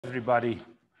Everybody,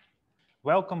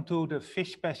 welcome to the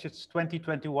Fish Passage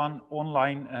 2021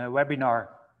 online webinar.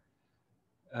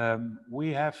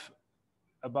 We have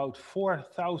about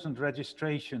 4,000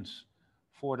 registrations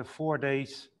for the 4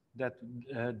 days that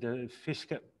the Fish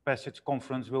Passage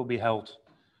conference will be held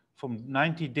from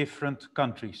 90 different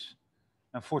countries.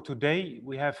 And for today,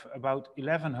 we have about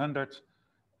 1,100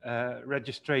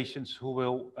 registrations who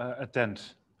will attend.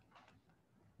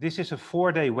 This is a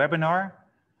 4-day webinar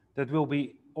that will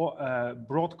be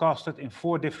broadcasted in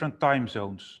 4 different time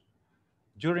zones.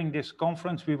 During this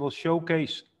conference, we will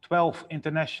showcase 12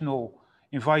 international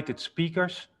invited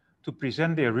speakers to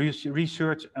present their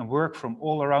research and work from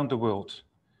all around the world.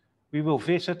 We will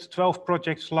visit 12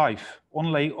 projects live,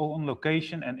 on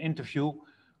location, and interview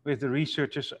with the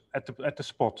researchers at the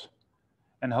spot,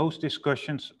 and host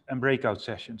discussions and breakout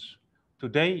sessions.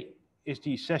 Today is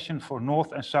the session for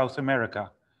North and South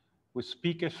America, with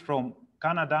speakers from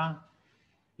Canada,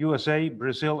 USA,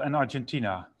 Brazil, and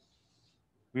Argentina.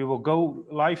 We will go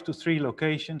live to 3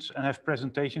 locations and have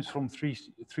presentations from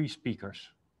three speakers.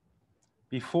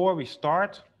 Before we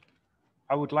start,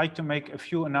 I would like to make a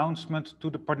few announcements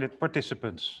to the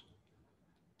participants.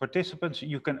 Participants,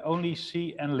 you can only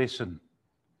see and listen.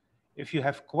 If you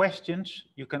have questions,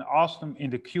 you can ask them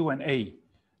in the Q&A.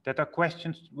 That are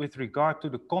questions with regard to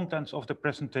the contents of the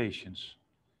presentations.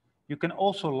 You can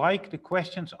also like the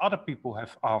questions other people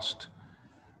have asked,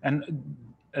 and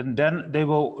then they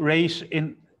will raise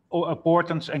in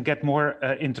importance and get more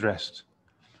interest.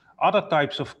 Other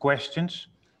types of questions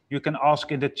you can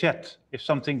ask in the chat if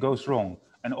something goes wrong,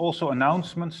 and also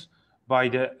announcements by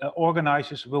the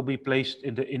organizers will be placed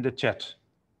in the chat.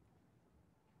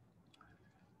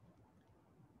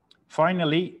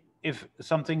 Finally, if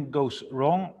something goes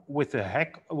wrong with the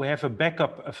hack, we have a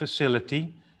backup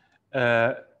facility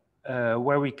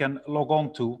where we can log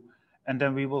on to, and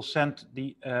then we will send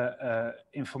the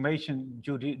information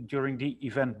during the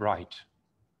Eventbrite.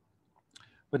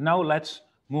 But now let's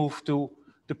move to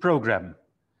the program.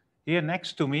 Here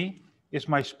next to me is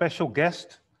my special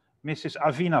guest, Mrs.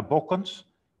 Avine Fokkens.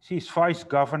 She is Vice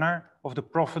Governor of the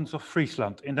province of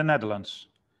Frysland in the Netherlands.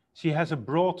 She has a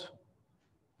broad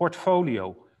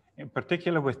portfolio, in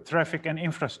particular with traffic and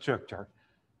infrastructure.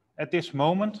 At this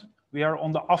moment, we are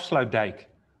on the Afsluitdijk,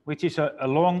 which is a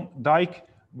long dike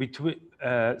between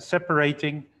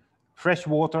separating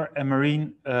freshwater and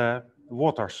marine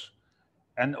waters.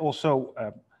 And also,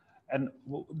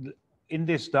 in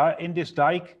this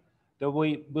dike, there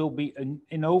will be an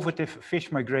innovative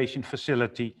fish migration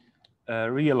facility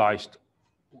realized,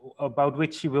 about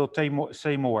which she will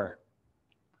say more.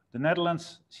 The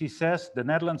Netherlands, she says, the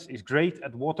Netherlands is great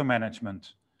at water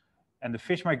management, and the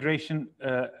fish migration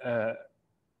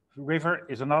river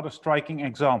is another striking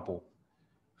example.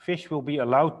 Fish will be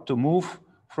allowed to move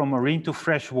from marine to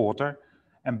freshwater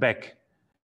and back.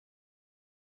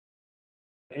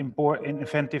 An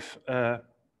inventive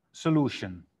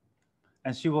solution.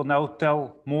 And she will now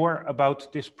tell more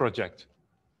about this project.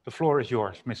 The floor is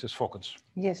yours, Mrs. Fokkens.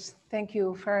 Yes, thank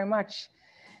you very much.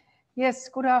 Yes,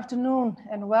 good afternoon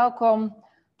and welcome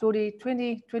to the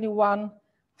 2021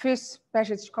 Fish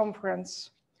Passage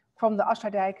Conference from the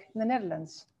Afsluitdijk in the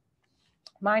Netherlands.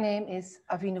 My name is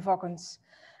Avine Fokkens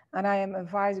and I am a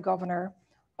Vice Governor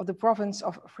of the province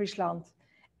of Frysland.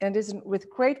 And it is with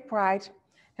great pride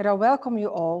that I welcome you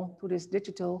all to this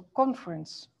digital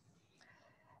conference.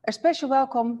 A special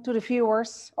welcome to the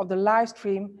viewers of the live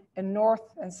stream in North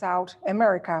and South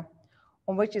America,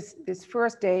 on which this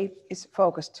first day is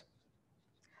focused.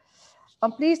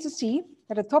 I'm pleased to see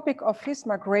that the topic of fish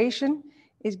migration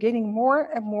is gaining more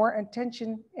and more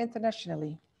attention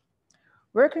internationally.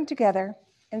 Working together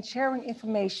and sharing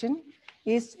information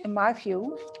is, in my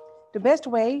view, the best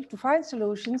way to find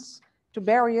solutions to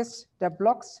barriers that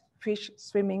blocks fish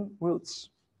swimming routes.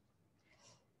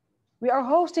 We are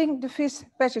hosting the Fish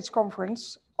Passage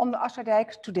Conference on the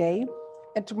Afsluitdijk today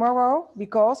and tomorrow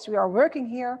because we are working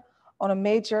here on a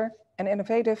major and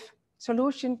innovative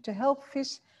solution to help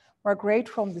fish migrate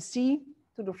from the sea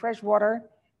to the freshwater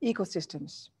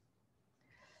ecosystems.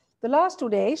 The last 2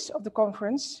 days of the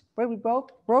conference will be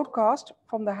broadcast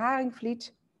from the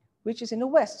Haringvliet, which is in the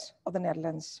west of the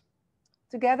Netherlands.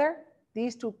 Together,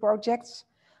 these 2 projects,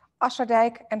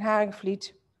 Afsluitdijk and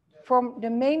Haringvliet, form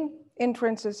the main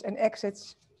entrances and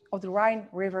exits of the Rhine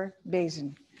River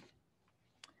Basin.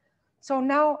 So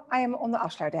now I am on the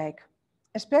Afsluitdijk,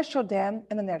 a special dam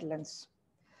in the Netherlands,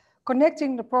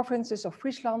 connecting the provinces of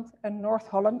Friesland and North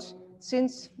Holland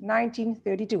since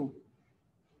 1932.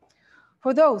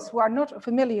 For those who are not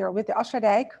familiar with the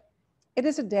Afsluitdijk, it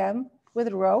is a dam with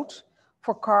a road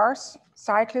for cars,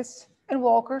 cyclists and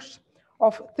walkers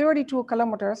of 32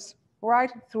 kilometers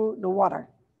right through the water.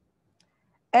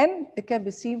 And it can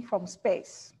be seen from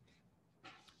space.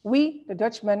 We, the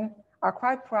Dutchmen, are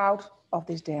quite proud of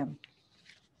this dam.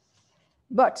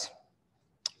 But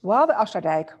while the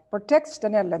Afsluitdijk protects the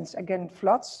Netherlands against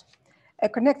floods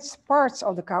and connects parts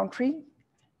of the country,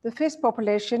 the fish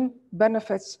population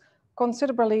benefits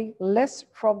considerably less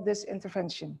from this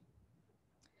intervention.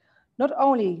 Not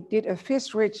only did a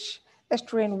fish-rich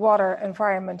estuarine water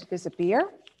environment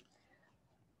disappear,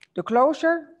 the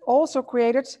closure also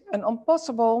created an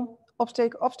impossible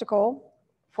obstacle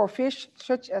for fish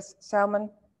such as salmon,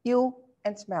 eel,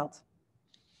 and smelt.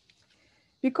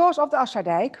 Because of the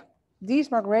Afsluitdijk,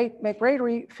 these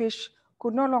migratory fish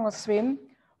could no longer swim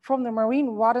from the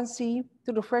marine Wadden Sea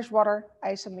to the freshwater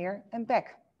IJsselmeer and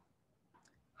back.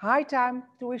 High time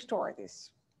to restore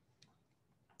this.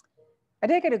 A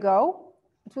decade ago,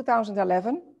 in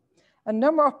 2011, a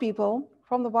number of people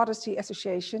from the Water Sea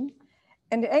Association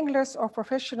and the anglers or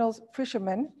professional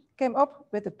fishermen came up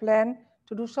with a plan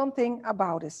to do something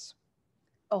about this.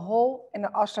 A hole in the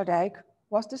Afsluitdijk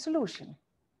was the solution.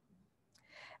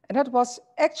 And that was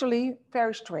actually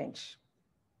very strange.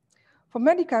 For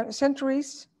many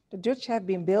centuries, the Dutch have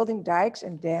been building dikes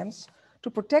and dams to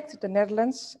protect the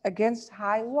Netherlands against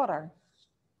high water.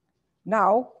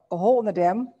 Now, a hole in the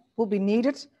dam will be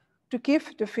needed to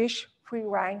give the fish free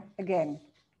rein again.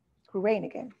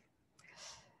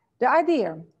 The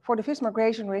idea for the fish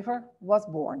migration river was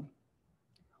born.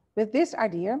 With this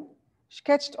idea,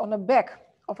 sketched on the back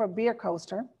of a beer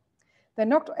coaster, they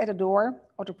knocked at the door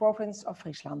of the province of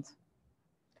Friesland.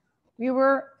 We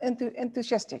were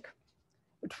enthusiastic.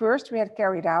 At first, we had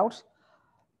carried out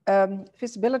a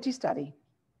feasibility study.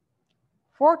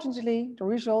 Fortunately, the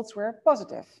results were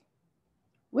positive.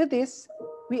 With this,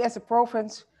 we as a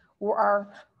province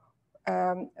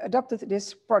adopted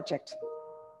this project.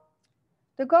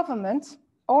 The government,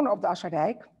 owner of the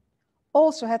Afsluitdijk,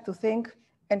 also had to think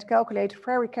and calculate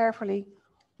very carefully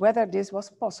whether this was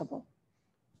possible.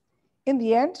 In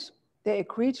the end, they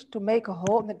agreed to make a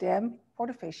hole in the dam for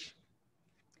the fish.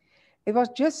 It was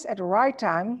just at the right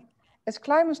time, as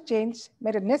climate change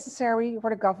made it necessary for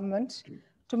the government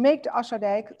to make the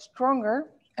Afsluitdijk stronger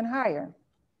and higher.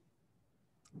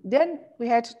 Then we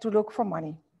had to look for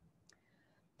money.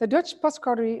 The Dutch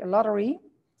postcode lottery,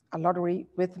 a lottery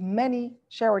with many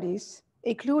charities,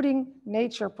 including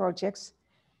nature projects,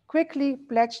 quickly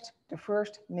pledged the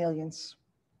first millions.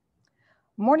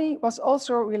 Money was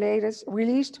also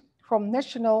released from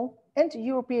national and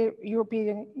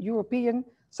European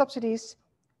subsidies,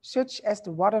 such as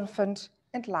the Wadden Fund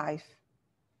and LIFE.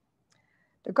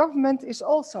 The government is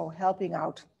also helping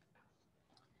out.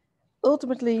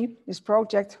 Ultimately, this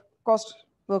project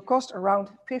will cost around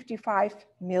 55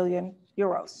 million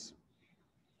euros.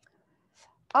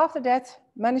 After that,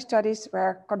 many studies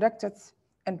were conducted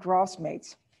and draws made.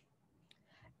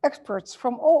 Experts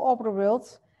from all over the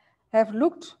world have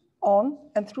looked on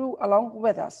and through along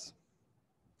with us.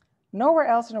 Nowhere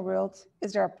else in the world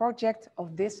is there a project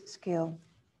of this scale.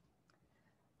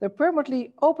 The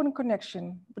permanently open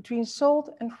connection between salt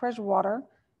and fresh water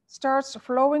starts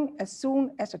flowing as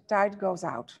soon as the tide goes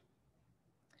out.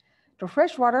 The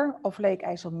fresh water of Lake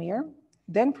IJsselmeer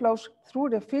then flows through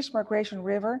the fish migration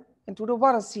river into the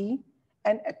Water Sea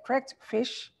and attracts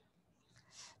fish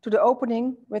to the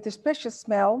opening with the special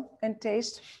smell and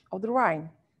taste of the Rhine.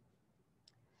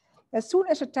 As soon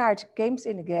as the tide comes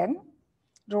in again,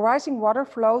 the rising water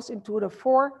flows into the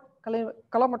 4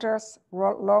 kilometers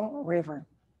long river.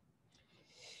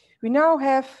 We now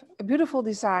have a beautiful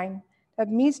design that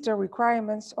meets the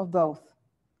requirements of both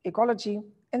ecology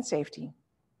and safety.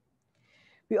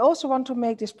 We also want to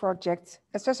make this project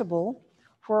accessible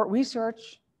for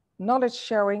research, knowledge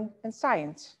sharing, and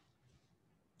science.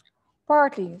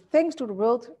 Partly thanks to the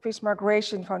World Fish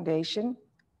Migration Foundation,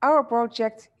 our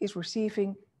project is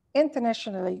receiving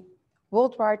internationally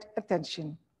worldwide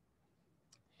attention,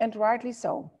 and rightly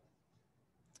so.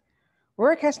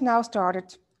 Work has now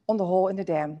started on the hole in the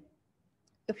dam.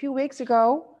 A few weeks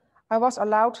ago, I was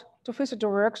allowed to visit the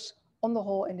works on the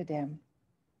hole in the dam.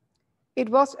 It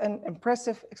was an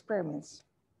impressive experience.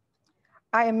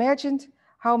 I imagined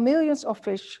how millions of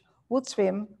fish would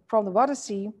swim from the Water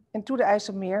Sea into the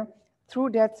IJsselmeer through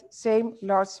that same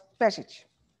large passage.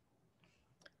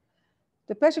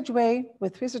 The passageway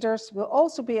with visitors will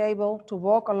also be able to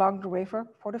walk along the river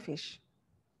for the fish.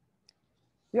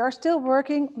 We are still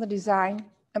working on the design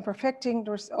and perfecting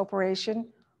this operation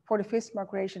for the fish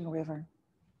migration river.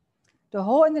 The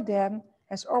hole in the dam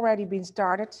has already been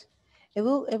started. It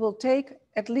will take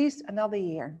at least another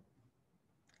year.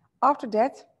 After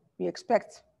that, we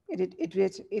expect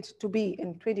it to be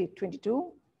in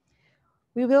 2022,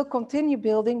 we will continue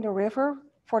building the river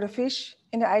for the fish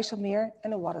in the IJsselmeer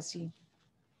and the Waddenzee.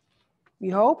 We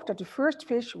hope that the first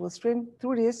fish will swim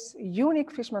through this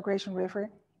unique fish migration river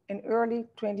in early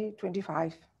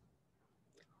 2025.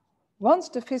 Once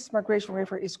the fish migration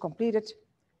river is completed,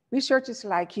 researchers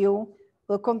like you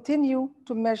will continue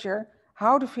to measure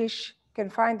how the fish can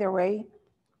find their way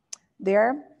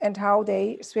there and how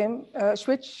they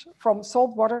switch from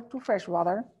salt water to fresh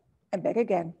water and back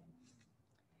again.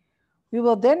 We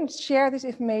will then share this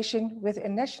information with a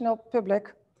national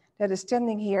public that is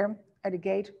standing here at the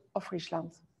gate of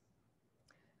Frysland.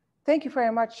 Thank you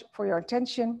very much for your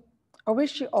attention. I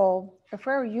wish you all a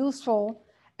very useful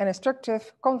and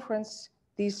instructive conference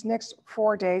these next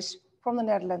 4 days from the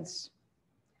Netherlands.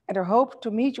 And I hope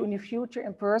to meet you in the future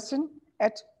in person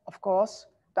at, of course,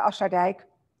 the Afsluitdijk,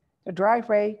 the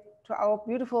driveway to our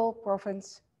beautiful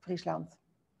province, Friesland.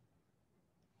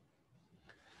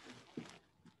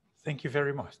 Thank you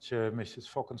very much, Mrs.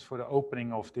 Fokkens, for the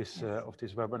opening of this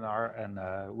webinar.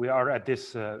 And we are at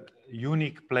this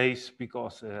unique place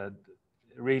because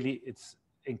really it's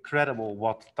incredible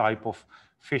what type of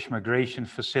fish migration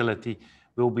facility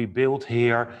will be built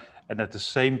here, and at the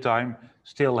same time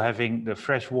still having the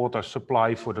freshwater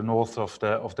supply for the north of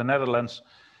the Netherlands,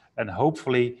 and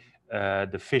hopefully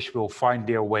the fish will find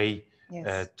their way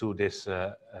to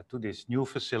this new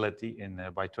facility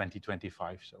by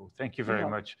 2025. So thank you very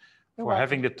much for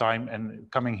having the time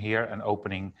and coming here and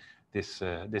opening this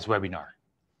webinar.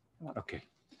 Okay.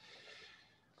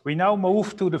 We now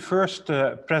move to the first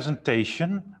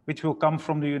presentation, which will come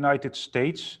from the United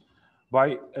States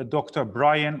by Dr.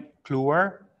 Brian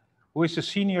Kluwer, who is a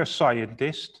senior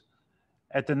scientist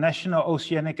at the National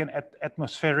Oceanic and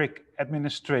Atmospheric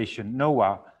Administration,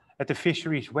 NOAA, at the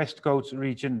Fisheries West Coast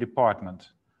Region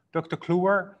Department. Dr.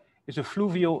 Kluwer is a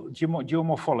fluvial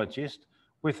geomorphologist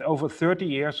with over 30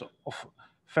 years of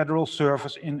federal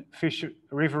service in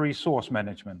river resource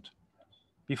management.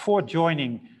 Before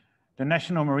joining the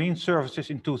National Marine Services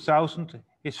in 2000,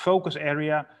 his focus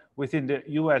area within the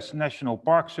US National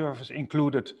Park Service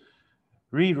included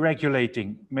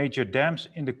re-regulating major dams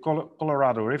in the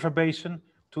Colorado River Basin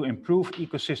to improve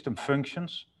ecosystem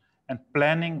functions, and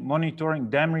planning, monitoring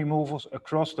dam removals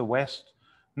across the West,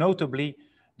 notably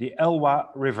the Elwha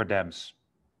River dams.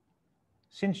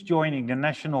 Since joining the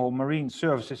National Marine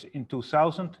Services in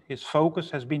 2000, his focus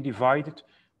has been divided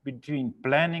between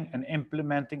planning and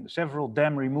implementing several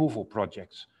dam removal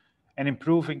projects and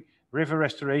improving river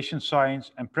restoration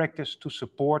science and practice to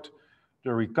support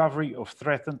the recovery of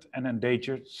threatened and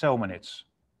endangered salmonids.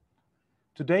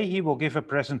 Today he will give a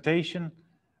presentation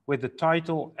with the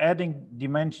title Adding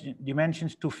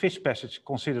Dimensions to Fish Passage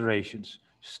Considerations,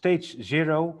 Stage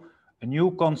 0, a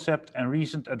new concept and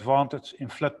recent advantage in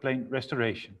floodplain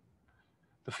restoration.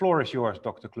 The floor is yours,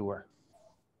 Dr. Kluwer.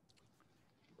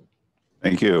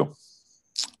 Thank you.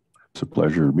 It's a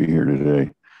pleasure to be here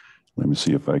today. Let me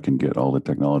see if I can get all the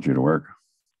technology to work.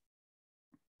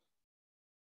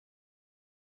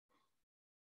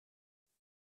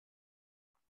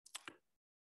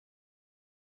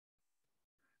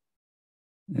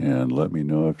 And let me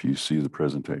know if you see the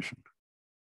presentation.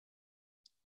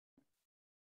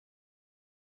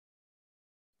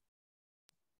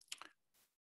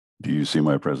 Do you see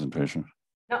my presentation?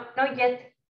 No, not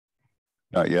yet.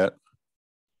 Not yet?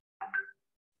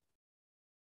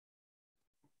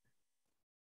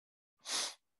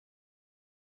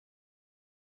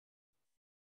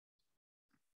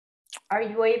 Are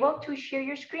you able to share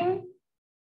your screen?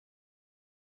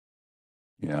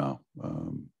 Yeah,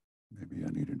 maybe I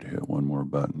needed to hit one more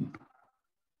button.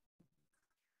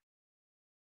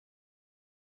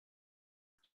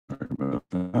 Sorry about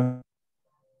that.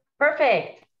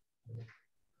 Perfect.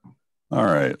 All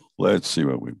right, let's see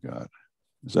what we've got.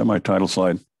 Is that my title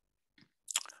slide?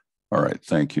 All right,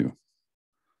 thank you.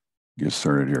 Get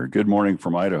started here. Good morning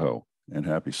from Idaho and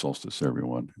happy solstice,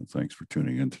 everyone. And thanks for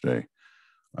tuning in today.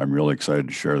 I'm really excited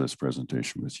to share this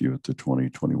presentation with you at the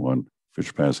 2021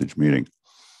 Fish Passage meeting.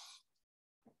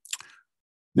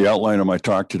 The outline of my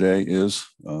talk today is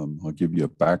I'll give you a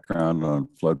background on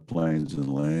floodplains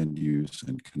and land use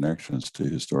and connections to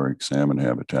historic salmon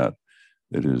habitat.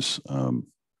 It is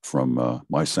from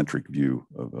my centric view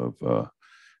of the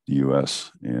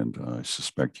US, and I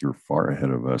suspect you're far ahead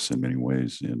of us in many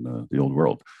ways in the old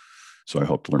world. So I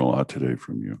hope to learn a lot today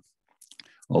from you.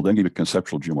 I'll then give a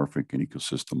conceptual geomorphic and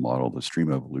ecosystem model, the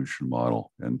stream evolution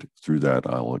model, and through that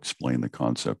I'll explain the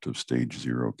concept of stage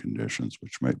 0 conditions,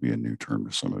 which might be a new term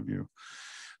to some of you.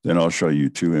 Then I'll show you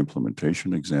 2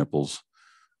 implementation examples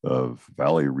of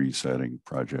valley resetting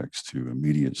projects to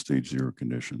immediate stage 0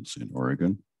 conditions in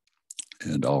Oregon.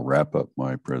 And I'll wrap up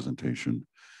my presentation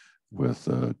with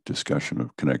a discussion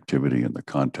of connectivity in the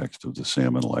context of the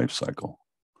salmon life cycle.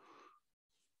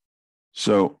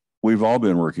 So we've all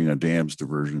been working on dams,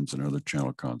 diversions, and other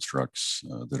channel constructs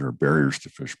that are barriers to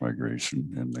fish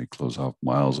migration, and they close off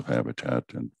miles of habitat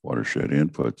and watershed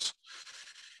inputs.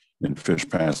 And fish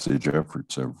passage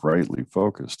efforts have rightly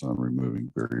focused on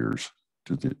removing barriers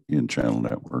to the in-channel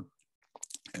network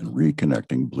and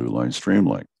reconnecting blue line stream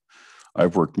length.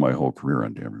 I've worked my whole career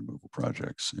on dam removal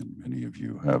projects, and many of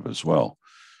you have as well.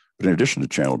 But in addition to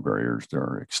channel barriers, there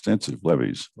are extensive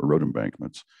levees or road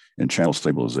embankments and channel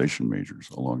stabilization measures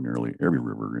along nearly every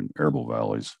river in arable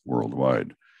valleys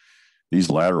worldwide.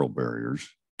 These lateral barriers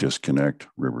disconnect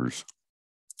rivers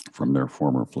from their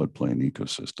former floodplain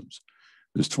ecosystems.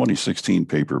 This 2016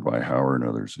 paper by Hauer and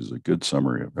others is a good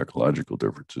summary of ecological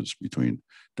differences between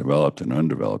developed and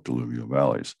undeveloped alluvial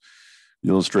valleys. The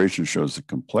illustration shows the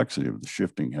complexity of the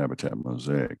shifting habitat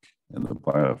mosaic and the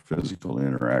biophysical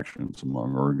interactions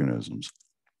among organisms,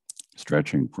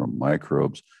 stretching from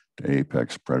microbes to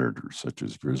apex predators, such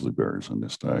as grizzly bears in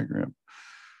this diagram.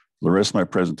 For the rest of my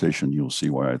presentation, you'll see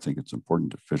why I think it's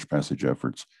important that fish passage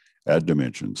efforts add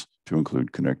dimensions to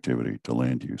include connectivity to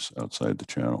land use outside the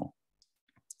channel.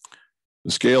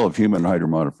 The scale of human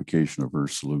hydromodification of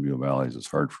Earth's alluvial valleys is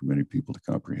hard for many people to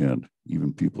comprehend,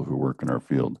 even people who work in our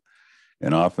field.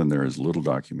 And often there is little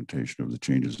documentation of the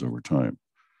changes over time.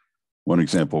 One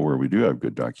example where we do have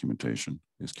good documentation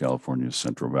is California's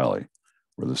Central Valley,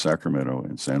 where the Sacramento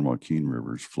and San Joaquin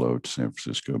rivers flow to San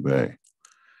Francisco Bay.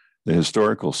 The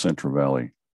historical Central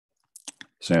Valley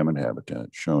salmon habitat,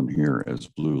 shown here as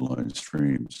blue line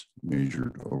streams,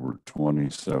 measured over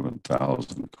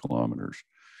 27,000 kilometers.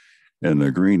 And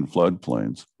the green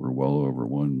floodplains were well over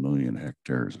 1 million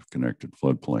hectares of connected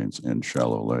floodplains and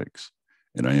shallow lakes.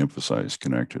 And I emphasize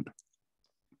connected.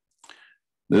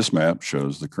 This map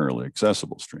shows the currently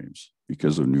accessible streams.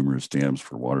 Because of numerous dams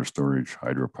for water storage,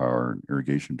 hydropower, and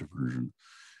irrigation diversion,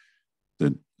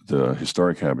 the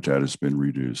historic habitat has been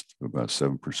reduced to about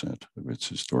 7% of its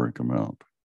historic amount.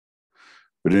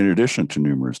 But in addition to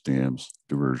numerous dams,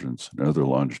 diversions, and other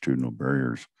longitudinal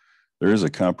barriers, there is a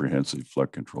comprehensive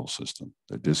flood control system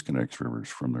that disconnects rivers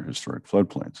from their historic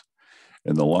floodplains.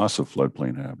 And the loss of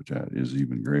floodplain habitat is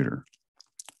even greater.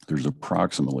 There's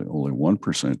approximately only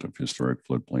 1% of historic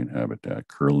floodplain habitat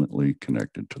currently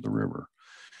connected to the river.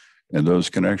 And those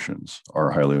connections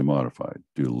are highly modified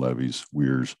due to levees,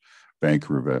 weirs, bank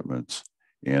revetments,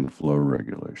 and flow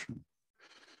regulation.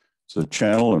 So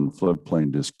channel and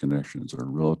floodplain disconnections are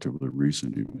relatively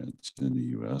recent events in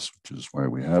the US, which is why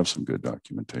we have some good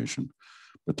documentation.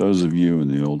 But those of you in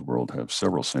the old world have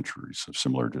several centuries of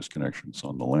similar disconnections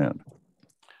on the land.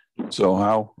 So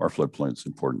how are floodplains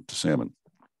important to salmon?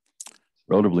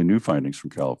 Relatively new findings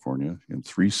from California in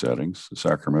 3 settings: the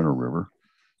Sacramento River,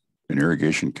 an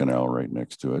irrigation canal right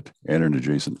next to it, and an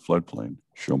adjacent floodplain,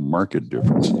 show marked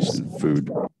differences in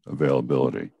food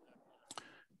availability.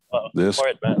 This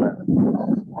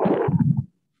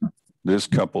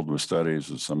coupled with studies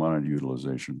of samonid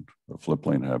utilization of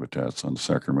floodplain habitats on the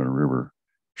Sacramento River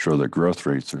show that growth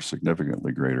rates are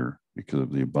significantly greater because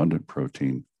of the abundant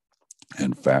protein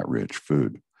and fat-rich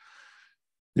food.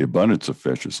 The abundance of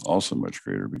fish is also much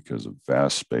greater because of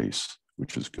vast space,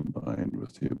 which is combined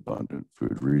with the abundant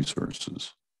food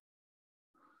resources.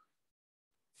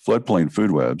 Floodplain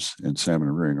food webs and salmon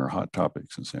rearing are hot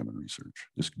topics in salmon research.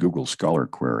 This Google Scholar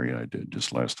query I did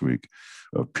just last week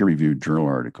of peer-reviewed journal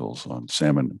articles on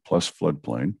salmon plus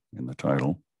floodplain in the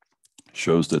title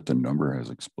shows that the number has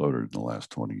exploded in the last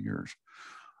 20 years.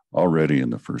 Already in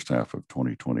the first half of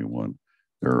 2021,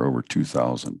 there are over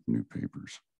 2,000 new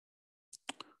papers.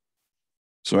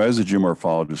 So as a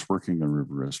geomorphologist working on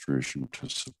river restoration to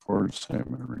support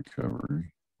salmon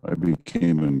recovery, I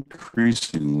became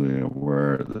increasingly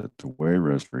aware that the way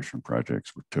restoration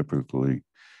projects were typically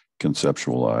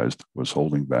conceptualized was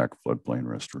holding back floodplain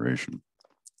restoration.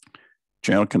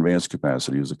 Channel conveyance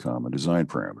capacity is a common design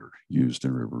parameter used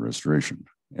in river restoration,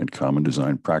 and common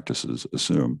design practices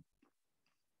assume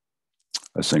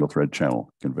a single thread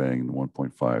channel conveying the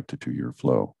 1.5 to 2 year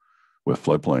flow with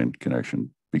floodplain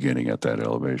connection beginning at that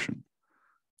elevation.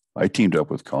 I teamed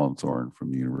up with Colin Thorne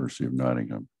from the University of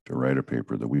Nottingham to write a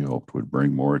paper that we hoped would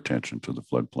bring more attention to the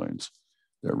floodplains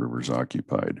that rivers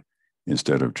occupied,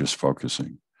 instead of just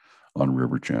focusing on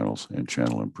river channels and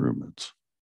channel improvements.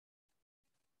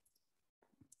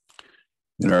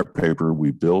 In our paper,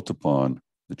 we built upon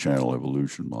the channel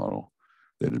evolution model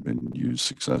that had been used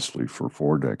successfully for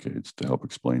 4 decades to help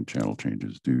explain channel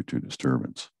changes due to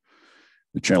disturbance.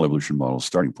 The channel evolution model's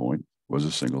starting point was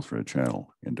a single thread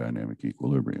channel in dynamic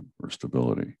equilibrium or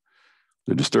stability.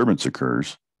 A disturbance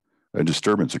occurs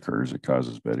that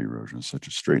causes bed erosion, such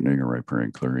as straightening or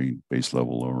riparian clearing, base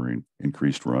level lowering,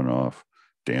 increased runoff,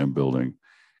 dam building,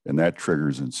 and that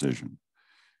triggers incision,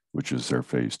 which is their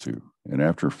phase 2. And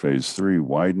after phase 3,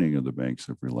 widening of the banks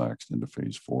have relaxed into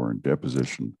phase 4, and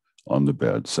deposition on the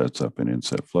bed sets up an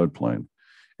inset floodplain,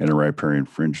 and a riparian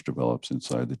fringe develops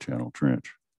inside the channel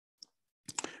trench.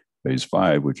 Phase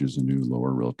 5, which is a new,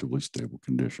 lower, relatively stable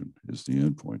condition, is the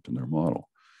endpoint in their model.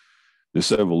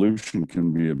 This evolution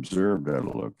can be observed at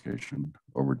a location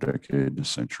over decade to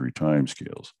century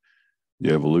timescales.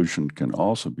 The evolution can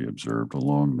also be observed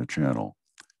along the channel,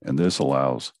 and this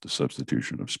allows the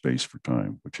substitution of space for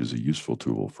time, which is a useful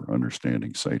tool for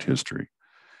understanding site history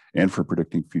and for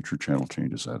predicting future channel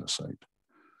changes at a site.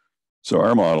 So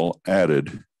our model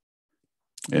added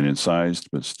an incised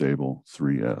but stable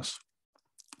 3S,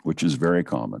 which is very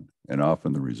common and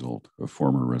often the result of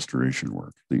former restoration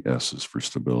work. The S is for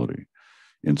stability,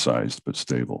 incised but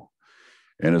stable,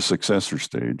 and a successor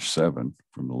stage 7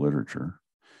 from the literature.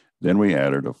 Then we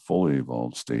added a fully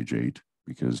evolved stage 8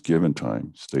 because given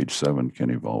time, stage 7 can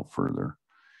evolve further.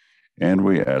 And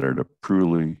we added a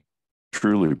truly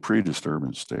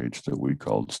pre-disturbance stage that we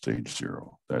called stage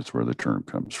 0. That's where the term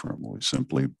comes from. We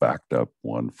simply backed up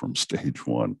one from stage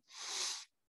 1.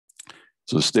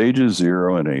 So stages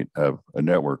 0 and 8 have a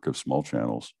network of small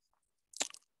channels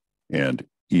and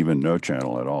even no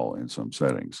channel at all in some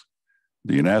settings.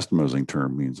 The anastomosing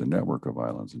term means a network of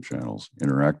islands and channels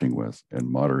interacting with and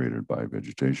moderated by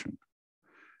vegetation.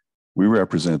 We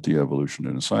represent the evolution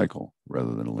in a cycle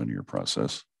rather than a linear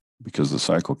process because the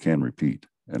cycle can repeat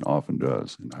and often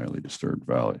does in highly disturbed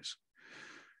valleys.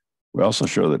 We also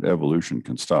show that evolution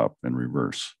can stop and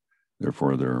reverse.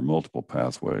 Therefore, there are multiple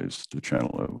pathways to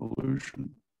channel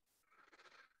evolution.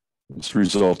 This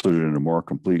resulted in a more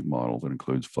complete model that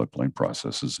includes floodplain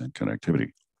processes and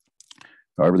connectivity.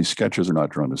 However, these sketches are not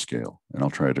drawn to scale, and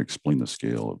I'll try to explain the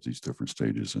scale of these different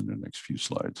stages in the next few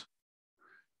slides.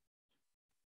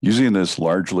 Using this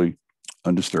largely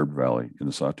undisturbed valley in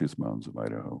the Sawtooth Mountains of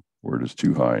Idaho, where it is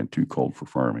too high and too cold for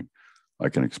farming, I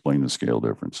can explain the scale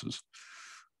differences.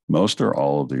 Most or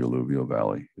all of the alluvial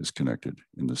valley is connected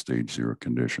in the stage 0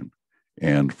 condition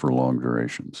and for long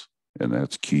durations, and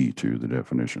that's key to the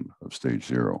definition of stage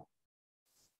 0.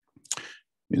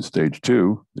 In stage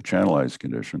 2, the channelized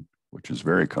condition, which is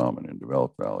very common in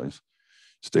developed valleys,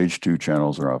 stage 2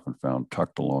 channels are often found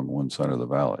tucked along one side of the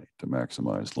valley to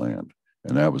maximize land.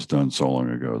 And that was done so long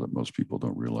ago that most people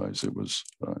don't realize it was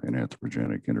an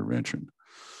anthropogenic intervention.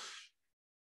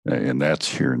 And that's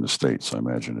here in the States. I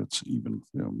imagine it's even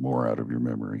more out of your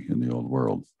memory in the old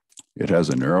world. It has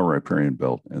a narrow riparian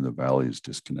belt and the valley is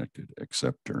disconnected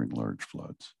except during large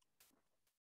floods.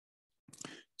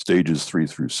 Stages 3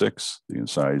 through 6, the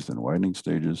incised and widening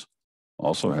stages,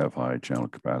 also have high channel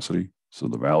capacity, so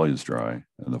the valley is dry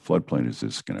and the floodplain is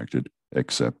disconnected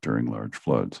except during large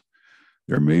floods.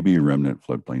 There may be remnant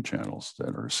floodplain channels that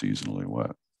are seasonally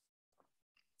wet.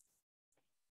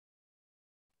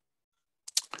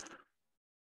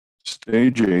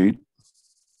 Stage 8,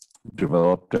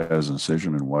 developed as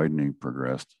incision and widening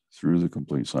progressed through the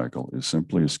complete cycle, is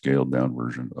simply a scaled down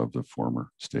version of the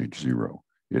former stage 0.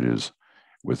 It is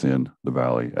within the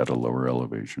valley at a lower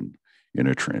elevation in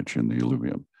a trench in the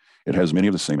alluvium. It has many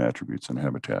of the same attributes and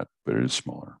habitat, but it is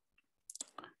smaller.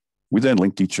 We then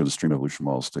linked each of the stream evolution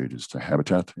model stages to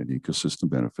habitat and ecosystem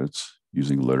benefits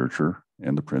using literature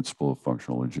and the principle of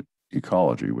functional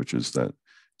ecology, which is that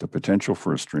the potential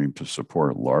for a stream to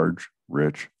support large,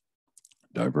 rich,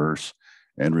 diverse,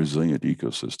 and resilient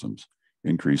ecosystems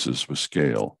increases with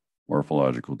scale,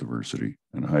 morphological diversity,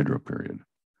 and hydroperiod.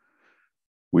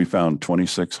 We found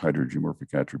 26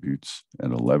 hydrogeomorphic attributes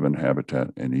and 11 habitat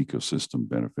and ecosystem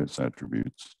benefits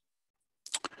attributes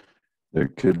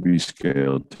that could be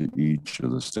scaled to each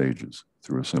of the stages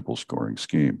through a simple scoring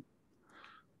scheme.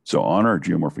 So on our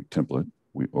geomorphic template,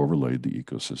 we overlaid the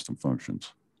ecosystem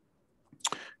functions.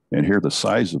 And here the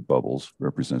size of bubbles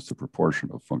represents the proportion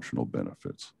of functional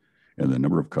benefits, and the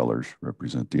number of colors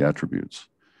represent the attributes.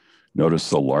 Notice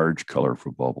the large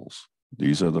colorful bubbles.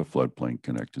 These are the floodplain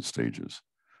connected stages.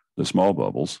 The small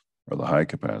bubbles are the high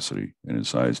capacity and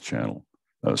incised channel,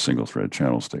 single thread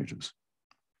channel stages.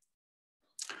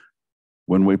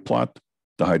 When we plot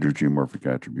the hydrogeomorphic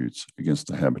attributes against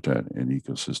the habitat and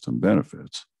ecosystem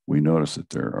benefits, we notice that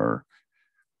there are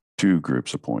two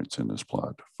groups of points in this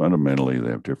plot. Fundamentally, they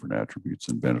have different attributes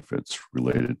and benefits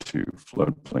related to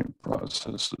floodplain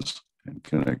processes and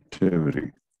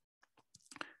connectivity.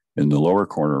 In the lower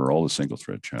corner are all the single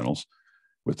thread channels,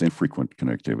 with infrequent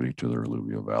connectivity to their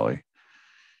alluvial valley.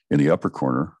 In the upper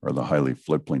corner are the highly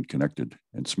floodplain connected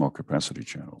and small capacity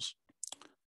channels.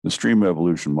 The stream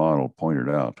evolution model pointed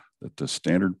out that the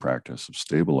standard practice of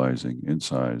stabilizing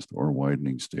incised or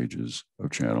widening stages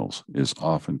of channels is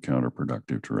often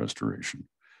counterproductive to restoration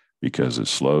because it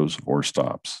slows or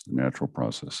stops the natural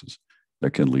processes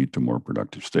that can lead to more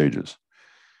productive stages.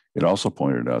 It also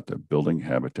pointed out that building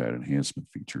habitat enhancement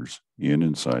features in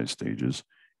incised stages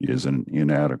is an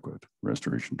inadequate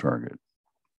restoration target.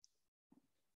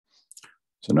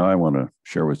 So now I want to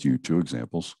share with you two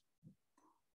examples.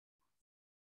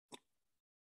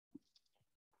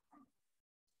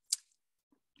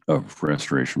 Of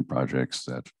restoration projects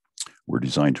that were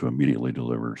designed to immediately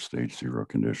deliver stage 0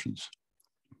 conditions.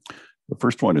 The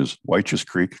first one is Watershed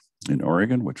Creek in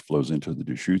Oregon, which flows into the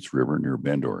Deschutes River near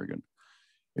Bend, Oregon.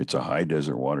 It's a high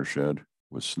desert watershed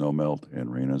with snowmelt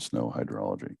and rain and snow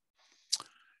hydrology.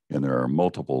 And there are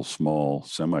multiple small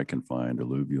semi-confined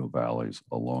alluvial valleys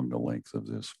along the length of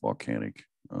this volcanic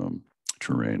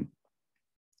terrain.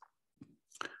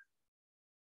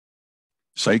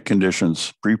 Site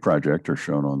conditions pre-project are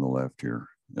shown on the left here.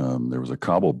 There was a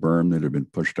cobble berm that had been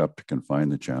pushed up to confine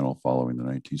the channel following the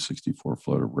 1964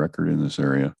 flood of record in this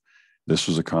area. This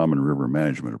was a common river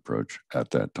management approach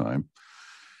at that time.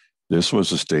 This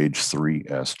was a stage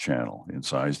 3S channel,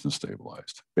 incised and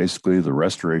stabilized. Basically, the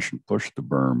restoration pushed the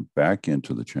berm back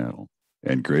into the channel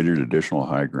and graded additional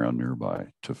high ground nearby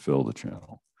to fill the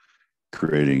channel,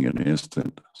 creating an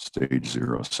instant stage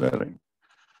 0 setting.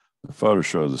 The photo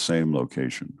shows the same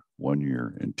location 1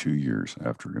 year and 2 years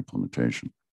after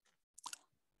implementation.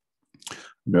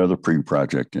 Another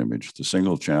pre-project image, the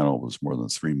single channel was more than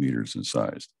 3 meters in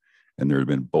size, and there had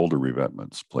been boulder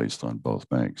revetments placed on both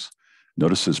banks.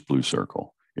 Notice this blue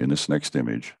circle. In this next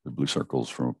image, the blue circle is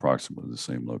from approximately the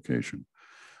same location.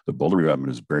 The boulder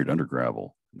revetment is buried under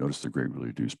gravel. Notice the greatly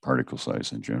reduced particle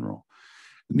size in general.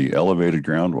 And the elevated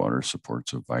groundwater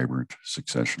supports a vibrant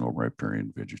successional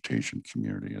riparian vegetation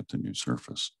community at the new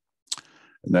surface.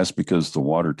 And that's because the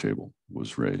water table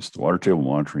was raised. The water table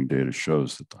monitoring data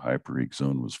shows that the hyperreach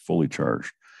zone was fully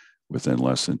charged within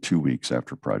less than 2 weeks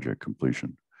after project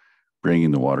completion,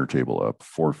 bringing the water table up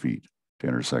 4 feet to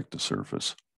intersect the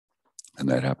surface. And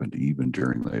that happened even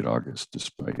during late August,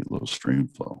 despite low stream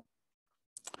flow.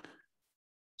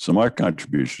 So my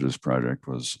contribution to this project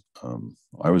was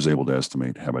I was able to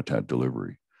estimate habitat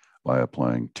delivery by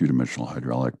applying two-dimensional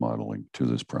hydraulic modeling to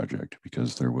this project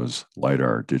because there was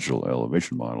LiDAR digital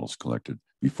elevation models collected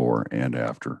before and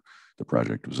after the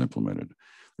project was implemented.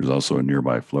 There's also a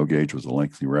nearby flow gauge with a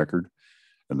lengthy record,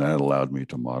 and that allowed me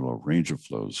to model a range of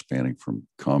flows spanning from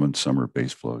common summer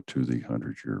base flow to the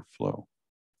 100-year flow.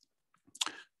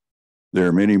 There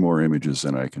are many more images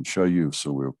than I can show you,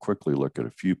 so we'll quickly look at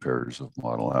a few pairs of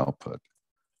model output.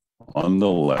 On the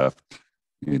left,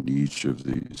 in each of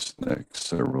these next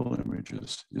several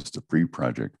images, is the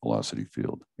pre-project velocity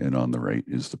field, and on the right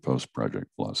is the post-project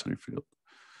velocity field.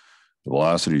 The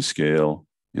velocity scale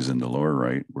is in the lower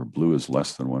right, where blue is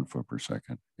less than 1 foot per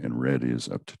second, and red is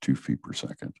up to 2 feet per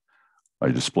second. I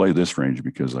display this range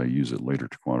because I use it later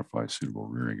to quantify suitable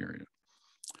rearing area.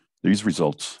 These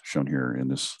results shown here in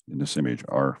this image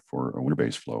are for a winter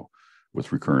base flow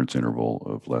with recurrence interval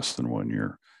of less than 1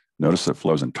 year. Notice that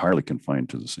flow is entirely confined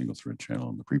to the single thread channel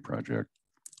in the pre-project,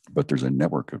 but there's a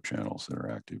network of channels that are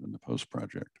active in the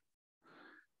post-project.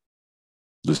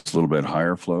 This little bit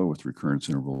higher flow with recurrence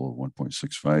interval of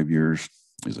 1.65 years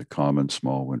is a common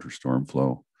small winter storm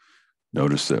flow.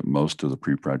 Notice that most of the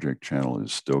pre-project channel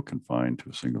is still confined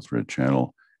to a single thread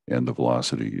channel, and the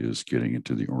velocity is getting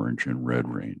into the orange and red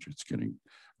range. It's getting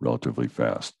relatively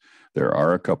fast. There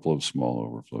are a couple of small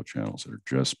overflow channels that are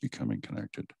just becoming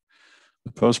connected.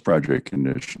 The post-project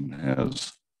condition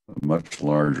has a much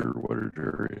larger wooded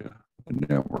area, a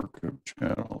network of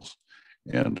channels,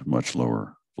 and much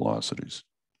lower velocities.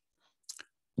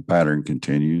 The pattern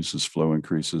continues as flow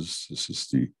increases. This is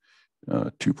the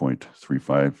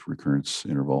 2.35 recurrence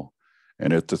interval.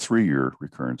 And at the 3-year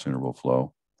recurrence interval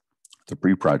flow, the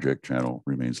pre-project channel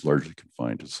remains largely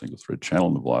confined to the single thread channel,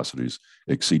 and the velocities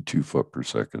exceed 2 foot per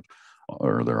second,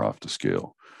 or they're off to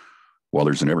scale. While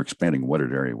there's an ever-expanding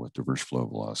wooded area with diverse flow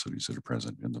velocities that are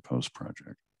present in the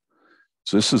post-project.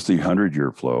 So this is the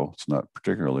 100-year flow. It's not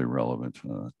particularly relevant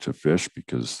to fish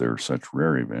because they're such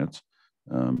rare events,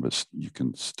 but you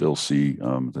can still see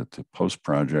that the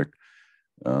post-project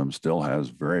still has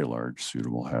very large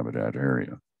suitable habitat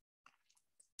area.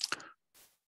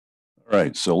 All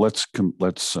right, so let's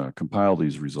compile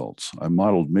these results. I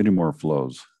modeled many more flow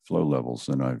levels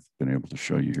than I've been able to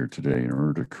show you here today in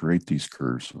order to create these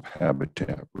curves of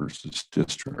habitat versus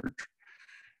discharge.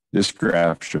 This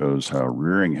graph shows how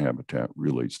rearing habitat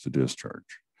relates to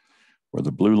discharge, where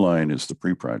the blue line is the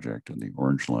pre-project and the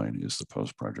orange line is the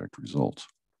post-project results.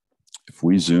 If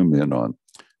we zoom in on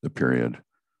the period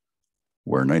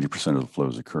where 90% of the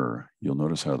flows occur, you'll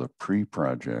notice how the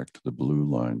pre-project, the blue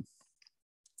line,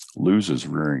 loses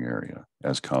rearing area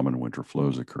as common winter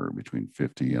flows occur between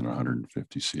 50 and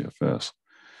 150 CFS.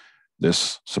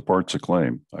 This supports a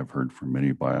claim I've heard from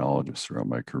many biologists throughout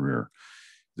my career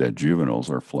that juveniles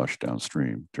are flushed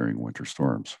downstream during winter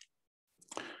storms.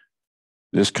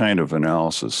 This kind of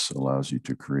analysis allows you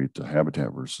to create the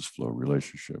habitat versus flow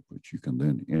relationship, which you can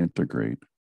then integrate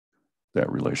that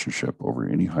relationship over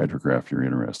any hydrograph you're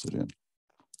interested in.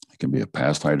 It can be a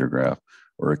past hydrograph,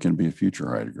 or it can be a future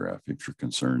hydrograph if your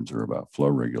concerns are about flow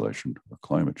regulation or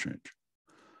climate change.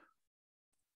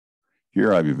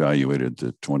 Here I've evaluated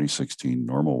the 2016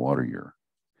 normal water year.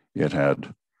 It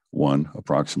had one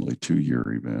approximately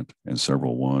 2-year event and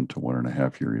several 1 to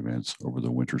 1.5 year events over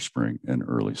the winter, spring, and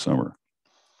early summer.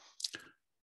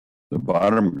 The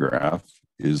bottom graph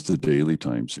is the daily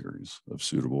time series of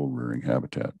suitable rearing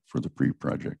habitat for the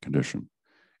pre-project condition.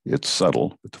 It's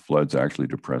subtle, but the floods actually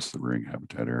depress the rearing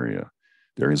habitat area.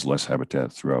 There is less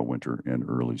habitat throughout winter and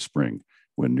early spring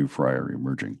when new fry are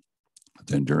emerging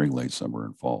than during late summer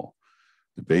and fall.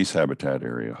 The base habitat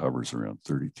area hovers around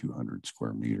 3,200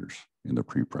 square meters in the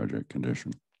pre-project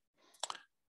condition.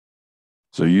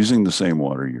 So using the same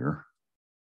water year,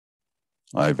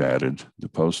 I've added the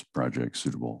post-project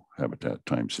suitable habitat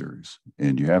time series,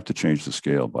 and you have to change the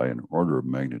scale by an order of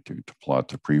magnitude to plot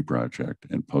the pre-project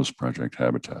and post-project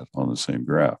habitat on the same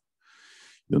graph.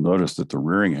 You'll notice that the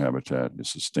rearing habitat is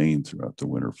sustained throughout the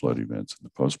winter flood events in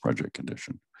the post-project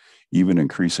condition, even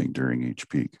increasing during each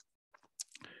peak,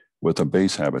 with a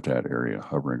base habitat area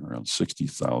hovering around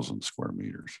 60,000 square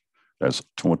meters. That's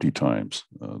 20 times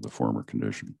the former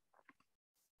condition.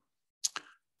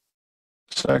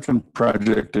 Second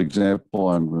project example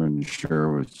I'm going to share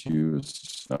with you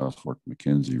is the South Fork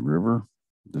Mackenzie River.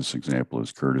 This example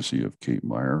is courtesy of Cape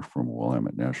Meyer from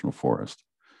Willamette National Forest.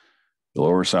 The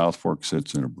lower South Fork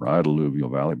sits in a broad alluvial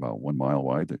valley about 1 mile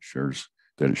wide that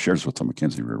it shares with the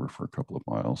Mackenzie River for a couple of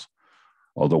miles.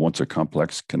 Although once a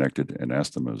complex connected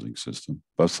anastomosing system,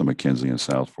 both the Mackenzie and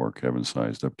South Fork have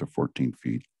incised up to 14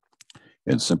 feet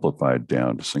and simplified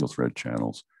down to single thread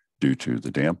channels due to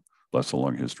the dam, plus a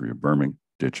long history of berming,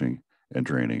 ditching, and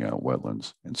draining out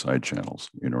wetlands and side channels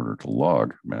in order to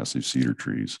log massive cedar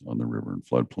trees on the river and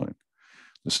floodplain.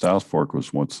 The South Fork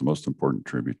was once the most important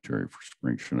tributary for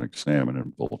spring Chinook salmon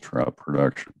and bull trout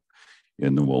production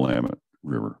in the Willamette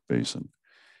River Basin.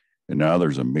 And now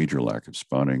there's a major lack of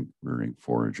spawning, rearing,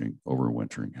 foraging,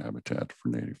 overwintering habitat for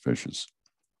native fishes.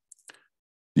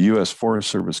 The U.S. Forest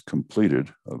Service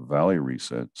completed a valley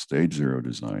reset stage 0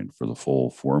 design for the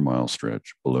full 4-mile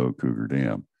stretch below Cougar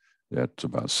Dam. That's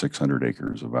about 600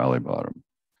 acres of valley bottom.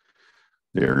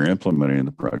 They are implementing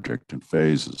the project in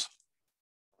phases,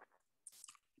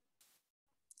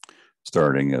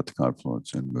 starting at the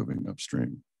confluence and moving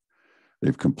upstream.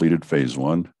 They've completed phase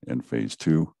 1 and phase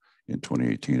 2 in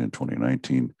 2018 and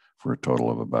 2019 for a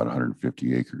total of about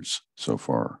 150 acres so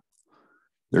far.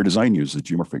 Their design uses a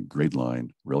geomorphic grade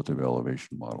line relative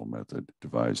elevation model method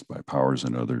devised by Powers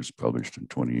and others, published in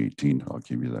 2018. I'll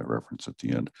give you that reference at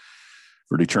the end,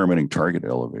 for determining target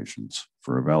elevations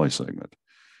for a valley segment.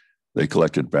 They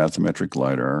collected bathymetric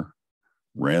LiDAR,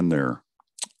 ran their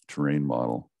terrain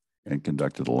model, and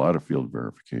conducted a lot of field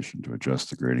verification to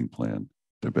adjust the grading plan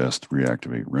to best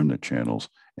reactivate remnant channels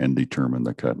and determine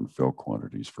the cut and fill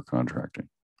quantities for contracting.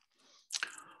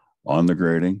 On the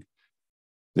grading,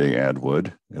 they add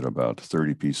wood at about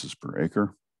 30 pieces per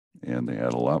acre, and they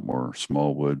add a lot more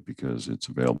small wood because it's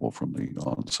available from the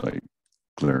on-site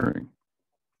clearing.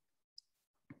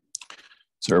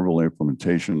 Several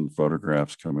implementation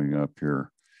photographs coming up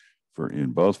here.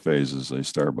 In both phases, they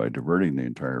start by diverting the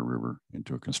entire river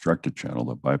into a constructed channel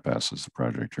that bypasses the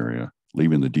project area,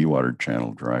 leaving the dewatered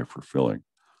channel dry for filling.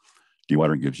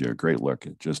 Dewatering gives you a great look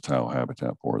at just how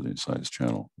habitat poor the incised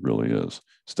channel really is.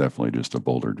 It's definitely just a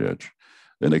boulder ditch.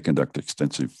 Then they conduct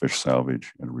extensive fish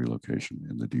salvage and relocation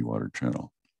in the dewatered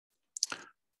channel.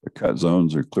 The cut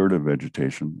zones are cleared of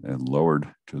vegetation and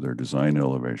lowered to their design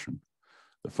elevation.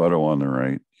 The photo on the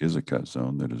right is a cut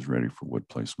zone that is ready for wood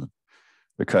placement.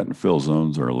 The cut and fill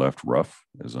zones are left rough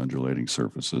as undulating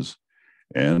surfaces,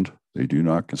 and they do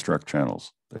not construct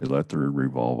channels. They let the river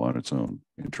revolve on its own,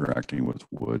 interacting with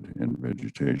wood and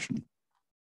vegetation.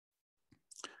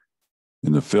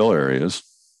 In the fill areas,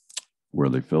 where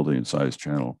they fill the incised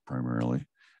channel primarily,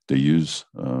 they use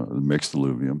mixed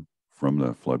alluvium from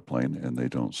the floodplain, and they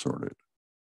don't sort it.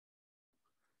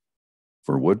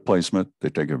 For wood placement, they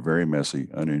take a very messy,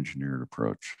 unengineered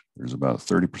approach. There's about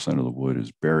 30% of the wood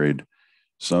is buried.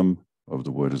 Some of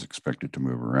the wood is expected to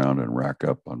move around and rack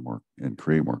up on and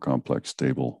create more complex,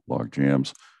 stable log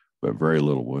jams, but very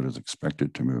little wood is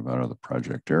expected to move out of the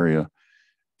project area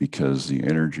because the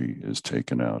energy is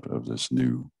taken out of this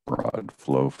new broad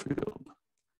flow field.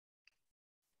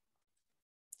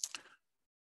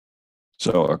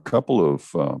 So a couple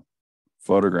of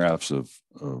photographs of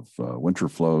winter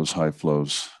flows, high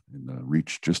flows in the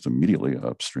reach just immediately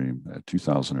upstream at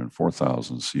 2,000 and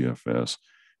 4,000 CFS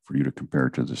for you to compare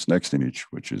to this next image,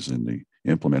 which is in the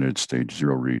implemented stage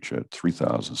 0 reach at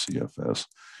 3,000 CFS.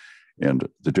 And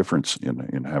the difference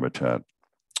in habitat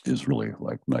is really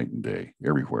like night and day.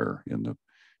 Everywhere in the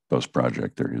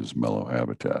post-project, there is mellow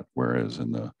habitat, whereas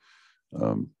in the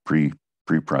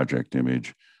pre-project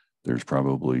image, there's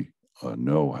probably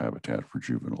no habitat for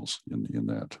juveniles in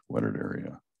that wetted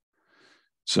area.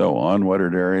 So on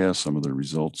wetted area, some of the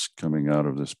results coming out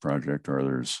of this project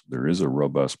are there is a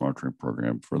robust monitoring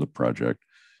program for the project,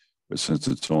 but since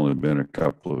it's only been a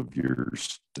couple of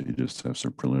years, they just have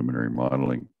some preliminary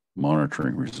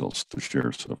monitoring results to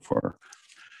share so far.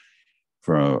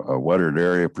 From a wetted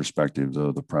area perspective,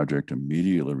 though, the project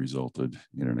immediately resulted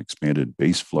in an expanded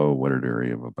base flow wetted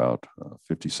area of about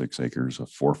 56 acres, a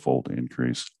 4-fold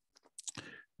increase.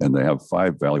 And they have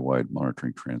 5 valley-wide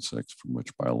monitoring transects from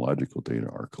which biological data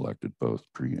are collected both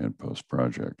pre and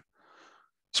post-project.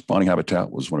 Spawning habitat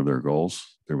was one of their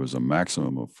goals. There was a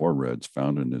maximum of 4 reds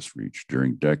found in this reach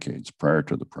during decades prior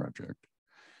to the project.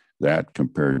 That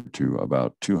compared to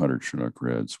about 200 Chinook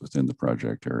reds within the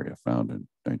project area found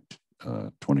in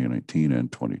 2019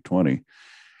 and 2020.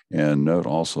 And note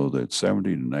also that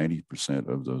 70 to 90%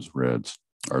 of those reds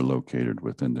are located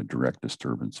within the direct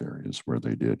disturbance areas where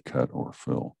they did cut or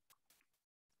fill.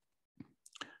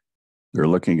 They're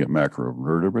looking at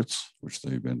macrovertebrates, which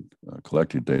they've been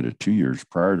collecting data 2 years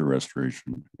prior to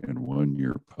restoration and 1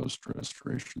 year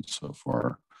post-restoration so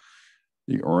far.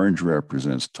 The orange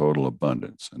represents total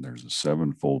abundance, and there's a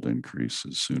 7-fold increase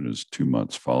as soon as 2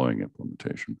 months following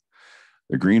implementation.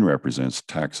 The green represents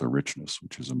taxa richness,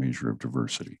 which is a measure of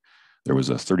diversity. There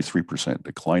was a 33%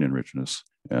 decline in richness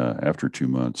after 2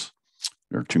 months,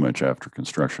 or 2 months after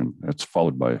construction. That's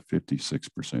followed by a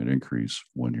 56% increase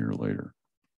 1 year later.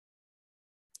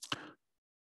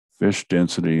 Fish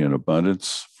density and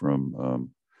abundance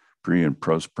from pre and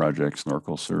post-project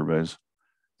snorkel surveys.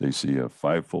 They see a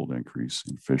 5-fold increase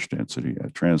in fish density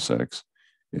at transects.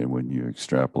 And when you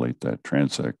extrapolate that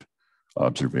transect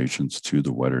observations to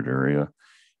the wetted area,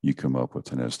 you come up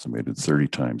with an estimated 30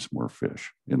 times more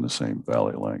fish in the same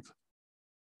valley length.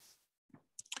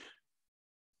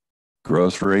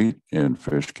 Growth rate and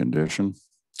fish condition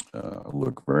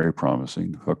look very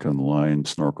promising. Hook and line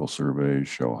snorkel surveys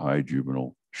show high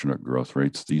juvenile Chinook growth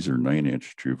rates. These are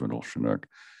 9-inch juvenile Chinook.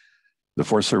 The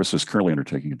Forest Service is currently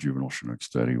undertaking a juvenile Chinook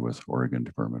study with Oregon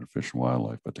Department of Fish and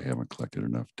Wildlife, but they haven't collected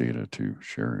enough data to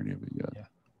share any of it yet.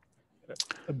 Yeah.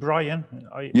 Brian,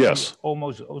 yes. Are you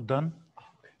almost done?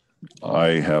 I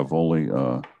have only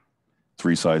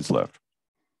 3 slides left.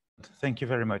 Thank you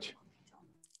very much.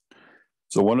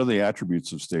 So one of the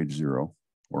attributes of stage 0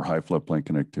 or high floodplain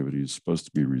connectivity is supposed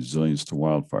to be resilience to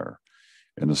wildfire.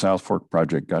 And the South Fork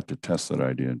project got to test that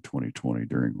idea in 2020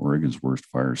 during Oregon's worst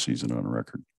fire season on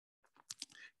record.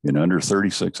 In under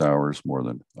 36 hours, more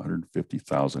than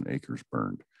 150,000 acres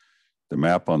burned. The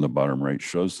map on the bottom right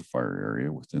shows the fire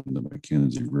area within the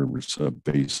McKenzie River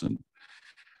subbasin.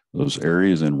 Those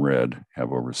areas in red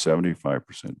have over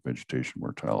 75% vegetation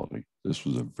mortality. This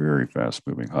was a very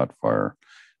fast-moving hot fire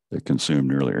that consumed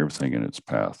nearly everything in its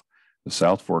path. The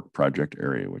South Fork project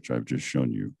area, which I've just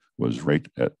shown you, was right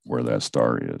at where that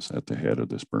star is, at the head of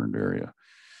this burned area.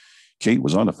 Kate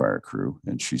was on the fire crew,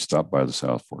 and she stopped by the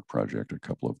South Fork project a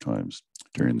couple of times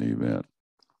during the event.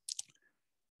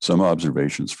 Some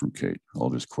observations from Kate. I'll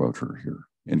just quote her here.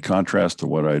 In contrast to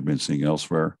what I had been seeing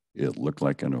elsewhere, it looked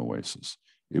like an oasis.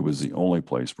 It was the only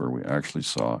place where we actually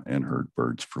saw and heard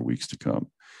birds for weeks to come.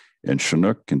 And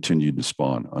Chinook continued to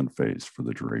spawn unfazed for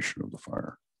the duration of the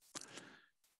fire.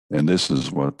 And this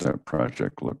is what that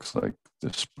project looks like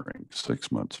this spring,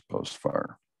 6 months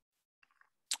post-fire.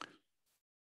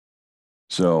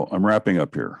 So I'm wrapping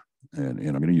up here, and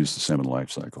I'm going to use the salmon life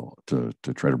cycle to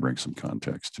try to bring some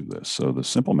context to this. So the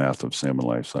simple math of salmon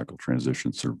life cycle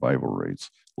transition survival rates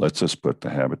lets us put the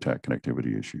habitat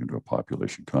connectivity issue into a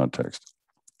population context,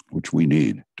 which we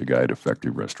need to guide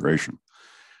effective restoration.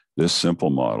 This simple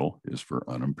model is for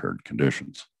unimpaired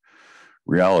conditions.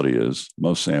 Reality is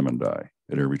most salmon die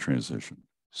at every transition.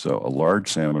 So a large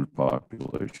salmon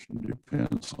population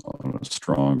depends on a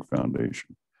strong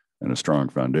foundation. and a strong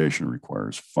foundation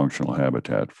requires functional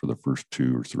habitat for the first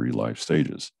 2 or 3 life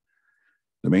stages.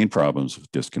 The main problems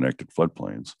with disconnected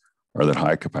floodplains are that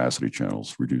high capacity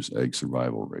channels reduce egg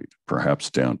survival rate, perhaps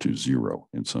down to 0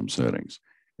 in some settings,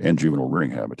 and juvenile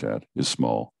rearing habitat is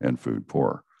small and food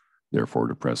poor, therefore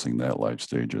depressing that life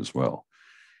stage as well.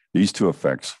 These 2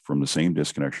 effects from the same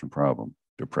disconnection problem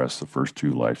depress the first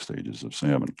 2 life stages of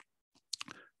salmon.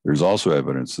 There's also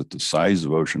evidence that the size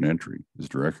of ocean entry is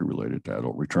directly related to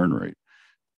adult return rate.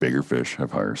 Bigger fish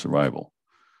have higher survival.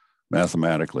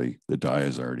 Mathematically, the die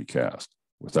is already cast.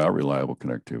 Without reliable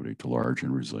connectivity to large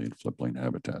and resilient floodplain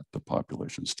habitat, the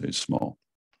population stays small.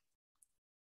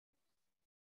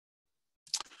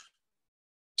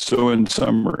 So in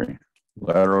summary,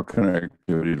 lateral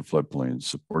connectivity to floodplains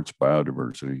supports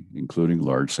biodiversity, including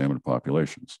large salmon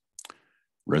populations.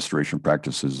 Restoration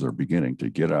practices are beginning to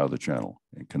get out of the channel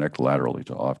and connect laterally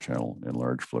to off-channel and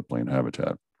large floodplain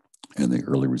habitat, and the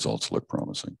early results look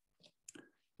promising.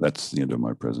 That's the end of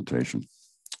my presentation.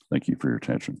 Thank you for your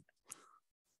attention.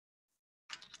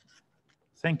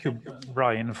 Thank you,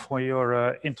 Brian, for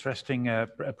your interesting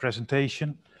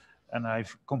presentation. And I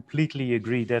completely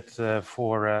agree that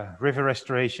for river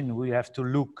restoration, we have to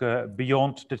look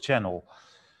beyond the channel.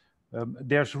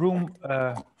 There's room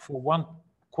for one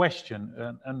question.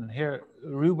 And here,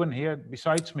 Ruben here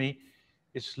besides me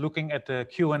is looking at the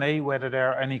Q&A whether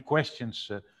there are any questions.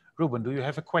 Ruben, do you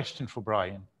have a question for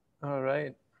Brian? All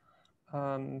right.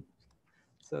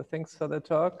 So thanks for the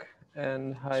talk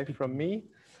and hi from me.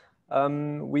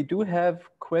 We do have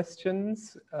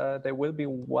questions. There will be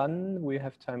one. We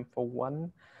have time for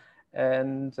one.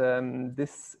 And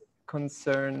this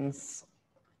concerns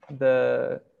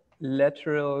the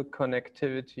lateral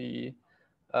connectivity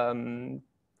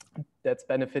that's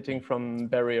benefiting from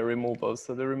barrier removal.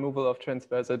 So the removal of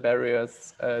transversal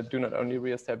barriers do not only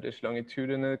reestablish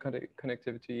longitudinal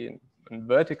connectivity and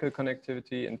vertical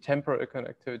connectivity and temporal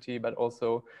connectivity, but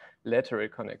also lateral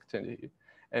connectivity.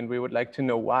 And we would like to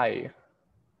know why.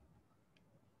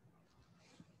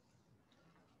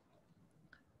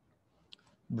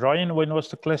 Brian, when was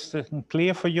the question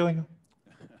clear for you?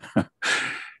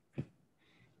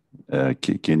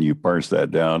 Can you parse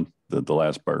that down? The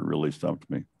last part really stumped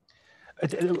me.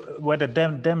 Whether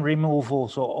dam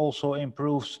removal also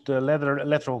improves the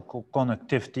lateral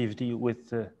connectivity with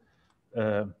the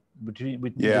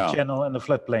channel and the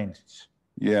floodplains.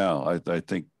 Yeah, I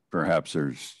think perhaps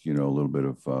there's a little bit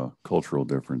of cultural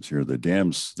difference here. The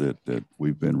dams that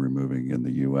we've been removing in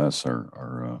the U.S.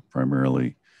 are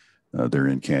primarily they're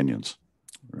in canyons,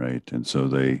 right? And so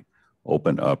they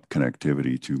open up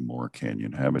connectivity to more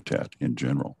canyon habitat in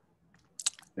general.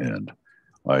 And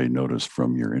I noticed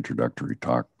from your introductory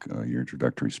talk, your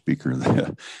introductory speaker,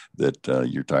 that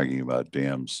you're talking about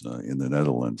dams in the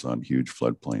Netherlands on huge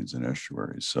floodplains and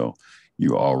estuaries. So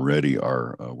you already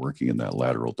are working in that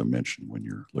lateral dimension when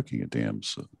you're looking at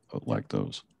dams like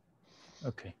those.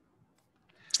 Okay.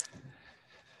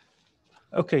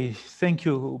 Okay, thank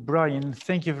you, Brian.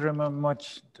 Thank you very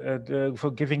much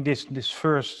for giving this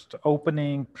first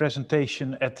opening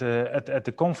presentation at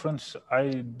the conference.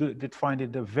 I did find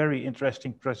it a very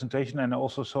interesting presentation, and I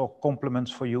also saw compliments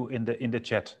for you in the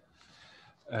chat.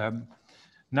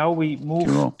 Now we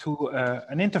move to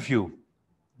an interview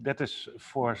that is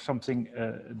for something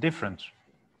different.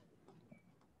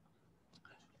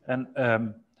 And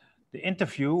the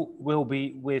interview will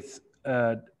be with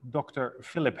Dr.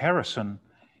 Philip Harrison,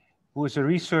 who is a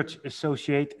research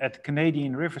associate at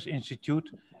Canadian Rivers Institute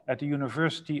at the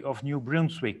University of New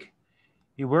Brunswick.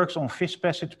 He works on fish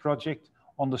passage project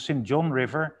on the St. John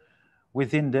River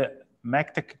within the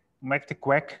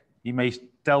Mactaquac. He may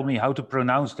tell me how to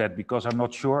pronounce that because I'm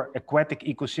not sure. Aquatic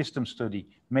Ecosystem Study,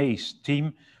 MACE,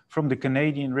 team from the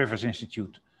Canadian Rivers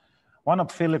Institute. One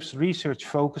of Philip's research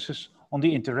focuses on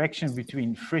the interaction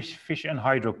between fish and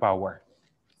hydropower.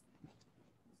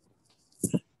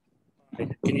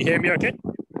 Can you hear me okay?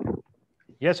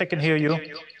 Yes, I can hear you.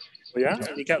 Oh, yeah,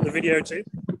 you got the video too?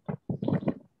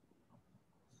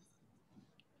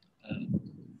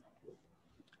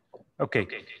 Okay.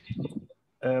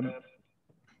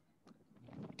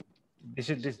 This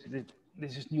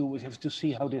is new. We have to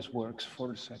see how this works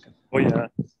for a second. Oh yeah,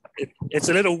 it's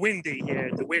a little windy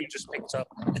here. The wind just picked up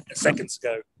seconds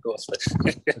ago. Of course.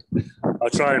 I'll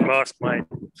try and mask my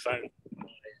phone.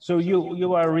 So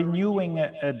you are renewing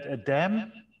a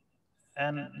dam,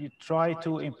 and you try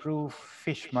to improve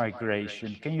fish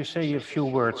migration. Can you say a few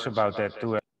words about that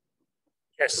to us?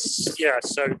 Yes, yeah.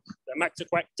 So the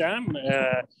Mactaquac Dam,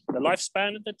 the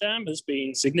lifespan of the dam has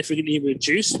been significantly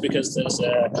reduced because there's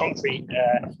a concrete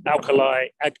alkali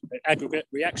aggregate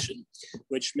reaction,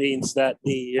 which means that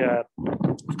the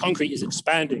concrete is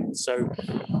expanding. So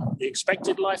the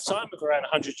expected lifetime of around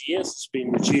 100 years has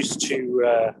been reduced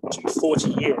to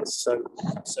 40 years. So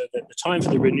that the time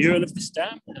for the renewal of this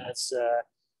dam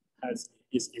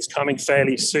is coming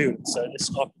fairly soon. So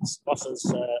this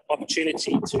offers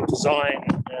opportunity to design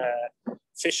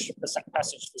fish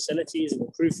passage facilities and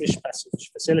improve fish passage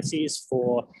facilities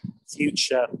for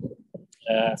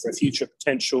a future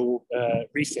potential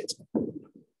refit.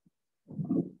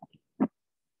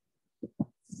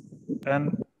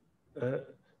 And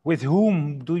with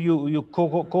whom do you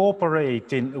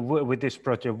cooperate with this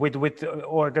project? With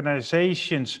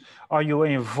organizations are you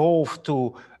involved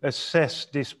to assess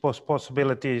these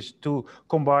possibilities to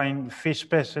combine fish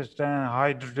passage and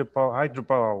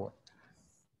hydropower?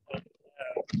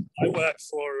 I work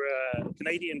for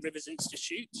Canadian Rivers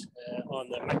Institute on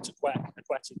the Mactaquac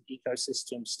Aquatic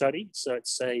Ecosystem Study. So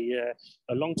it's a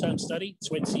long-term study,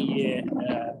 20-year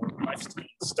lifetime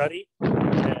study.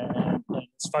 And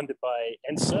it's funded by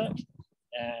NSERC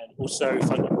and also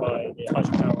funded by the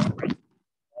hydropower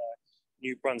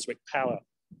New Brunswick Power.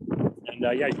 And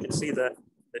yeah, you can see the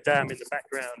dam in the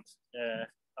background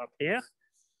up here.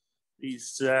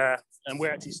 And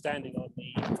we're actually standing on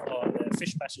the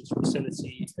fish passage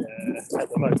facility at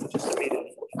the moment, just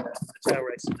immediately the tail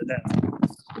race of the dam.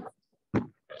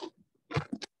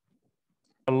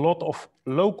 A lot of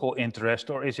local interest,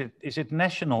 or is it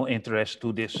national interest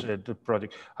to this the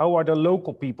project? How are the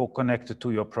local people connected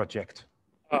to your project?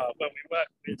 Well, we work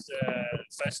with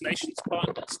First Nations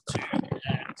partners too,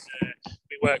 and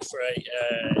we work for a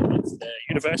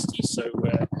university. So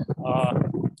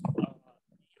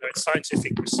it's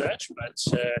scientific research, but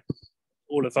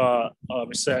all of our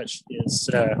research is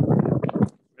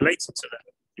related to that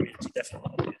community,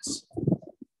 definitely. Yes.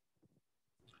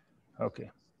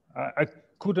 Okay, I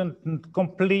couldn't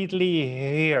completely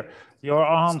hear your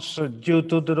answer due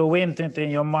to the wind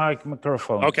in your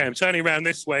microphone. Okay, I'm turning around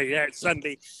this way. Yeah, it's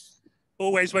suddenly,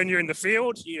 always when you're in the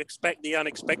field, you expect the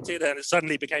unexpected, and it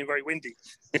suddenly became very windy.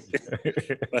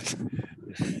 But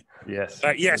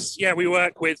yes, yeah, we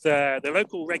work with the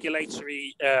local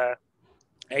regulatory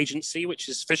agency, which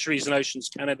is Fisheries and Oceans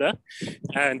Canada,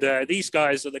 and these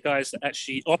guys are the guys that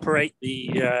actually operate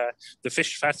the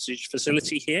fish passage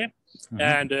facility here. Mm-hmm.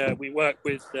 And we work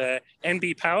with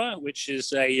NB Power, which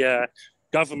is a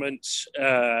government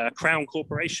crown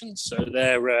corporation, so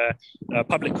they're a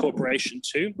public corporation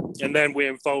too. And then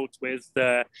we're involved with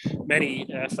many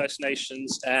First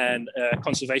Nations and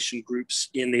conservation groups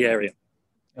in the area.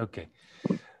 Okay.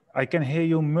 I can hear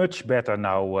you much better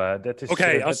now. That is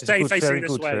okay. I'll stay facing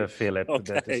this way. Philip.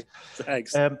 Okay,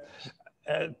 thanks.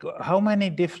 How many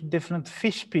different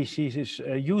fish species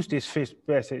use this fish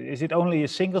passage? Is it only a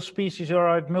single species, or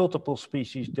are it multiple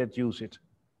species that use it?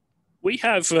 We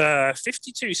have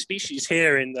 52 species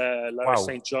here in the Lower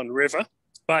St. John River,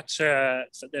 but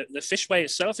the fishway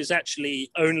itself is actually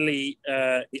only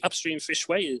the upstream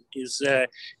fishway is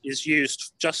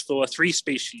used just for 3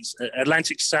 species: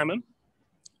 Atlantic salmon,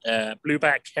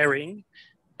 blueback herring,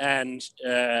 and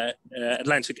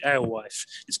Atlantic alewife.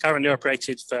 It's currently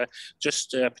operated for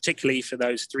just particularly for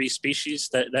those 3 species,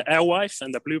 the alewife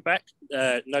and the blueback,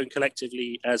 known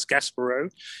collectively as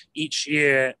Gaspereau. Each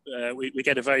year we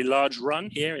get a very large run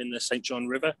here in the St. John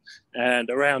River, and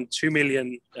around 2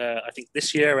 million, I think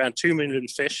this year around 2 million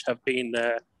fish have been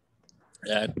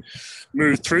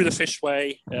moved through the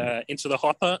fishway into the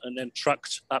hopper and then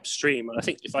trucked upstream. And I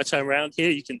think if I turn around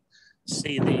here, you can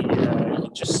see the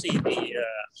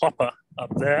hopper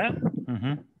up there.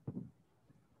 Mm-hmm.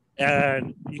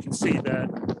 And you can see the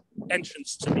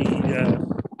entrance to the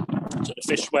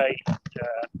fishway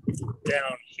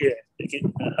down here.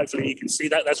 Hopefully you can see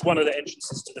that. That's one of the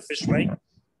entrances to the fishway.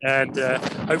 And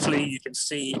hopefully you can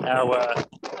see our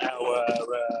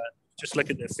just look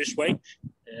at the fishway.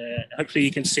 Hopefully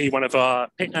you can see one of our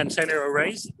pit antenna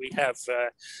arrays that we have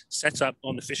set up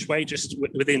on the fishway just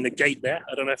within the gate there.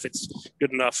 I don't know if it's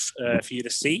good enough for you to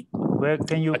see. Where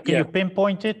can you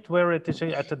pinpoint it? Where it is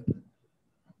at the?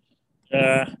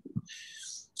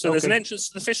 So there's an entrance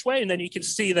to the fishway, and then you can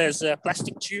see there's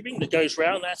plastic tubing that goes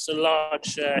round. That's a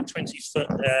large 20-foot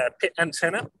pit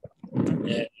antenna.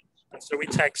 And so we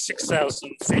tagged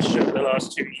 6,000 fish over the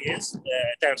last 2 years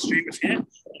downstream of here. And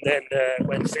then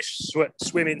when fish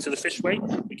swim into the fishway,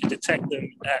 we can detect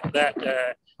them at that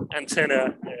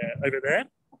antenna over there.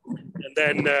 And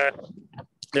then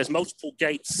there's multiple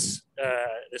gates.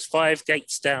 There's 5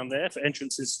 gates down there for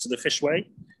entrances to the fishway.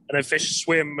 And then fish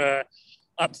swim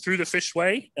up through the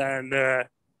fishway and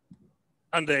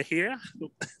under here.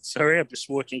 Sorry, I'm just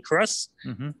walking across.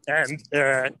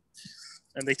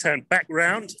 And they turn back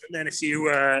round. And then if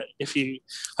you,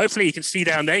 hopefully you can see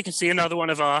down there, you can see another one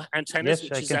of our antennas, Yes,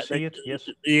 which I is can at see it. Yes.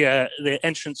 the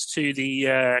entrance to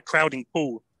the crowding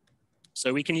pool.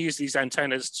 So we can use these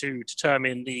antennas to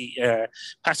determine the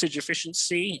passage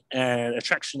efficiency and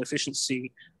attraction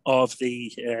efficiency of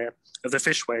the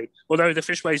fishway. Although the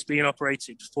fishway has been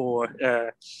operated for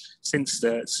since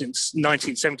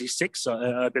 1976,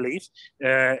 I believe.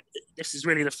 This is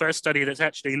really the first study that's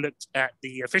actually looked at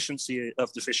the efficiency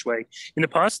of the fishway. In the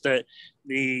past,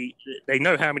 they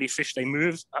know how many fish they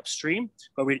move upstream,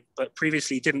 but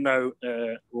previously didn't know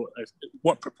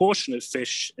what proportion of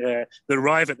fish that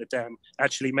arrive at the dam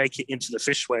actually make it into the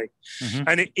fishway.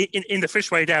 And in the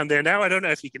fishway down there now, I don't know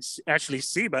if you can actually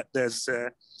see, but there's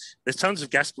tons of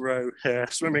Gasparo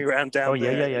swimming around down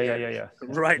there. Yeah.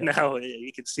 Right now,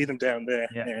 you can see them down there.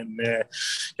 Yeah.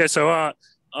 And so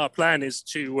our plan is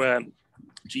to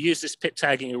use this pit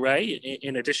tagging array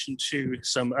in addition to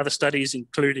some other studies,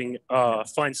 including our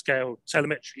fine scale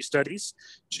telemetry studies,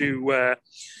 to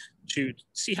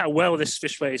see how well this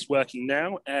fishway is working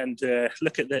now and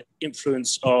look at the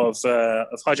influence of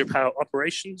hydropower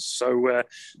operations. So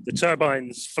the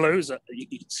turbines flows, you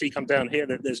can see come down here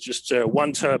that there's just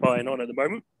one turbine on at the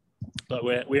moment. But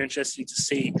we're interested to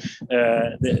see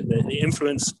the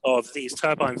influence of these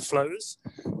turbine flows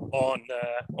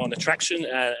on attraction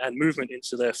and movement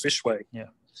into the fishway. Yeah.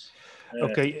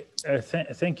 Okay.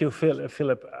 Thank you,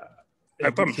 Philip.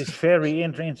 No problem. It is very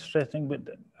interesting, but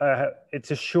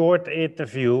it's a short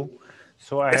interview,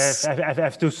 so I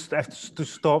have to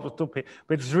stop. But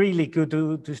it's really good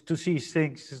to see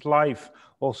things live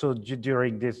also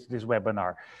during this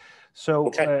webinar.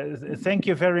 So thank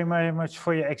you very much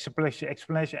for your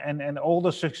explanation and all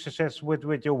the success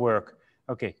with your work.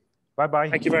 Okay, bye-bye.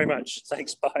 Thank you very much.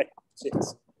 Thanks, bye.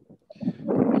 Cheers.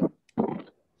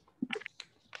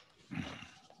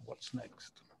 What's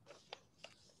next?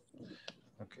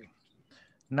 Okay,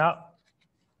 now,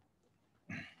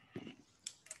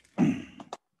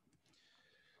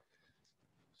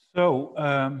 so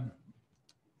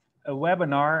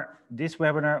this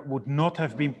webinar would not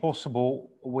have been possible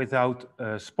without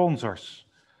sponsors.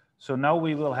 So now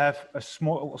we will have a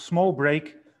small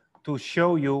break to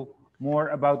show you more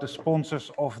about the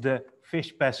sponsors of the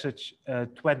Fish Passage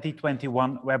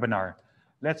 2021 webinar.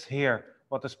 Let's hear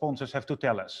what the sponsors have to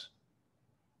tell us.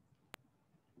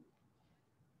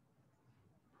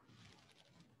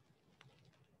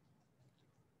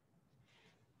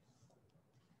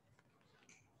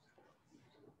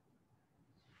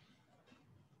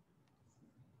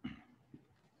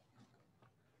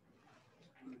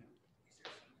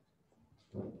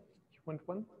 You want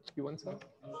one? You want some?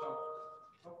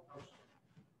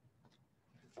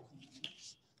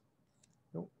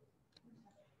 No.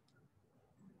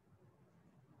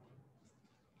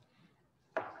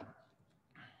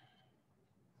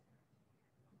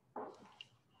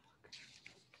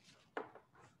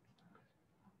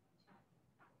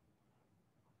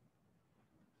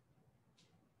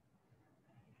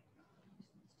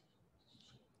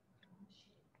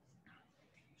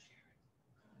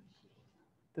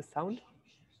 The sound?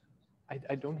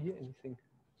 I don't hear anything.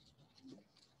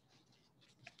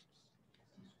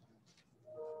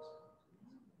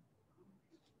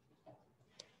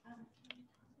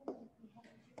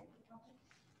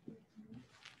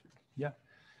 Yeah,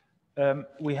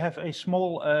 we have a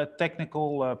small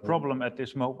technical problem at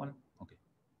this moment. Okay.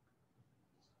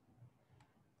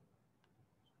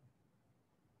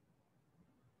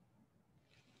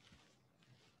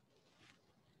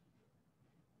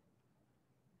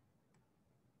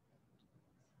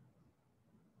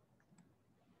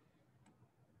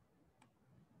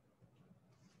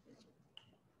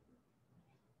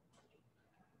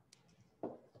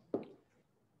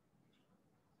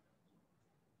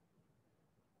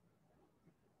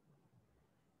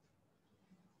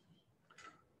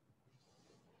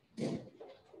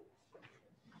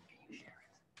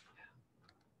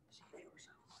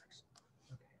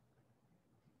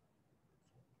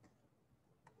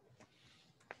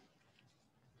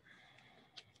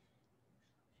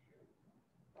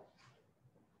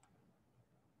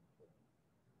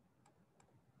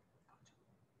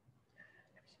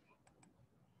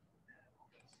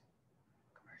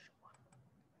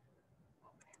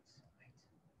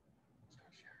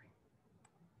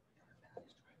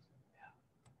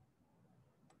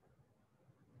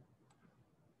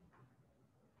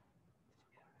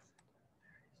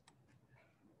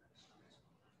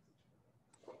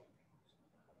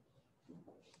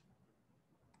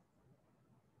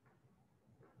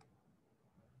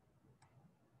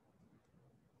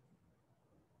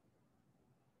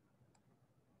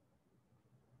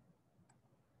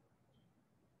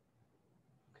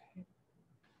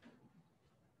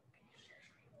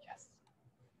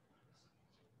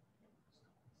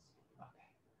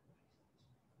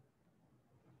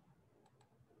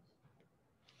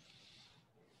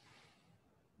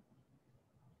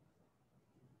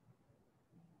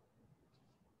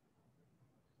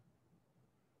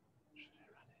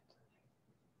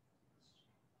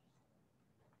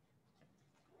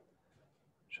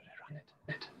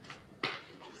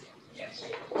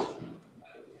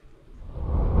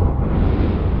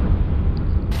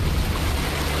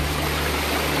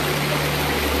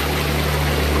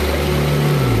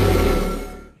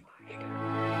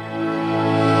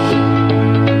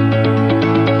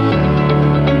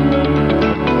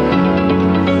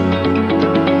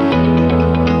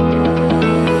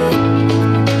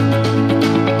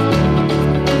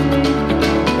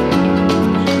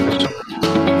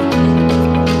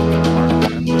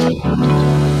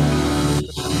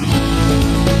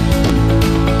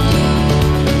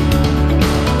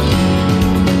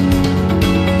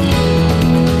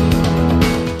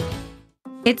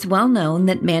 It's well known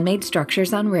that man-made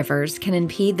structures on rivers can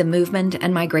impede the movement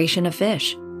and migration of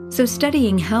fish. So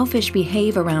studying how fish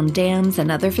behave around dams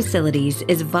and other facilities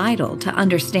is vital to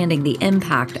understanding the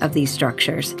impact of these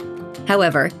structures.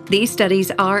 However, these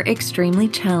studies are extremely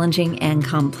challenging and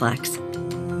complex.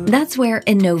 That's where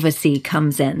InnovaSea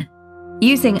comes in.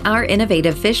 Using our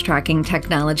innovative fish tracking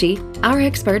technology, our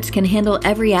experts can handle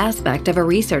every aspect of a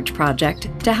research project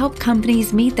to help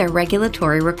companies meet their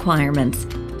regulatory requirements.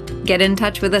 Get in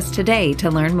touch with us today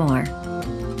to learn more.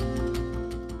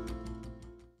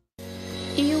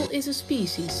 Eel is a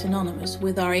species synonymous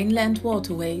with our inland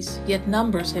waterways, yet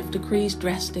numbers have decreased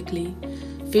drastically.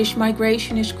 Fish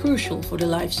migration is crucial for the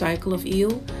life cycle of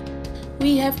eel.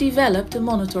 We have developed a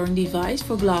monitoring device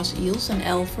for glass eels and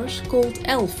elfers called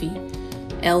Elfie.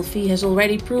 Elfie has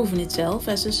already proven itself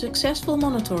as a successful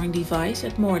monitoring device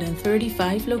at more than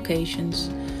 35 locations.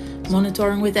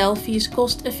 Monitoring with Elfie is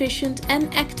cost efficient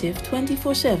and active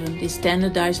 24/7. This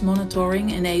standardized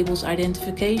monitoring enables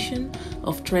identification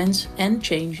of trends and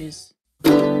changes.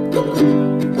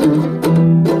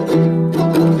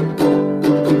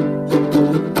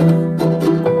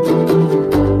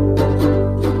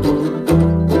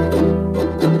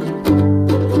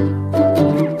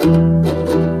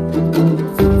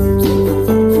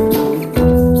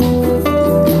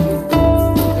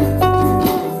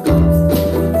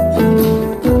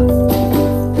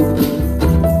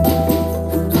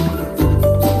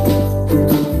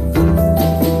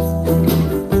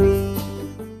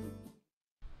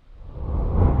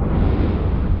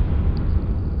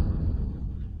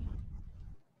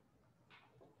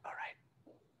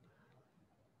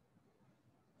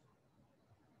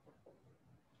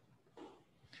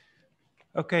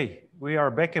 Okay, we are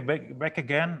back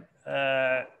again.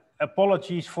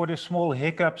 Apologies for the small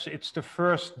hiccups. It's the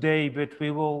first day, but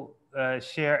we will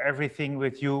share everything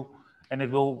with you, and it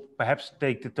will perhaps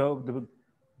take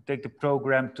the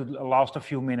program to last a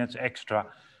few minutes extra.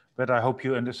 But I hope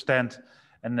you understand,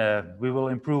 and we will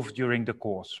improve during the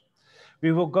course.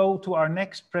 We will go to our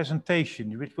next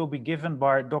presentation, which will be given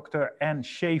by Dr. Anne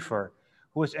Shaffer,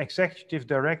 who is Executive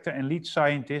Director and Lead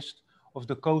Scientist of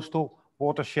the Coastal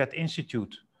Watershed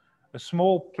Institute, a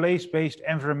small place-based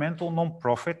environmental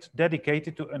non-profit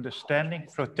dedicated to understanding,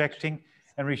 protecting,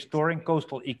 and restoring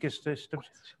coastal ecosystems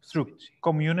through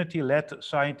community-led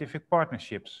scientific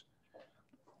partnerships.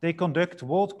 They conduct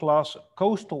world-class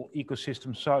coastal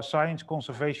ecosystem science,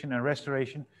 conservation, and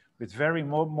restoration with very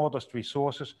modest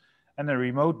resources and a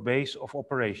remote base of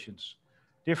operations.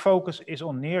 Their focus is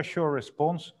on nearshore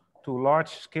response to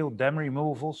large-scale dam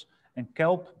removals and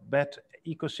kelp bed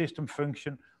ecosystem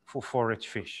function for forage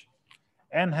fish,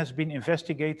 and has been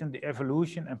investigating the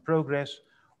evolution and progress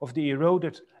of the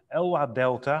eroded Elwha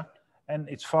Delta and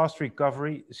its fast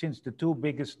recovery since the two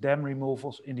biggest dam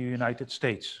removals in the United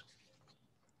States.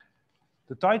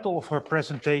 The title of her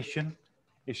presentation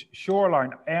is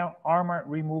Shoreline Armor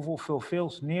Removal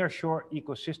Fulfills Nearshore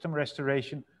Ecosystem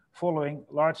Restoration Following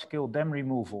Large-Scale Dam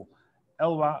Removal,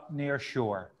 Elwha Near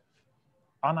Shore.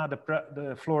 Anna,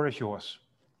 the floor is yours.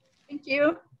 Thank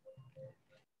you.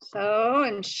 So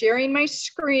I'm sharing my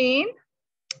screen.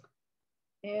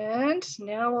 And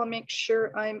now I'll make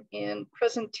sure I'm in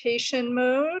presentation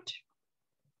mode.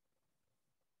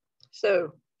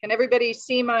 So can everybody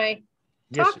see my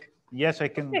talk? Yes, I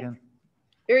can. Okay.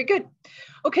 Very good.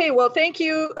 Okay, well, thank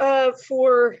you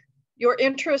for your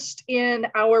interest in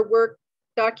our work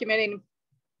documenting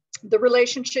the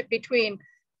relationship between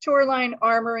shoreline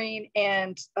armoring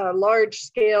and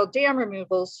large-scale dam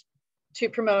removals to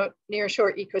promote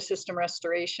nearshore ecosystem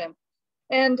restoration.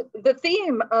 And the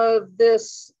theme of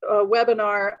this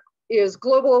webinar is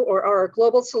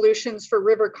global solutions for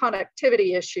river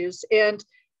connectivity issues. And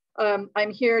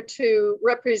I'm here to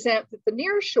represent that the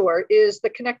nearshore is the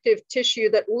connective tissue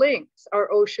that links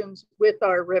our oceans with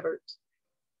our rivers.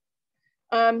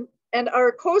 And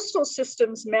our coastal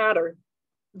systems matter.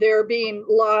 They're being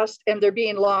lost, and they're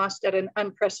being lost at an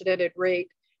unprecedented rate.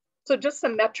 So just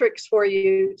some metrics for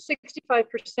you.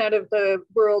 65% of the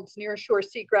world's nearshore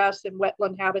seagrass and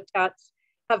wetland habitats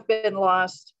have been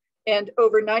lost, and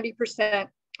over 90%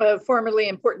 of formerly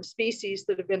important species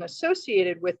that have been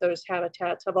associated with those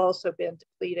habitats have also been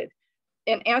depleted.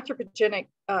 And anthropogenic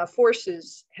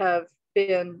forces have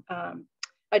been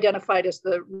identified as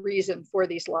the reason for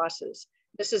these losses.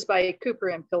 This is by Cooper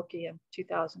and Pilkey in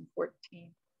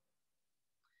 2014.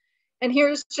 And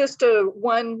here's just a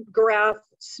one graph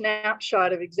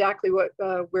snapshot of exactly what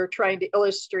we're trying to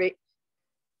illustrate.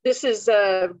 This is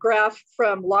a graph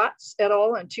from Lotz et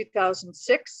al. In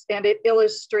 2006, and it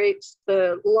illustrates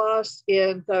the loss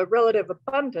in the relative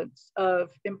abundance of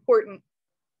important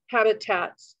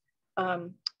habitats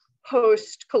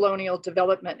post-colonial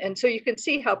development. And so you can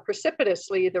see how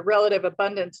precipitously the relative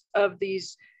abundance of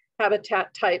these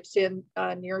habitat types in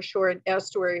nearshore and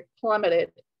estuary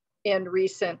plummeted in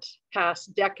recent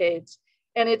past decades.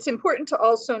 And it's important to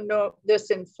also note this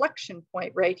inflection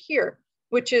point right here,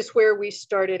 which is where we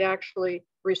started actually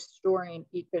restoring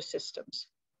ecosystems.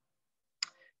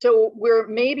 So we're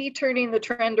maybe turning the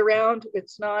trend around.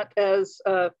 It's not as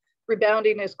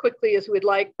rebounding as quickly as we'd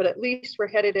like, but at least we're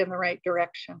headed in the right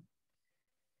direction.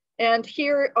 And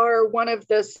here are one of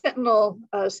the sentinel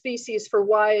species for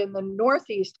why in the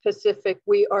Northeast Pacific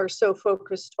we are so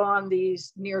focused on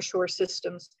these nearshore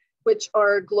systems, which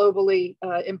are globally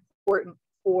important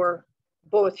for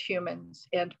both humans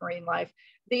and marine life.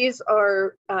 These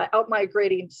are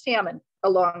outmigrating salmon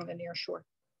along the nearshore.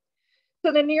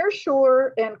 So the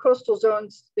nearshore and coastal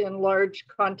zones in large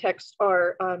context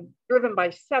are driven by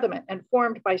sediment and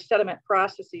formed by sediment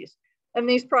processes. And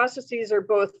these processes are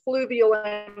both fluvial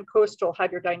and coastal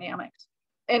hydrodynamics.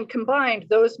 And combined,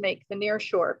 those make the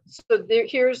nearshore. So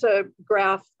here's a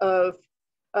graph of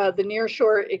the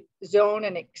nearshore zone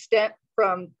and extent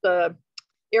from the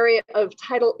area of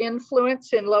tidal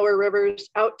influence in lower rivers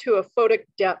out to a photic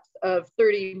depth of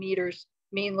 30 meters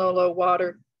mean low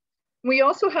water. We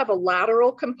also have a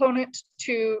lateral component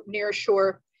to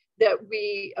nearshore that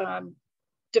we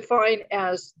define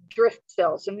as drift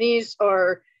cells. And these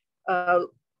are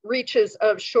reaches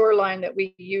of shoreline that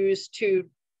we use to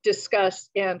discuss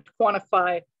and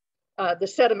quantify the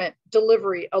sediment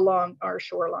delivery along our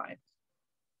shoreline.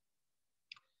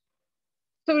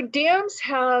 So dams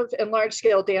have, and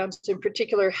large-scale dams in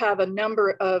particular, have a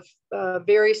number of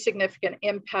very significant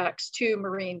impacts to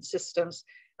marine systems.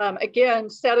 Again,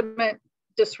 sediment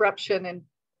disruption and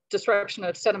disruption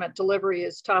of sediment delivery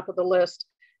is top of the list,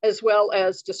 as well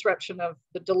as disruption of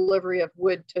the delivery of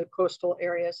wood to coastal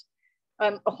areas.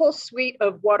 A whole suite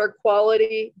of water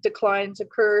quality declines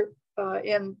occur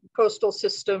in coastal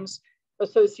systems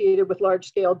associated with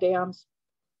large-scale dams.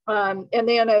 And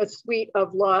then a suite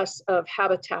of loss of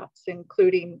habitats,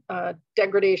 including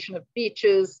degradation of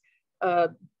beaches,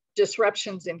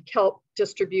 disruptions in kelp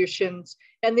distributions,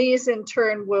 and these in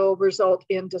turn will result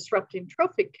in disrupting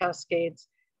trophic cascades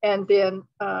and then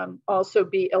also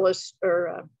be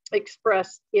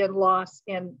expressed in loss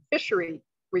in fishery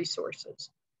resources.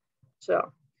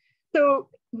 So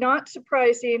not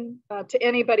surprising to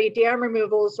anybody, dam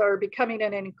removals are becoming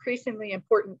an increasingly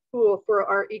important tool for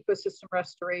our ecosystem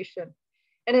restoration.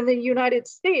 And in the United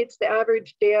States, the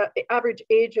average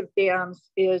age of dams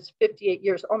is 58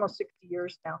 years, almost 60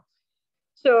 years now.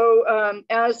 So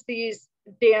as these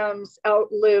dams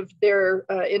outlive their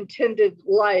intended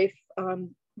life,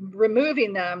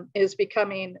 removing them is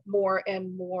becoming more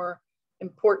and more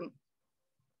important.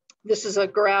 This is a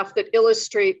graph that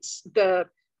illustrates the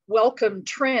welcome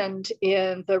trend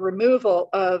in the removal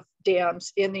of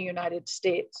dams in the United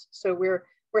States. So we're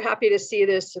happy to see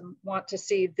this and want to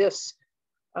see this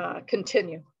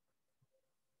continue.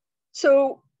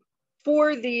 So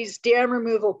for these dam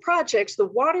removal projects, the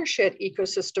watershed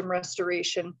ecosystem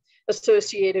restoration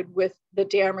associated with the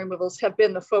dam removals have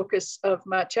been the focus of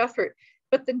much effort.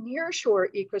 But the nearshore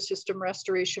ecosystem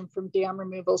restoration from dam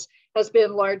removals has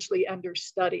been largely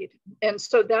understudied. And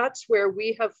so that's where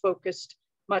we have focused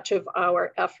much of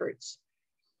our efforts.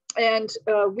 And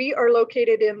we are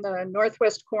located in the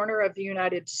northwest corner of the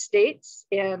United States,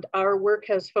 and our work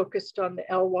has focused on the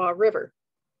Elwha River.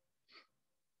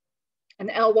 And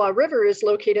the Elwha River is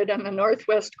located on the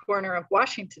northwest corner of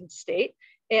Washington State,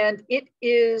 and it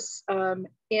is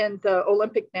in the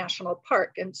Olympic National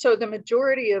Park. And so the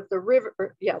majority of the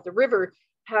river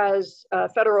has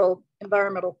federal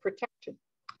environmental protection.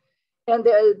 And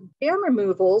the dam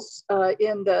removals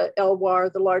in the Elwha are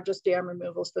the largest dam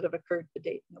removals that have occurred to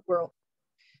date in the world.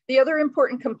 The other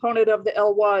important component of the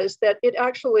Elwha is that it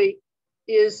actually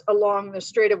is along the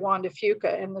Strait of Juan de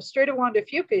Fuca. And the Strait of Juan de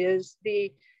Fuca is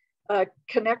the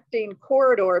connecting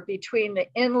corridor between the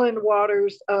inland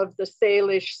waters of the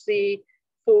Salish Sea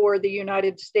for the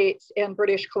United States and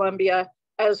British Columbia,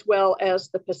 as well as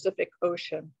the Pacific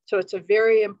Ocean. So it's a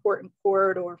very important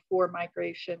corridor for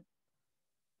migration.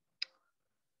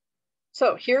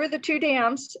 So here are the two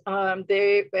dams and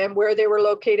where they were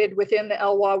located within the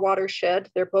Elwha watershed.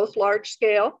 They're both large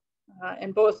scale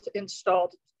and both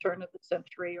installed at the turn of the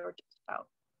century or just about.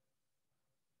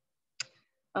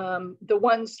 The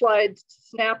one slide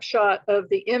snapshot of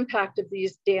the impact of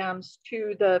these dams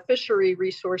to the fishery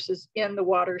resources in the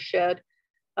watershed,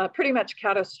 pretty much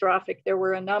catastrophic. There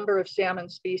were a number of salmon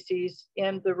species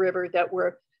in the river that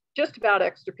were just about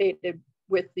extirpated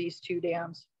with these two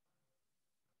dams.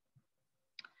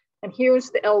 And here's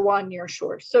the Elwha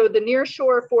nearshore. So the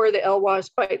nearshore for the Elwha is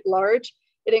quite large.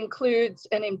 It includes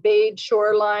an embayed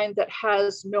shoreline that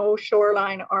has no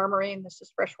shoreline armoring. This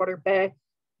is freshwater bay.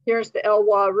 Here's the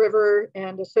Elwha River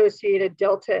and associated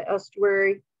delta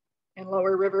estuary and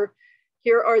lower river.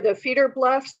 Here are the feeder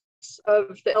bluffs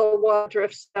of the Elwha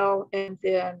drift cell, and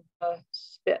then a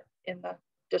spit in the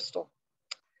distal.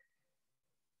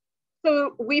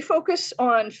 So we focus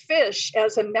on fish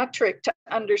as a metric to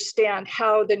understand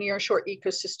how the nearshore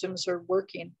ecosystems are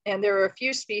working. And there are a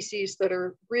few species that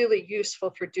are really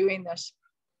useful for doing this.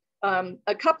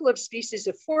 A couple of species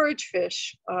of forage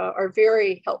fish are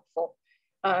very helpful.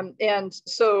 And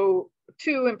so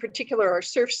two in particular are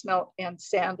surf smelt and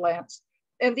sand lance.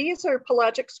 And these are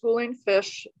pelagic schooling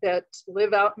fish that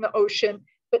live out in the ocean,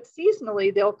 but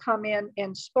seasonally they'll come in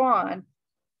and spawn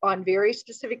on very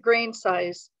specific grain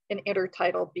size in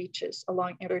intertidal beaches,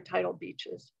 along intertidal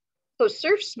beaches. So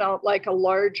surf smelt like a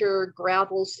larger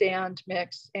gravel sand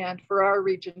mix, and for our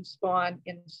region spawn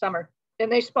in summer.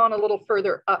 And they spawn a little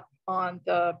further up on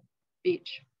the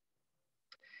beach.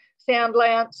 Sand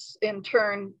lance in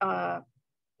turn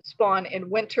spawn in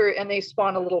winter, and they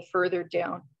spawn a little further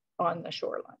down on the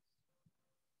shoreline.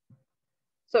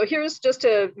 So here's just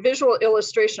a visual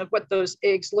illustration of what those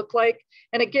eggs look like.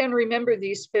 And again, remember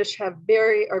these fish are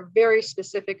very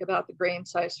specific about the grain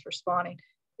size for spawning.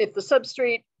 If the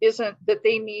substrate that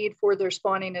they need for their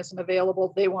spawning isn't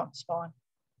available, they won't spawn.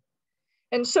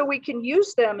 And so we can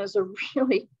use them as a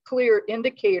really clear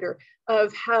indicator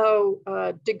of how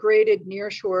degraded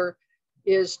nearshore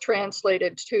is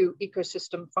translated to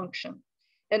ecosystem function.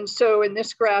 And so in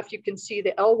this graph, you can see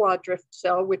the Elwha drift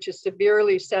cell, which is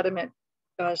severely sediment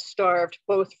starved,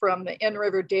 both from the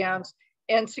in-river dams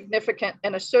and significant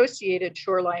and associated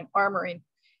shoreline armoring.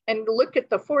 And look at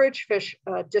the forage fish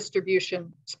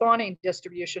distribution, spawning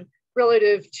distribution,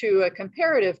 relative to a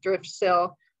comparative drift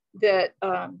cell that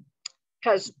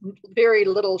has very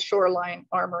little shoreline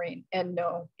armoring and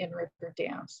no in-river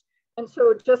dams. And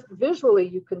so just visually,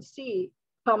 you can see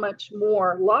how much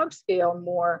more log scale,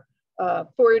 more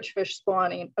forage fish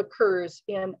spawning occurs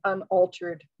in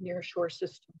unaltered nearshore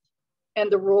systems,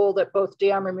 and the role that both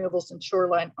dam removals and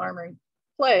shoreline armoring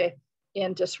play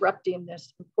in disrupting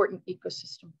this important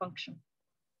ecosystem function.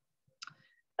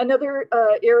 Another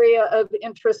area of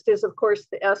interest is, of course,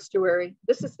 the estuary.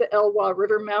 This is the Elwha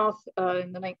river mouth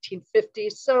in the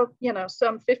 1950s. So, you know,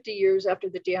 some 50 years after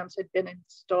the dams had been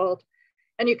installed.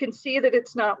 And you can see that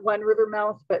it's not one river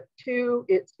mouth, but two.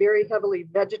 It's very heavily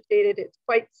vegetated. It's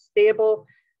quite stable.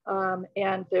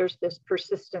 And there's this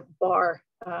persistent bar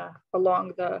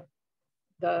along the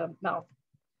mouth.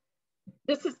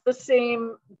 This is the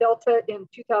same delta in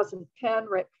 2010,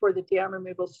 right before the dam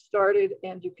removal started.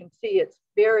 And you can see it's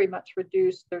very much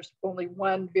reduced. There's only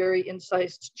one very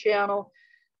incised channel.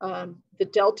 The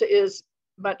delta is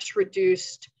much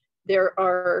reduced. There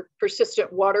are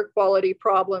persistent water quality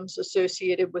problems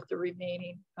associated with the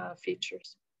remaining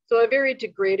features. So a very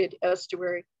degraded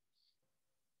estuary.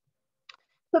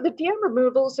 So the dam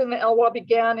removals in the Elwha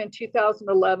began in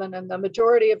 2011, and the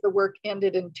majority of the work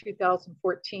ended in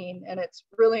 2014. And it's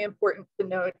really important to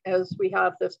note as we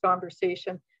have this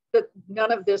conversation that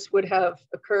none of this would have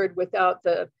occurred without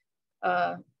the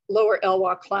lower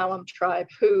Elwha Clallam tribe,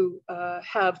 who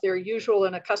have their usual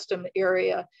and accustomed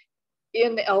area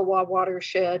in the Elwha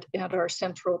watershed and are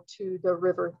central to the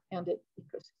river and its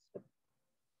ecosystem.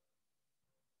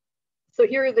 So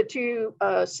here are the two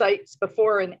sites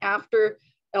before and after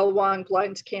Elwha and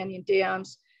Glines Canyon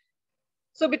dams.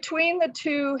 So between the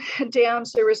two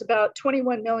dams, there was about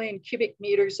 21 million cubic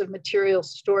meters of material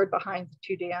stored behind the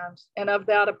two dams. And of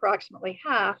that, approximately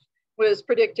half was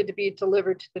predicted to be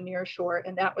delivered to the near shore.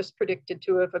 And that was predicted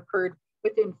to have occurred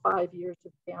within 5 years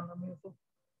of dam removal.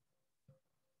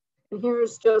 And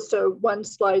here's just a one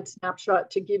slide snapshot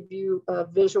to give you a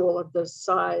visual of the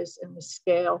size and the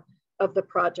scale of the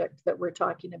project that we're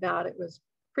talking about. It was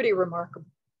pretty remarkable.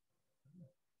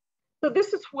 So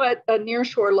this is what a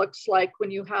nearshore looks like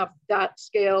when you have that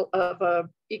scale of a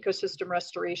ecosystem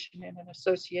restoration in an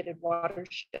associated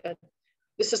watershed.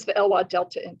 This is the Elwha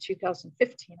Delta in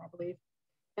 2015, I believe.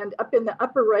 And up in the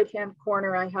upper right-hand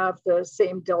corner, I have the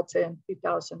same delta in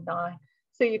 2009.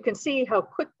 So you can see how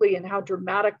quickly and how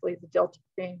dramatically the delta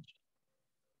changed.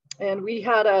 And we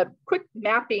had a quick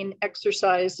mapping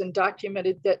exercise and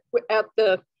documented that at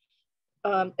the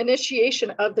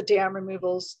initiation of the dam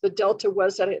removals, the delta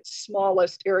was at its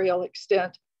smallest areal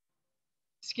extent.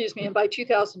 Excuse me, and by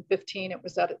 2015, it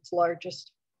was at its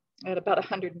largest, at about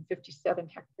 157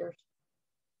 hectares.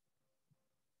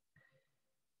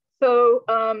 So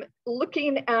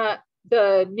looking at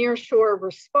the nearshore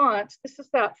response, this is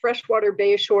that freshwater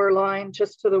bay shoreline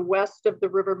just to the west of the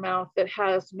river mouth that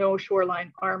has no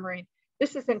shoreline armoring.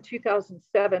 This is in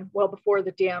 2007, well before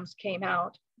the dams came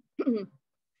out.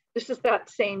 This is that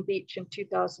same beach in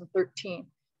 2013.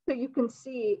 So you can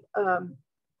see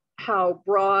how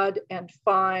broad and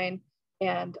fine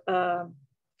and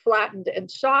flattened and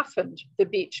softened the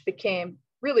beach became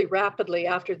really rapidly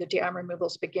after the dam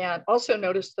removals began. Also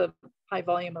notice the high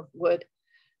volume of wood.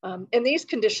 And these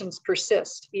conditions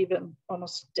persist even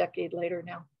almost a decade later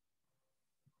now.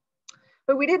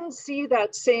 But we didn't see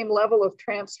that same level of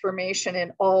transformation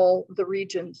in all the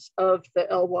regions of the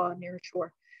Elwha nearshore.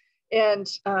 And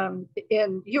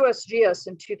in USGS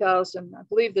in 2000, I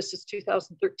believe this is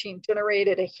 2013,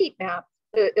 generated a heat map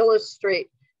to illustrate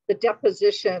the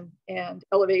deposition and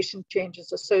elevation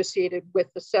changes associated with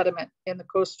the sediment in the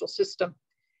coastal system.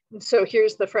 And so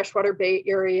here's the freshwater bay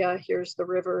area, here's the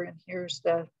river, and here's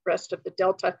the rest of the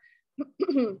delta.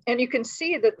 And you can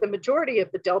see that the majority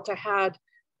of the delta had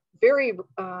very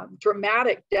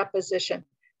dramatic deposition,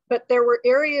 but there were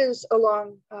areas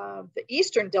along the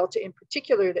eastern delta in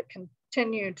particular that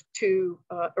continued to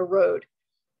erode.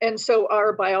 And so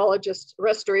our biologist,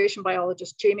 restoration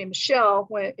biologist, Jamie Michel,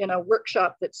 went in a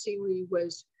workshop that CIWI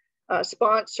was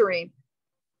sponsoring,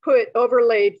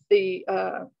 overlaid the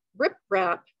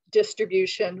riprap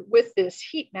distribution with this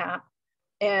heat map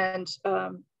and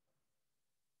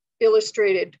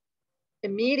illustrated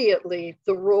immediately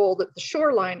the role that the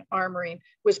shoreline armoring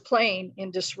was playing in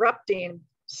disrupting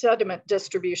sediment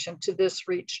distribution to this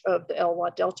reach of the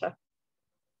Elwha Delta.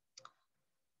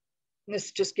 And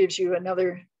this just gives you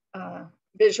another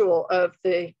visual of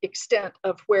the extent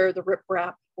of where the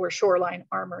riprap or shoreline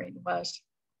armoring was.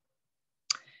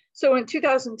 So in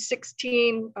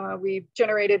 2016, we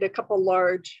generated a couple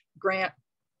large grant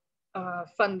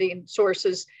funding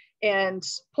sources and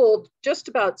pulled just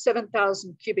about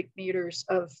 7,000 cubic meters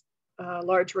of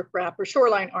large riprap or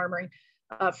shoreline armoring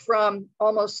from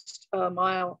almost a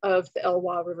mile of the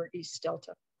Elwha River East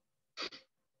Delta.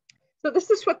 So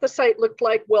this is what the site looked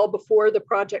like well before the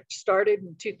project started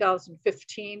in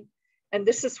 2015. And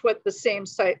this is what the same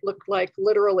site looked like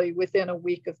literally within a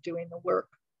week of doing the work.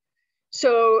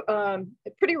 So a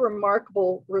pretty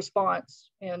remarkable response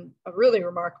in a really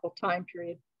remarkable time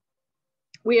period.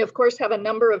 We of course have a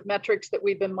number of metrics that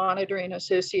we've been monitoring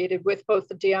associated with both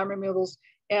the dam removals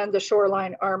and the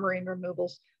shoreline armoring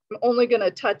removals. I'm only going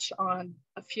to touch on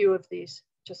a few of these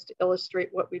just to illustrate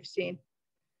what we've seen.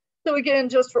 So again,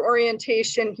 just for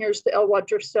orientation, here's the Elwha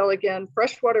drift cell again.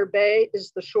 Freshwater Bay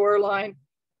is the shoreline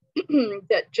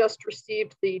that just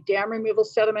received the dam removal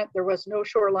sediment. There was no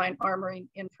shoreline armoring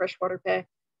in Freshwater Bay.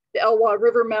 The Elwha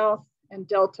River mouth and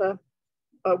Delta,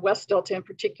 West Delta in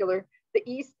particular. The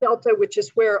East Delta, which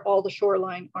is where all the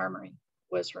shoreline armoring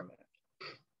was removed.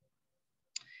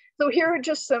 So here are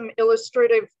just some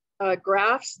illustrative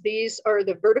graphs. These are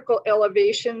the vertical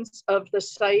elevations of the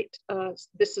site.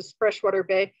 This is Freshwater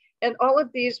Bay. And all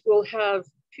of these will have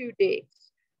two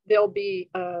dates. There'll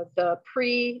be the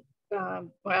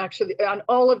well, actually, on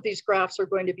all of these graphs are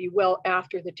going to be well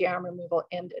after the dam removal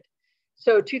ended.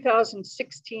 So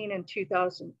 2016 and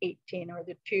 2018 are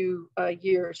the two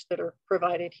years that are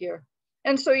provided here.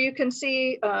 And so you can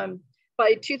see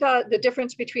the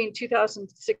difference between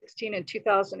 2016 and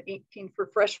 2018 for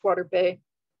Freshwater Bay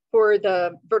for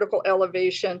the vertical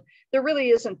elevation, there really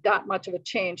isn't that much of a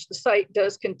change. The site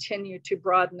does continue to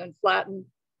broaden and flatten.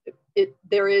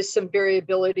 There is some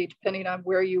variability depending on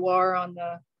where you are on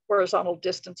the horizontal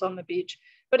distance on the beach.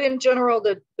 But in general,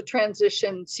 the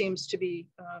transition seems to be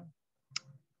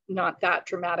not that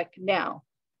dramatic now,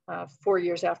 8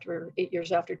 years after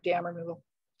dam removal.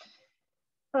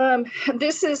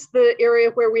 This is the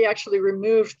area where we actually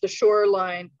removed the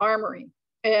shoreline armoring.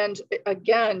 And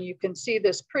again, you can see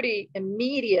this pretty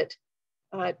immediate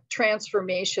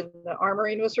transformation. The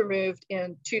armoring was removed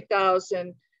in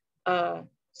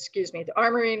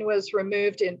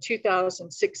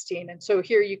 2016. And so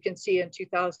here you can see in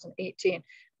 2018,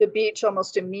 the beach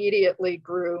almost immediately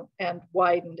grew and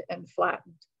widened and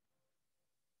flattened.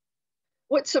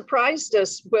 What surprised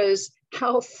us was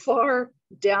how far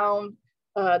down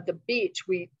the beach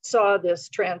we saw this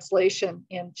translation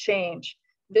in change.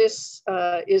 This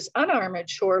is unarmored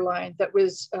shoreline that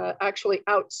was actually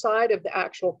outside of the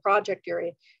actual project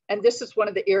area. And this is one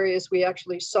of the areas we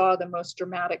actually saw the most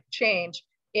dramatic change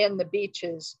in the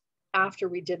beaches after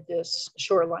we did this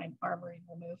shoreline armoring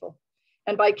removal.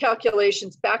 And by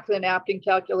calculations, back to the napkin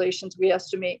calculations, we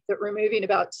estimate that removing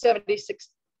about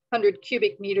 7,600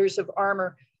 cubic meters of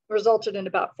armor resulted in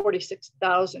about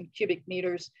 46,000 cubic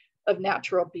meters of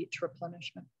natural beach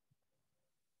replenishment.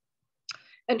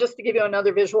 And just to give you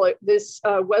another visual, this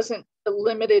wasn't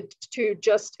limited to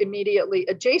just immediately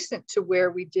adjacent to where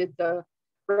we did the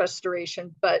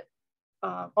restoration, but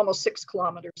almost 6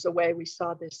 kilometers away, we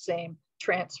saw this same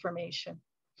transformation.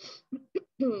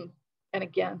 And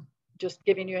again, just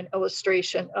giving you an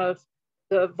illustration of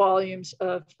the volumes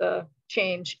of the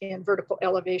change in vertical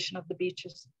elevation of the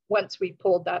beaches once we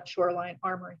pulled that shoreline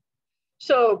armory.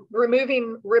 So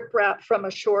removing riprap from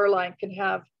a shoreline can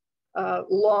have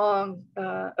long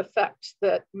effects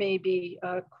that may be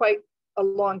quite a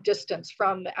long distance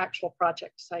from the actual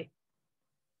project site.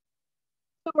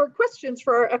 So our questions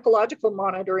for our ecological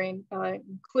monitoring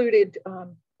included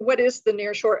what is the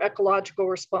nearshore ecological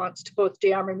response to both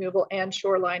dam removal and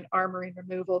shoreline armoring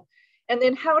removal? And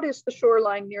then how does the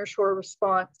shoreline nearshore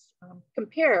response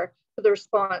compare to the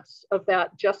response of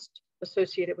that just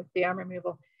associated with dam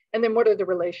removal? And then what are the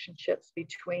relationships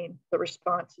between the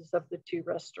responses of the 2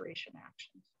 restoration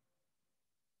actions?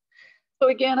 So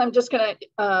again, I'm just going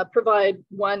to provide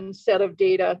one set of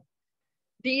data.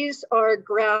 These are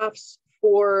graphs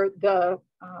for the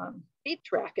beach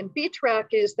rack, and beach rack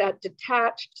is that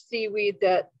detached seaweed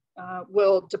that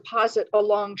will deposit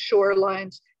along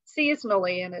shorelines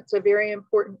seasonally, and it's a very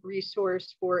important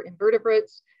resource for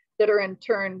invertebrates that are in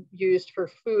turn used for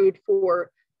food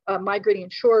for migrating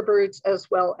shorebirds,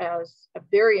 as well as a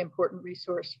very important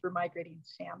resource for migrating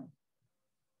salmon.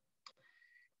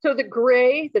 So the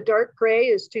gray, the dark gray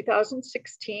is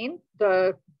 2016,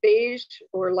 the beige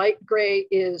or light gray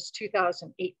is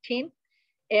 2018.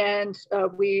 And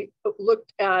we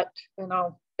looked at, and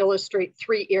I'll illustrate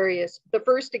 3 areas. The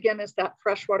first, again, is that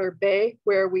freshwater bay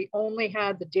where we only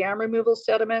had the dam removal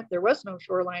sediment. There was no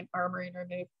shoreline armoring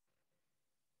removed.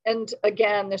 And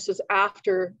again, this is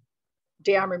after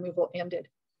dam removal ended.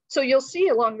 So you'll see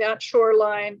along that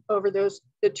shoreline over the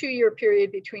 2-year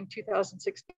period between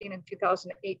 2016 and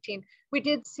 2018, we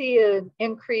did see an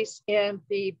increase in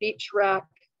the beach rack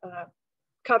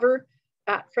cover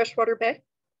at freshwater bay.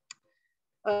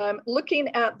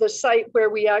 Looking at the site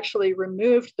where we actually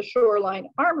removed the shoreline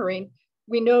armoring,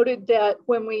 we noted that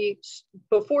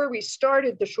before we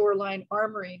started the shoreline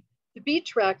armoring, the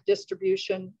beach rack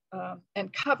distribution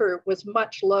and cover was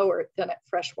much lower than at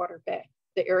freshwater bay,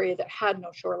 the area that had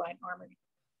no shoreline armoring.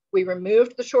 We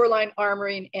removed the shoreline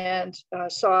armoring and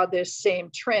saw this same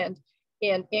trend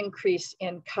in increase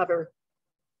in cover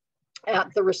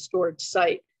at the restored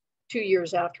site 2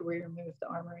 years after we removed the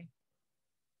armoring.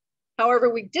 However,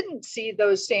 we didn't see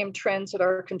those same trends at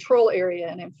our control area,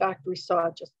 and in fact, we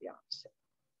saw just the opposite.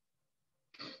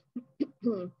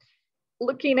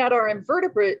 Looking at our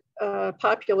invertebrate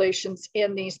populations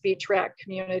in these beach rack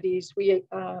communities, we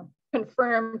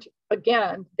confirmed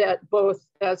again that both,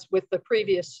 as with the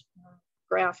previous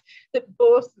graph, that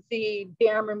both the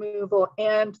dam removal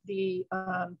and the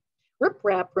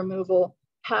riprap removal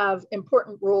have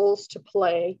important roles to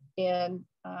play in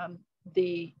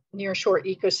the nearshore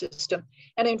ecosystem.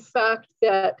 And in fact,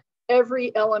 that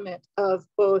every element of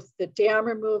both the dam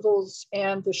removals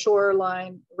and the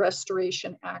shoreline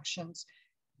restoration actions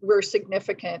were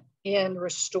significant in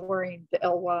restoring the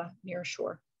Elwha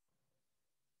nearshore.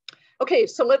 Okay,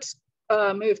 so let's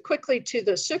move quickly to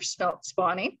the surf smelt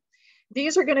spawning.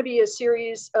 These are going to be a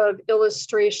series of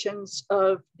illustrations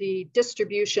of the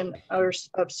distribution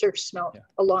of surf smelt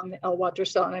along the Elwha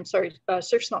dorsal. And I'm sorry,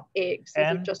 surf smelt eggs. These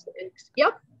are just the eggs.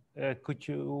 Yep. Could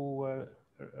you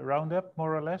round up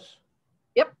more or less?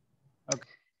 Yep. Okay.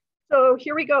 So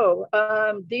here we go.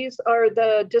 These are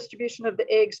the distribution of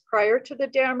the eggs prior to the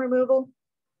dam removal.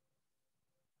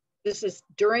 This is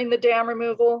during the dam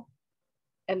removal,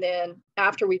 and then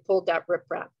after we pulled that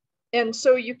riprap. And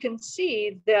so you can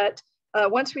see that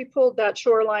once we pulled that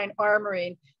shoreline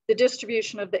armoring, the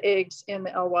distribution of the eggs in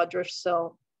the Elwha drift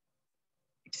cell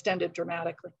extended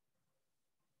dramatically.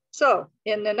 So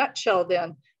in a nutshell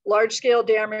then, large-scale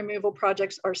dam removal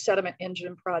projects are sediment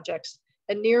engine projects,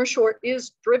 and nearshore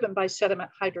is driven by sediment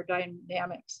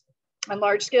hydrodynamics. And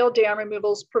large-scale dam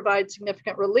removals provide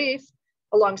significant relief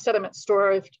along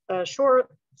sediment-starved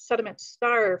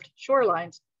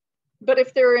shorelines. But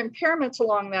if there are impairments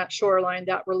along that shoreline,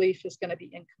 that relief is going to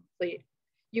be incomplete.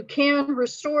 You can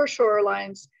restore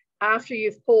shorelines after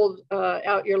you've pulled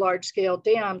out your large-scale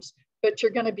dams, but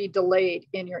you're going to be delayed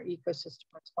in your ecosystem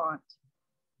response.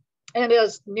 And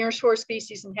as nearshore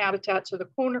species and habitats are the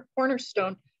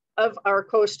cornerstone of our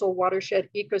coastal watershed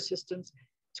ecosystems,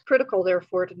 it's critical,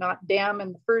 therefore, to not dam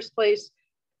in the first place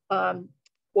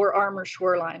or armor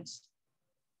shorelines.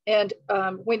 And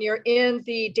when you're in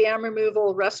the dam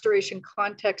removal restoration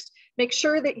context, make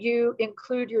sure that you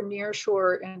include your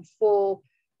nearshore in full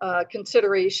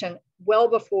consideration well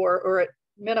before, or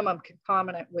minimum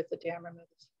concomitant with the dam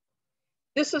removals.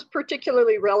 This is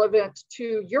particularly relevant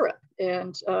to Europe,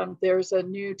 and there's a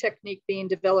new technique being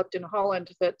developed in Holland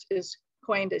that is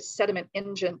coined as sediment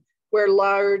engine, where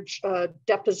large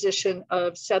deposition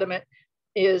of sediment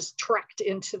is tracked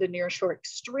into the nearshore,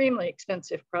 extremely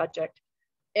expensive project.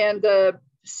 And the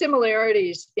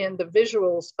similarities in the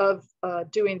visuals of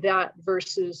doing that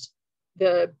versus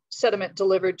the sediment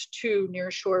delivered to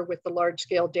nearshore with the large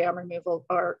scale dam removal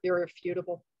are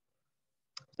irrefutable.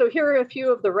 So here are a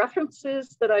few of the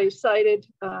references that I cited.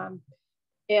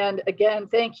 And again,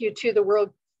 thank you to the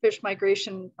World Fish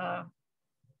Migration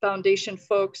Foundation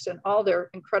folks and all their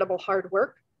incredible hard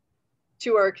work,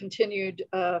 to our continued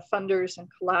funders and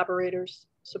collaborators,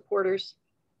 supporters.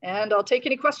 And I'll take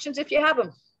any questions if you have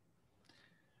them.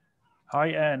 Hi,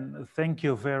 Anne. Thank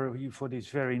you for this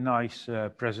very nice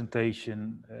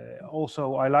presentation.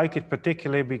 Also, I like it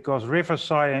particularly because river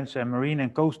science and marine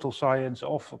and coastal science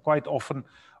quite often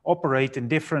operate in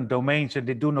different domains and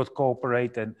they do not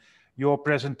cooperate. And your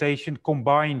presentation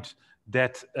combined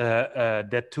that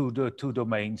two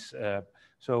domains.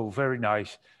 So very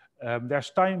nice. There's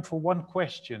time for one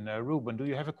question. Ruben, do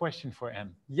you have a question for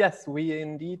Anne? Yes, we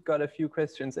indeed got a few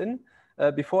questions in.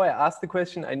 Before I ask the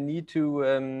question, I need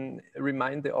to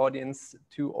remind the audience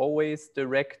to always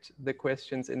direct the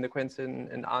questions in the question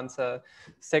and answer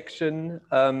section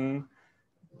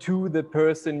to the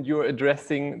person you're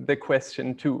addressing the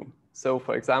question to. So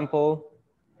for example,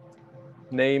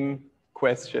 name,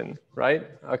 question, right?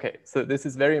 Okay, so this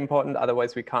is very important,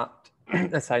 otherwise we can't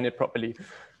assign it properly.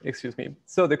 Excuse me.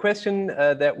 So the question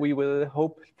that we will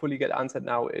hopefully get answered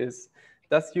now is,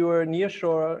 does your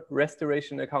nearshore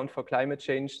restoration account for climate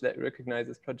change that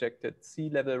recognizes projected sea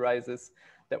level rises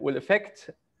that will affect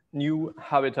new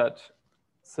habitat?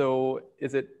 So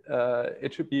is it,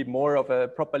 it should be more of a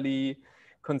properly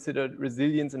considered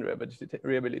resilience and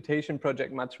rehabilitation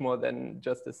project, much more than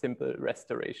just a simple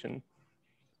restoration?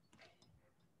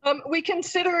 We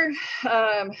consider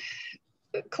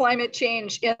climate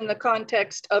change in the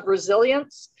context of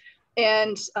resilience,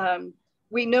 and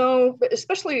we know,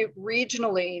 especially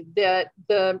regionally, that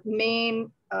the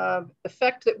main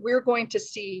effect that we're going to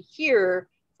see here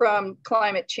from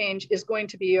climate change is going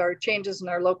to be our changes in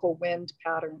our local wind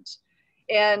patterns.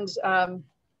 And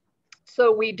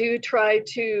so we do try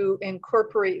to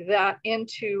incorporate that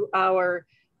into our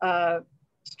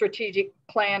strategic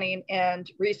planning and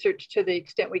research to the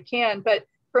extent we can. But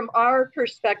from our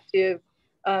perspective,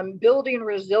 building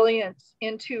resilience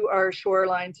into our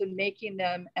shorelines and making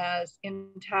them as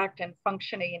intact and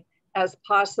functioning as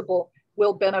possible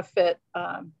will benefit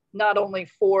not only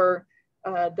for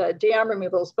the dam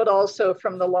removals, but also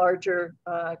from the larger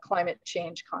climate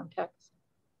change context.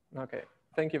 Okay,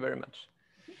 thank you very much.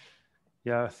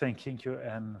 Yeah, thank you,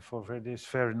 Anne, for this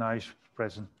very nice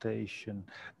presentation.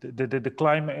 The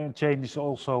climate change is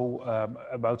also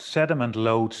about sediment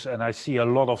loads, and I see a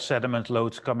lot of sediment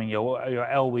loads coming your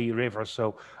Elbe River,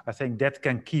 so I think that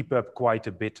can keep up quite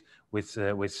a bit with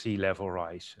sea level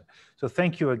rise. So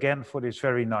thank you again for this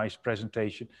very nice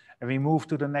presentation, and we move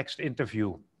to the next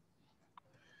interview.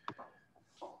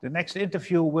 The next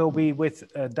interview will be with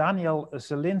Daniel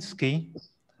Zielinski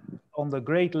on the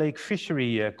Great Lake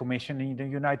Fishery Commission in the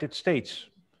United States.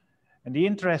 And the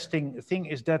interesting thing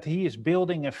is that he is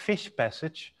building a fish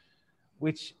passage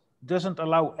which doesn't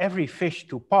allow every fish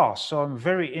to pass. So I'm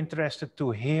very interested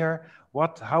to hear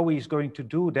how he's going to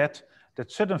do that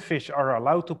certain fish are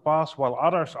allowed to pass while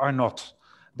others are not.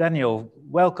 Daniel,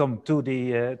 welcome to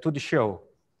the show.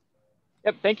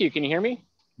 Yep, thank you. Can you hear me?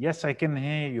 Yes, I can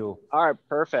hear you. All right,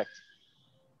 perfect.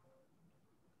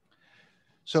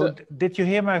 So did you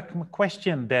hear my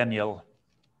question, Daniel?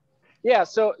 Yeah,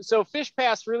 so Fish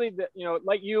Pass really,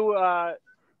 like you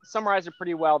summarized it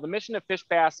pretty well. The mission of Fish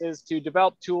Pass is to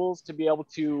develop tools to be able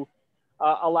to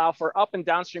allow for up and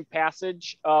downstream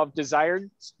passage of desired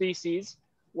species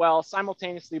while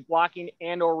simultaneously blocking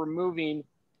and or removing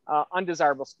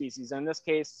undesirable species, and in this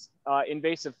case,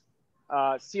 invasive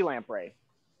sea lamprey.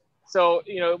 So,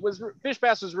 Fish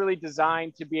Pass was really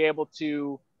designed to be able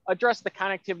to address the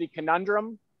connectivity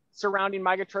conundrum surrounding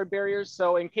migratory barriers.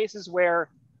 So in cases where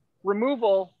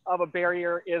removal of a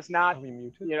barrier is not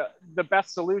the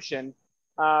best solution,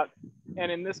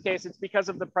 and in this case, it's because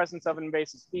of the presence of an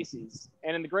invasive species.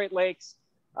 And in the Great Lakes,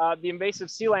 the invasive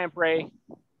sea lamprey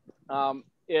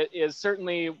is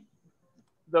certainly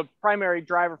the primary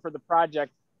driver for the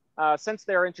project. Since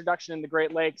their introduction in the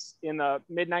Great Lakes in the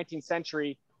mid-19th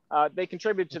century, they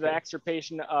contribute to the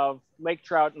extirpation of lake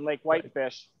trout and lake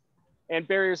whitefish. And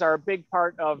barriers are a big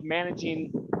part of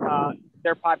managing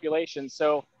their population.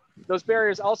 So those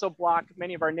barriers also block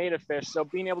many of our native fish. So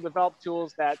being able to develop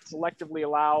tools that selectively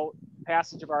allow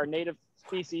passage of our native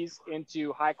species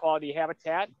into high quality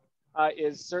habitat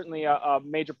is certainly a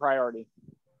major priority.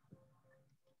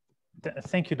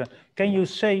 Thank you, Dan. Can you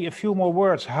say a few more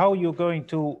words how you're going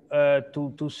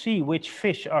to see which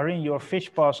fish are in your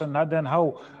fish pass, and then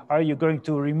how are you going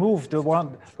to remove the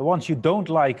ones you don't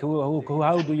like?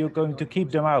 How do you going to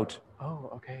keep them out? Oh,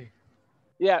 okay.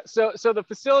 Yeah, so the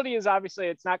facility is obviously,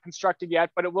 it's not constructed yet,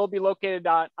 but it will be located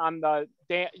on the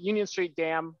Union Street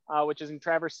Dam, which is in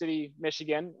Traverse City,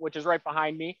 Michigan, which is right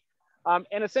behind me.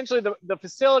 And essentially the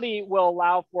facility will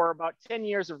allow for about 10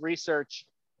 years of research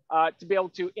to be able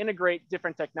to integrate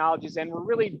different technologies. And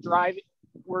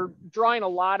we're drawing a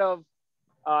lot of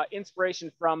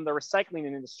inspiration from the recycling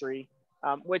industry,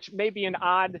 which may be an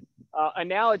odd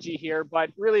analogy here,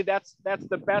 but really that's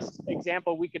the best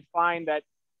example we could find that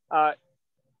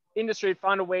industry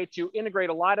found a way to integrate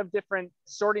a lot of different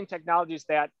sorting technologies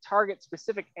that target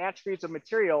specific attributes of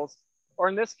materials, or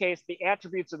in this case, the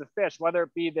attributes of the fish, whether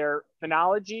it be their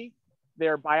phenology,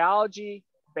 their biology,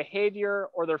 behavior,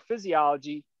 or their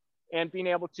physiology, and being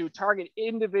able to target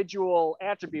individual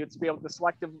attributes to be able to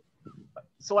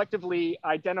selectively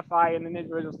identify an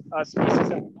individual species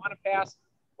that we want to pass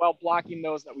while blocking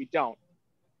those that we don't.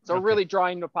 So we're really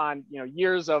drawing upon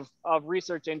years of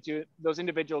research into those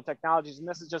individual technologies, and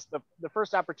this is just the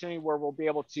first opportunity where we'll be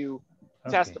able to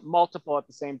test multiple at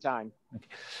the same time.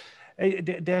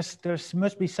 There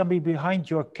must be somebody behind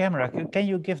your camera. Can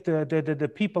you give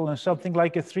the people something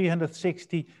like a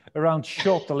 360 around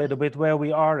shot a little bit where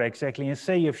we are exactly, and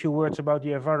say a few words about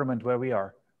the environment where we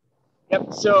are?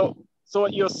 Yep. So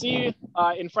what you'll see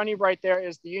in front of you right there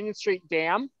is the Union Street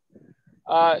Dam.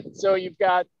 So you've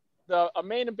got a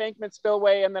main embankment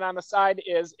spillway, and then on the side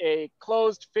is a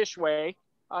closed fishway.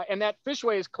 And that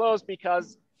fishway is closed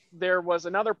because there was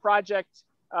another project,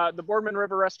 the Boardman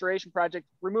River Restoration Project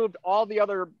removed all the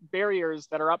other barriers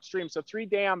that are upstream. So 3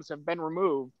 dams have been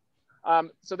removed.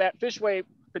 So that fishway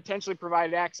potentially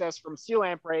provided access from sea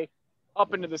lamprey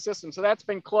up into the system. So that's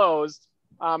been closed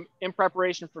in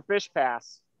preparation for fish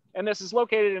pass. And this is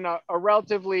located in a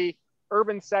relatively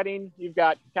urban setting. You've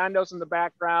got condos in the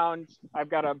background. I've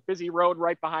got a busy road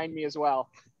right behind me as well.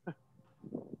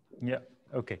 Yeah.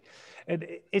 Okay. And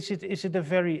is it a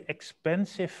very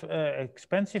expensive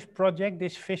project,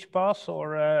 this fish pass,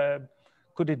 or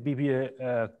could it be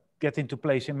get into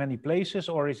place in many places,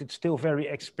 or is it still very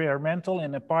experimental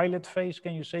in a pilot phase?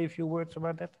 Can you say a few words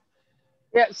about that?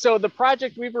 Yeah. So the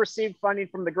project, we've received funding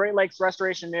from the Great Lakes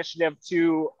Restoration Initiative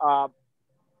to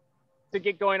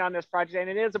get going on this project, and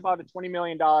it is about a $20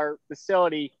 million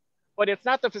facility, but it's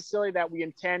not the facility that we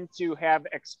intend to have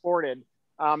exported.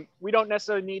 We don't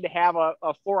necessarily need to have a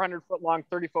 400-foot long,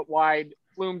 30-foot wide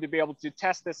flume to be able to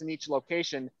test this in each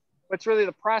location, but it's really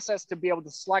the process to be able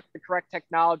to select the correct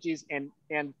technologies and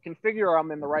configure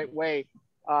them in the right way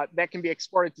that can be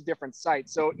exported to different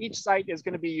sites. So each site is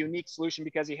going to be a unique solution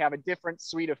because you have a different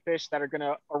suite of fish that are going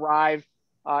to arrive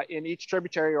in each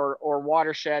tributary or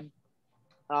watershed.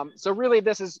 So really,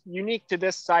 this is unique to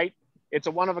this site. It's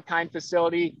a one-of-a-kind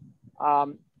facility,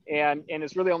 and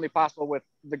it's really only possible with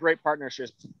the great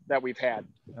partnerships that we've had.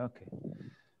 Okay.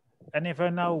 And if I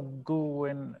now go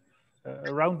in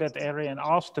around that area and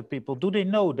ask the people, do they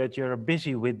know that you're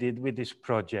busy with this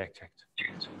project?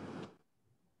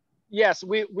 Yes,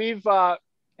 we've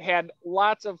had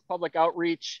lots of public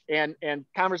outreach and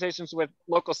conversations with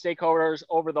local stakeholders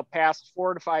over the past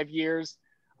 4 to 5 years.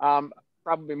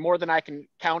 Probably more than I can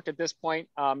count at this point.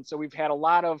 So we've had a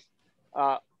lot of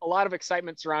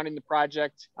excitement surrounding the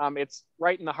project. It's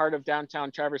right in the heart of downtown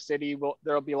Traverse City.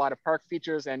 There'll be a lot of park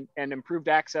features and improved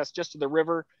access just to the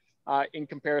river in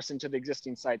comparison to the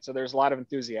existing site. So there's a lot of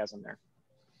enthusiasm there.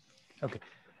 Okay.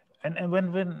 And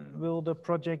when will the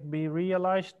project be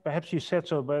realized? Perhaps you said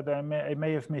so, but I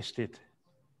may have missed it.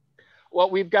 Well,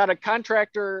 we've got a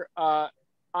contractor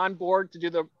on board to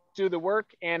do the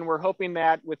work, and we're hoping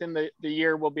that within the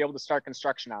year we'll be able to start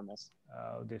construction on this.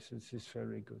 Oh, this is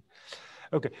very good.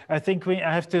 Okay, I think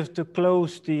I have to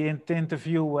close the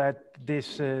interview at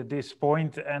this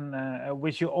point, and I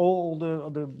wish you all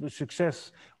the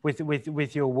success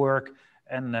with your work,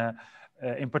 and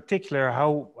in particular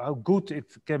how good it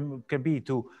can be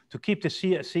to keep the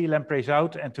sea lampreys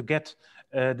out and to get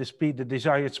the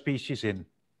desired species in.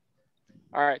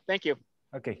 All right, thank you.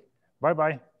 Okay,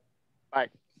 bye-bye. Bye.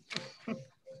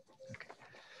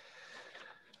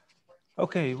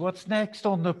 Okay, what's next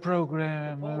on the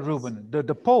program, Ruben?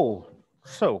 The poll.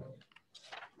 So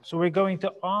we're going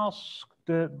to ask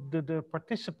the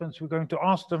participants, we're going to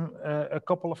ask them a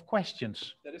couple of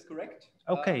questions. That is correct.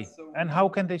 Okay, So and how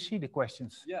can they see the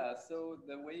questions? Yeah, so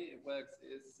the way it works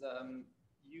is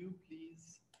you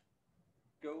please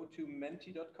go to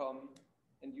menti.com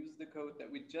and use the code that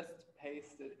we just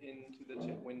pasted into the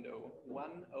chat window,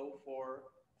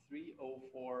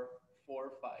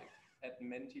 104-304-45 at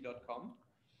menti.com.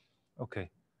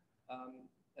 Okay.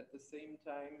 At the same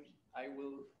time, I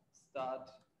will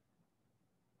start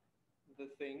the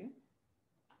thing.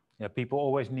 Yeah, people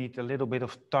always need a little bit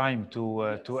of time to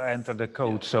Yes. to enter the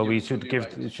code, Yeah, so we you're should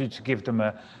absolutely give them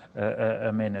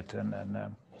a minute.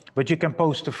 But you can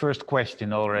post the first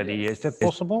question already. Yes. Is that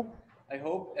possible? I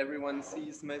hope everyone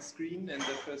sees my screen and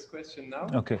the first question now.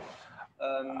 Okay.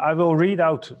 I will read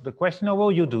out the question, or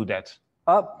will you do that?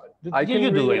 I can you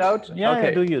do read it it out. Yeah,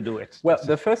 Okay. yeah, you do it. Well,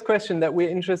 the first question that we're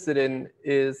interested in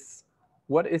is,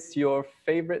 what is your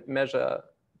favorite measure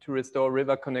to restore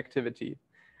river connectivity?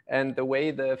 And the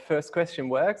way the first question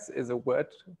works is a word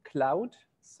cloud.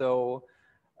 So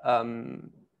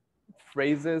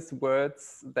phrases,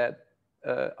 words that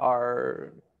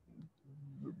are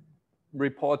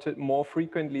reported more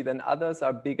frequently than others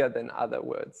are bigger than other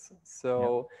words.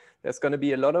 So there's going to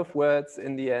be a lot of words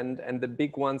in the end, and the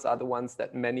big ones are the ones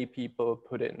that many people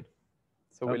put in.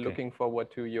 So we're looking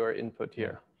forward to your input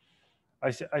here.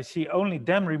 I see only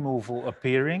dam removal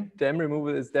appearing. Dam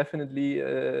removal is definitely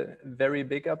very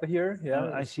big up here. Yeah,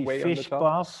 I see way fish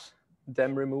pass.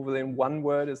 Dam removal in one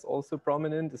word is also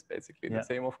prominent. It's basically the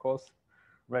same, of course.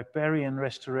 Riparian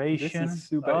restoration. This is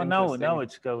super now interesting.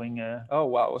 it's going. Oh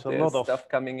wow, so there's a lot of stuff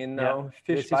coming in now.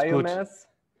 Fish this is good. biomass.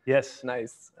 Yes.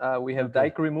 Nice. We have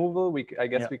dike removal. I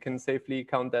guess we can safely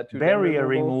count that to barrier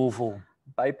removal.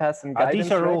 Bypass and guidance.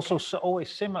 These are rack. also always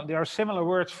similar. There are similar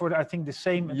words for, I think, the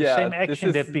same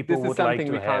action that people would like to have. This is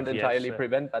something we can't entirely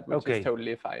prevent, but which is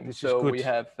totally fine. This so is good. We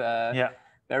have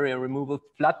barrier removal,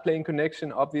 floodplain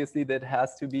connection, obviously that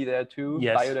has to be there too.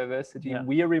 Yes. Biodiversity,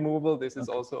 weir removal. This is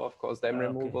also, of course, dam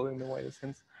removal in the wider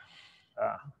sense.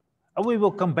 We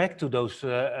will come back to those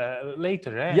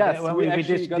later. Yes, when we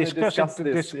discuss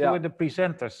this with the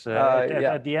presenters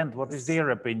at the end. What is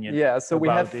their opinion? Yeah, so we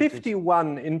have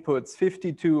 51 inputs,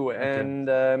 52, and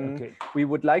we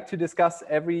would like to discuss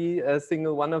every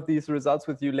single one of these results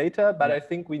with you later, but I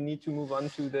think we need to move on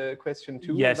to the question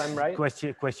 2, if I'm right.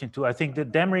 Question 2. I think the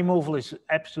dam removal is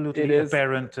absolutely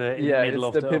apparent in the middle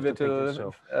of the pivotal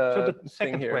picture. So the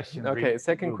second here. question. Okay,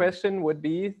 second question would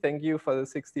be, thank you for the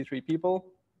 63 people.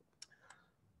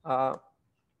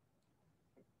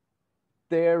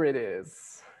 There it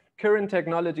is. Current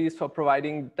technologies for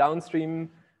providing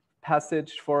downstream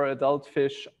passage for adult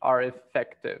fish are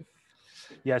effective.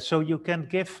 Yeah, so you can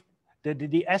give,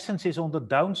 the essence is on the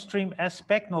downstream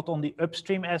aspect, not on the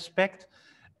upstream aspect.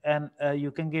 And you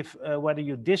can give whether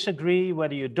you disagree,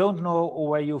 whether you don't know, or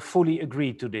whether you fully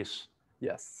agree to this.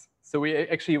 Yes. So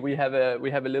we have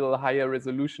a little higher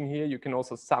resolution here. You can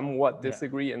also somewhat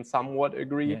disagree and somewhat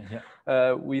agree.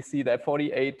 We see that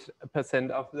 48%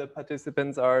 of the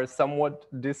participants are somewhat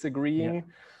disagreeing.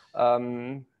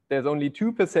 There's only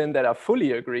 2% that are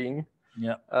fully agreeing.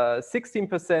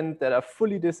 16% that are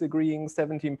fully disagreeing.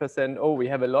 17%. Oh, we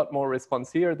have a lot more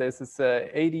response here. This is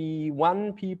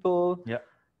 81 people.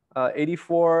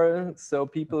 84, so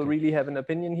people really have an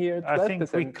opinion here. 12% I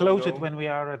think we close it when we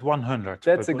are at 100.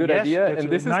 That's a good idea, and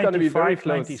this is going to be very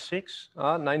close. 96.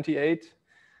 98.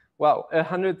 Wow,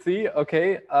 103.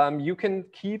 Okay, you can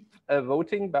keep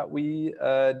voting, but we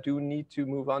do need to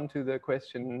move on to the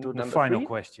question number 3. Final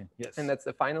question, yes. And that's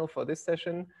the final for this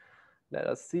session. Let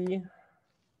us see.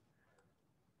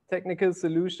 Technical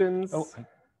solutions. Oh,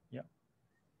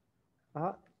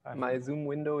 my Zoom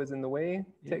window is in the way.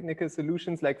 Technical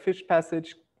solutions like fish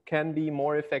passage can be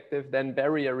more effective than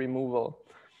barrier removal.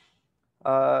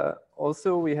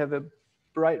 Also, we have a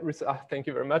bright response. Thank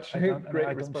you very much.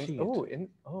 Great response.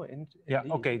 Yeah,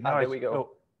 okay. Now there we go.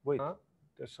 Oh, wait,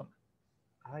 there's some.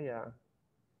 Yeah,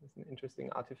 there's an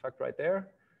interesting artifact right there.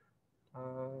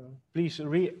 Please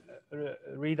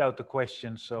read out the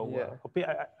question. So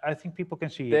I think people can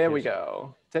see it. There we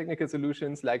go. Technical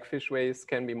solutions like fishways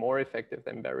can be more effective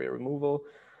than barrier removal.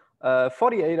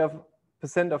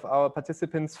 48% of our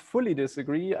participants fully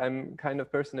disagree. I'm kind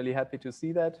of personally happy to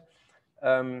see that.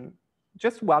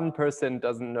 Just 1%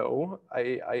 doesn't know.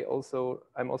 I'm also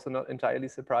not entirely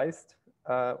surprised.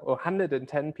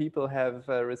 110 people have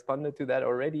responded to that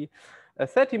already.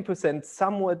 13%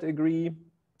 somewhat agree.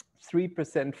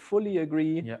 3% fully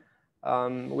agree.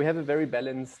 We have a very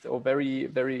balanced or very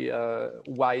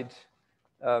wide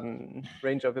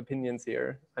range of opinions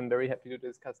here. I'm very happy to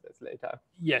discuss this later.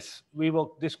 Yes, we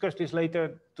will discuss this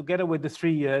later together with the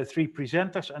three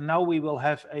presenters, and now we will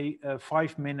have a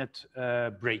 5-minute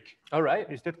break. All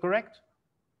right. Is that correct?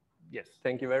 Yes.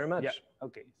 Thank you very much. Yeah.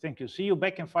 Okay, thank you. See you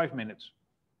back in 5 minutes.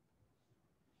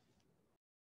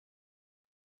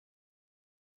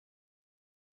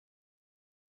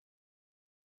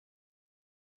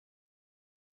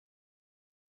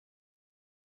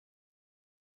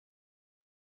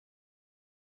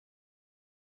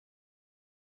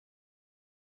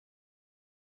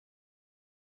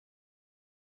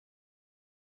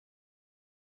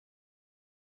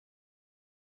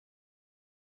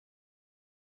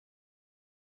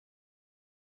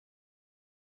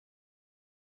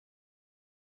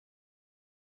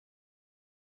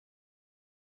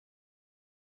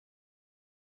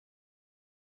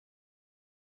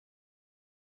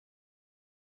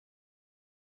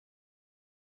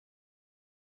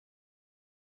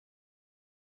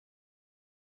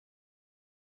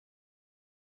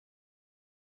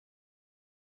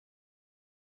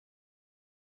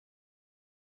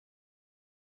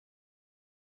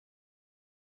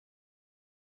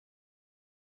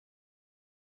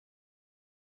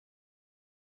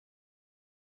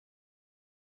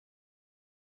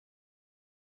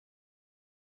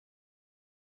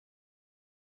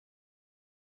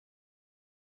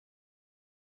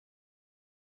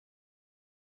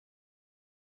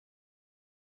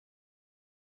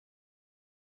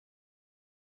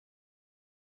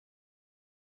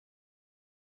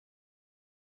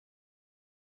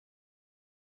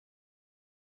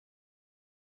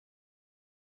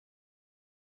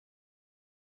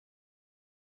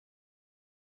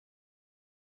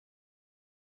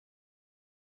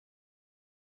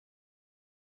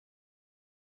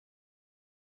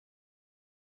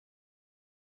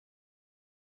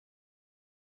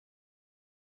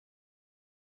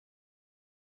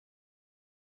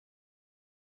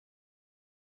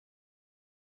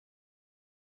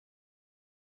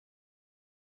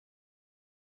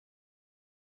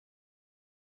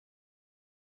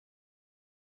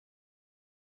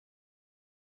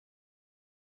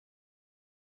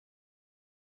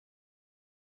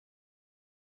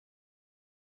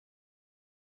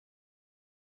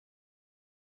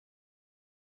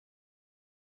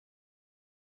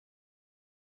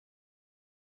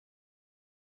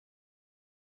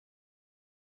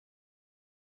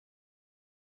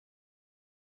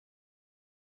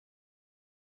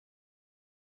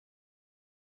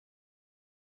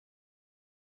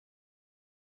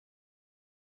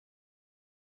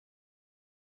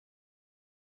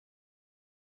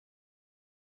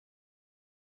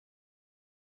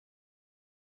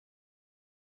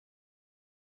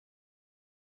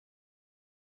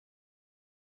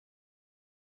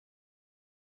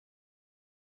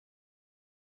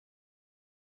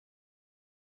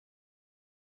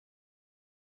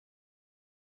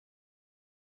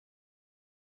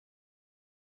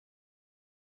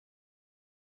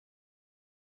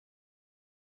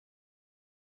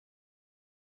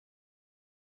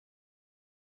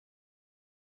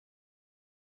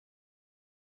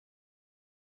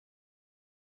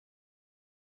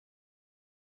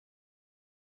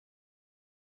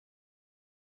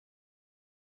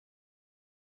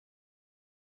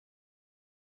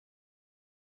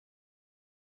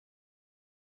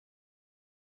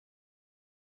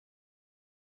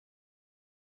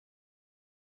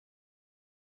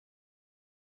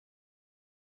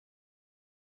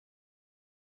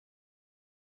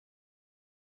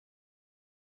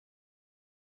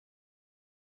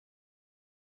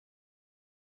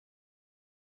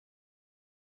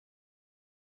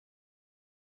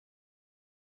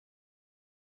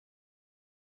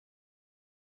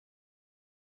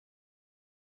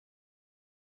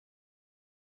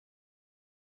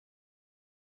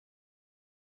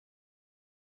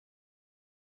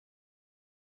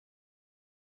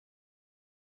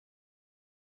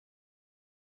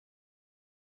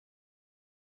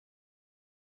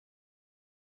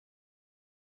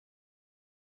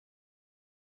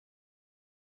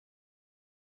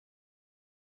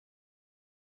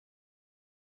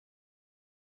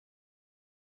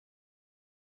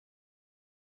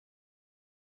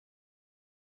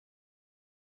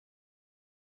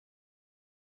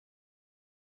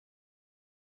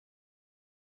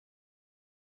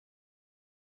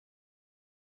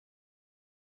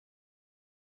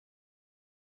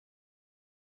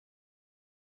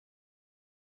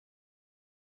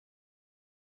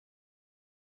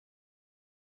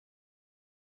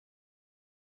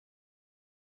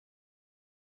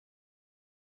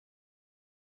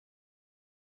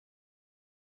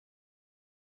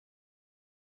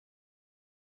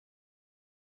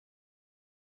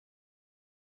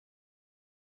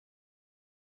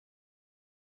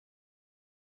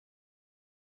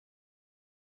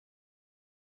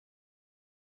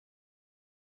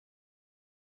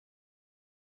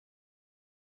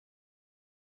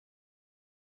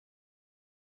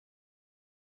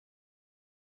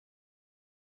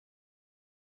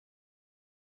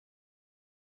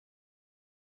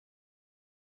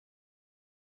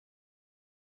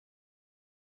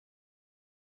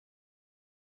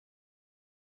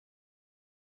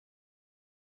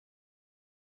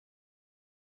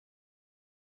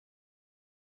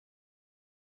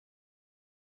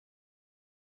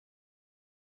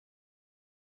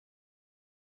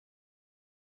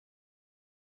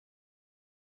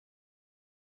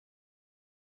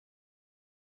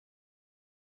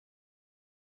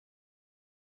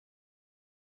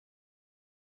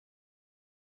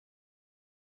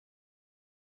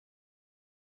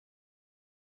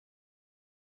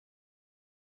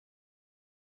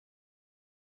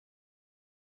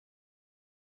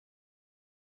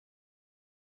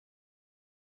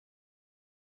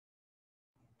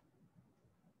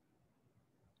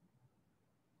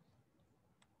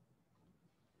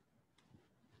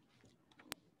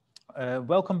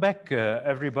 Welcome back,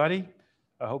 everybody.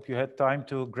 I hope you had time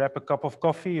to grab a cup of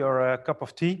coffee or a cup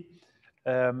of tea.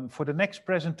 For the next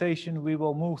presentation, we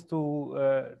will move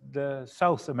to the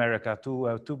South America,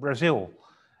 to Brazil.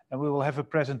 And we will have a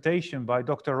presentation by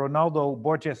Dr. Ronaldo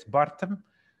Borges Barthem,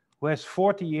 who has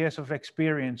 40 years of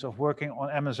experience of working on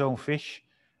Amazon fish.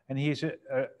 And he is,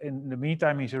 in the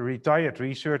meantime, he's a retired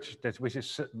researcher,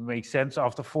 which makes sense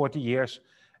after 40 years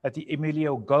at the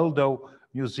Emilio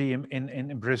Museum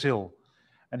in Brazil.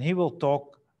 And he will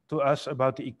talk to us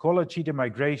about the ecology, the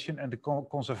migration, and the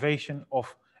conservation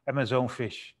of Amazon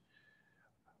fish.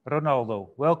 Ronaldo,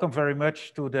 welcome very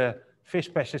much to the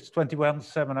Fish Passage 21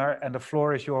 seminar, and the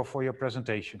floor is yours for your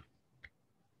presentation.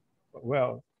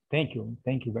 Well, thank you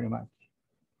very much.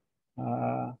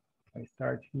 I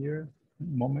start here, a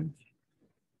moment.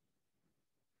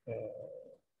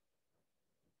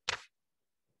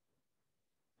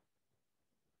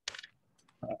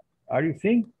 Are you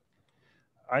seeing?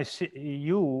 I see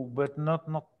you, but not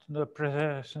the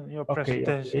your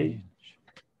presentation. Okay.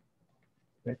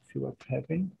 Let's see what's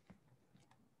happening.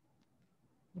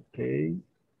 Okay.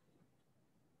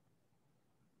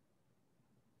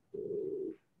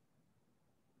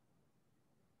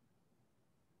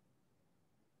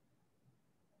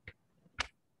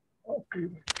 Okay,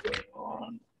 what's going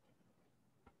on?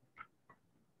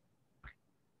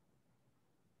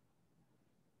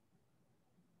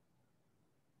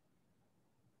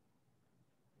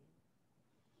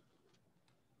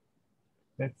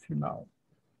 Let's see now.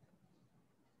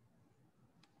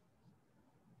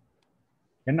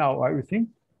 And now, are you seeing?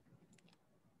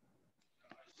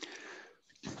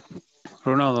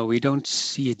 Ronaldo, we don't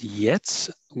see it yet.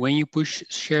 When you push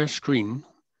share screen,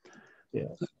 yeah.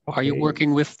 Okay. Are you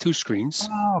working with two screens?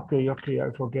 Ah, okay,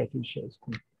 I forget to share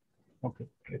screen. Okay,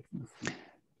 let's see.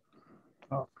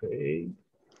 Okay.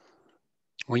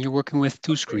 When you're working with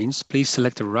two screens, please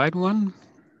select the right one.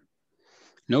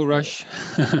 No rush.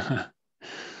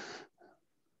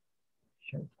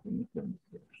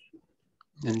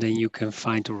 And then you can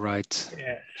find the right.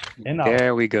 Yeah. And now,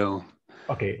 there we go.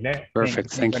 Okay, perfect.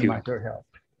 Thank you. Very much for your help.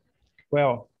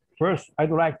 Well, first,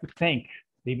 I'd like to thank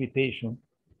the invitation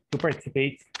to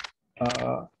participate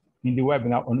in the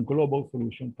webinar on global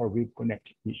solution for reef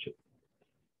connection issues.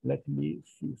 Let me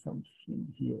see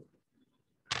something here.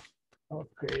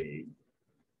 Okay.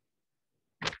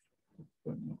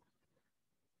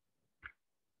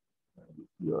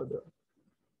 The other.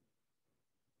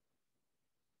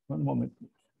 One moment, please.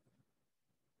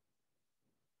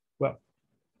 Well,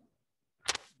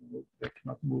 that's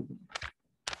not moving.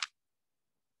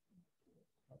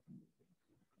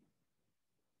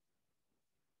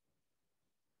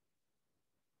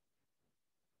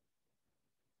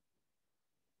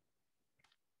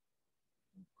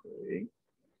 Okay.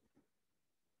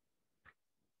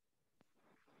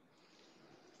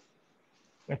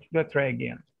 Let's try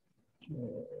again.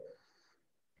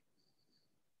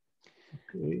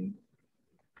 Okay.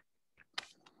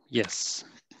 Yes.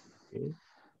 Okay.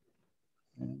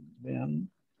 And then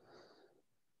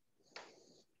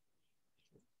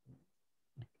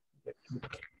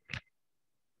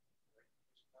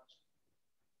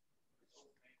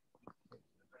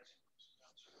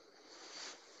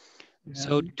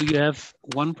so do you have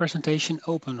one presentation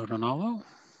open, Ronaldo?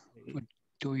 Or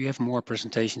do you have more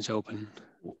presentations open?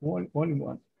 Only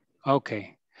one.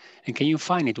 Okay. And can you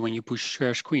find it when you push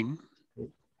share screen?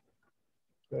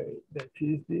 Okay, that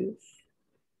is this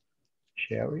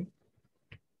sharing.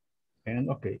 And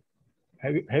okay,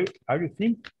 are you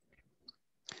seeing?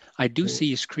 I do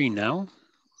see a screen now.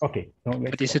 Okay, so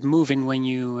but is it moving when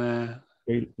you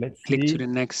okay, let's click see. to the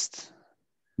next?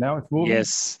 Now it's moving?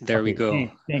 Yes, there we go.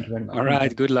 Thank you very much. All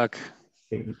right, good luck.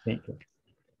 Okay, thank you.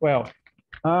 Well,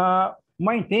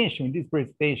 my intention in this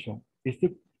presentation is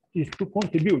to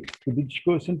contribute to the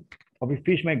discussion of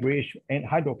fish migration and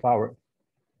hydropower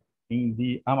in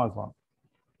the Amazon.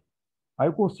 I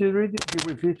considered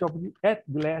the research of at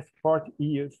the last 40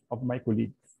 years of my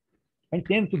colleagues. I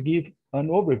intend to give an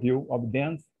overview of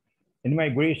dams and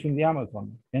migration in the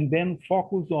Amazon, and then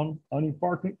focus on an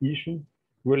important issue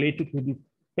related to the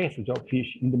passage of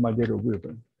fish in the Madeira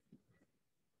River.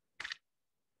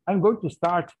 I'm going to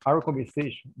start our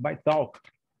conversation by talking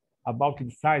about the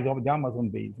size of the Amazon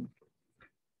basin.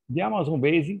 The Amazon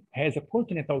basin has a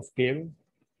continental scale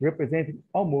representing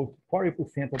almost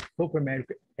 40% of South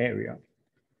America area.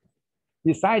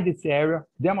 Beside this area,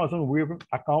 the Amazon River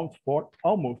accounts for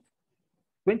almost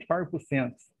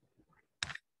 25%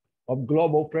 of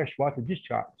global freshwater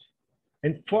discharge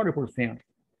and 40%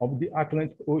 of the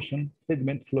Atlantic Ocean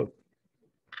sediment flow.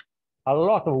 A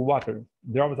lot of water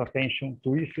draws attention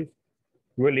to issues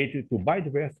related to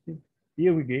biodiversity,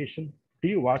 irrigation,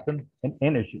 clear water, and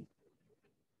energy.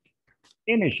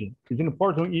 Energy is an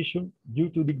important issue due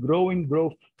to the growing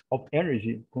growth of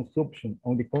energy consumption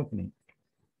on the continent.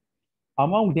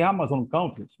 Among the Amazon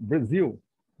countries, Brazil,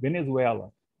 Venezuela,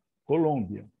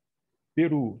 Colombia,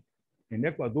 Peru, and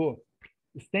Ecuador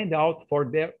stand out for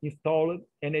their installed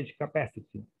energy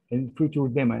capacity and future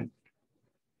demand.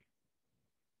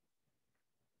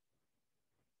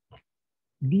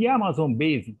 The Amazon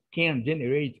basin can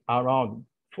generate around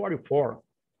 44,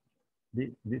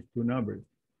 these two numbers,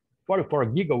 44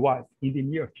 gigawatts in the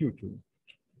near future,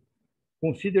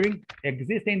 considering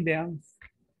existing dams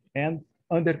and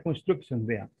under construction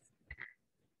dams.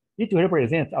 It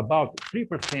represents about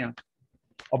 3%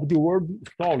 of the world's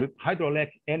installed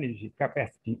hydroelectric energy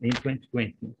capacity in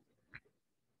 2020.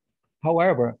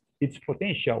 However, its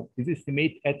potential is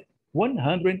estimated at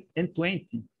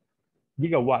 120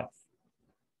 gigawatts,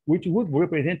 which would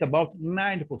represent about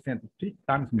 9%, 3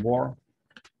 times more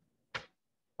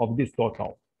of this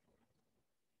total.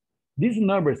 These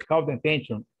numbers caught the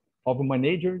attention of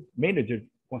managers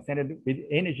concerned with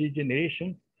energy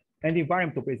generation and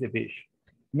environmental preservation,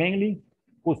 mainly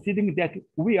considering that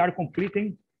we are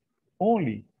completing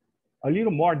only a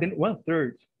little more than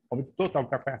 1/3 of the total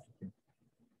capacity.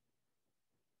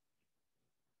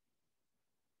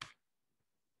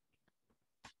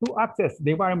 To access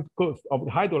the environmental cost of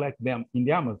the hydroelectric dam in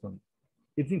the Amazon,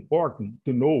 it's important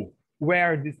to know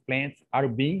where these plants are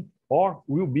being or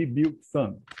will be built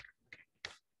soon.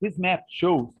 This map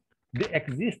shows the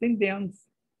existing dams,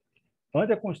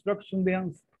 under construction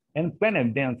dams, and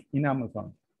planned dams in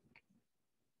Amazon.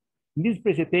 In this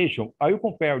presentation, I will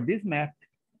compare this map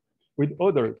with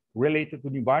others related to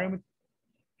the environment,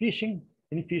 fishing,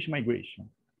 and fish migration.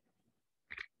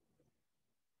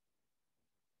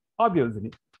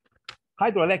 Obviously,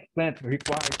 hydroelectric plants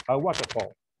require a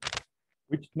waterfall,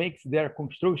 which makes their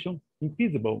construction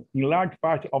infeasible in large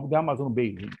parts of the Amazon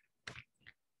basin.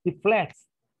 The flat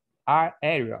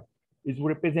area is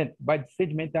represented by the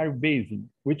sedimentary basin,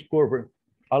 which covers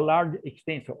a large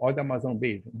extension of the Amazon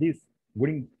basin. This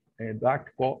green,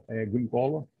 dark green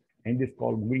color, and this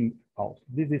color green also.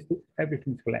 This is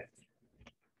everything's flat.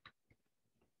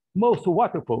 Most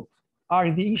waterfalls are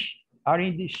in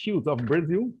the shields of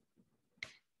Brazil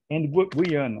and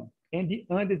Guyana and the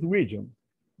Andes region,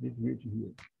 this region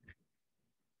here.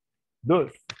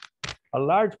 Thus, a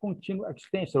large continuous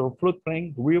extension of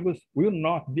floodplain rivers will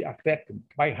not be affected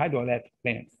by hydroelectric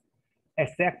plants,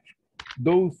 except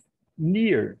those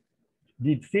near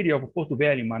the city of Porto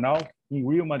Velho, Manaus, in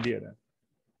Rio Madeira.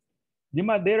 The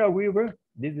Madeira River,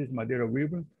 this is Madeira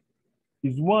River,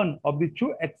 is one of the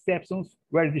 2 exceptions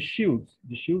where the shields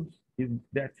is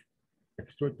that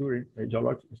structure,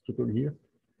 geological structure here,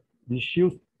 the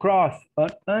shields cross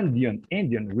an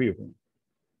Indian river.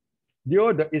 The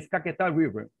other is Caquetá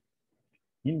River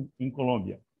in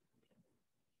Colombia.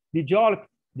 This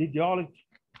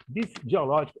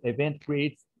geological event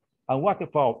creates a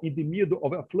waterfall in the middle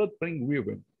of a floodplain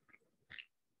river.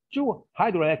 2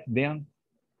 hydroelectric dams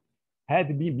have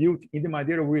been built in the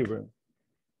Madeira River.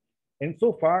 And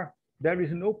so far, there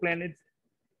is no planned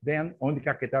dam on the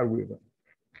Caquetá River.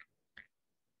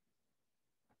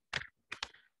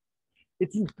 It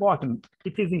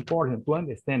is important to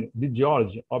understand the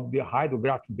geology of the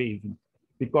hydrographic basin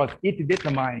because it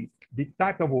determines the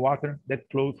type of water that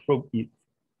flows from it.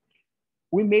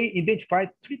 We may identify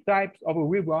 3 types of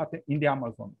river water in the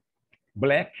Amazon.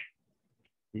 Black,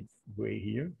 it's gray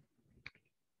here.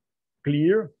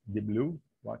 Clear, the blue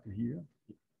water here,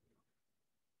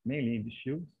 mainly in the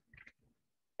shields.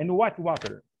 And white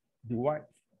water, the white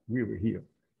river here,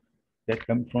 that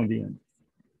comes from the Andes.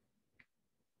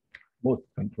 Most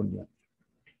come from the Andes.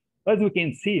 As we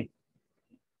can see,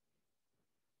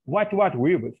 white water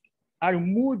rivers are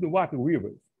smooth water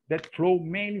rivers that flow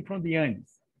mainly from the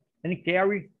Andes and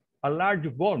carry a large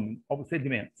volume of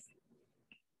sediments.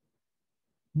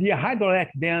 The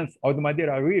hydroelectric dams of the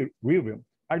Madeira River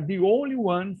are the only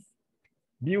ones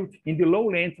built in the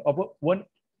lowlands of one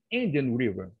Indian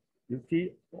river. You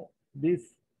see this,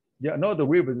 another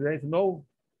river, there is no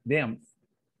dams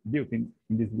built in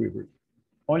this river,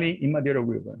 only in Madeira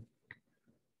River.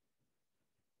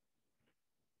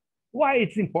 Why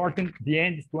it's important the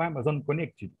Andes to Amazon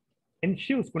connected and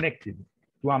shields connected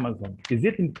to Amazon? Is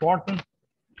it important?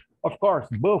 Of course,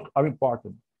 both are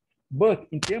important. But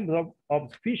in terms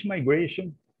of fish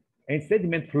migration and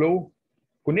sediment flow,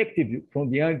 connectivity from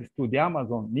the Andes to the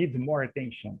Amazon needs more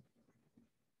attention.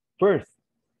 First,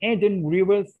 Andean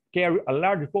rivers carry a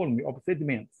large volume of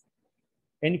sediments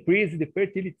and increase the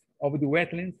fertility of the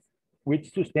wetlands,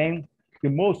 which sustain the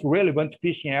most relevant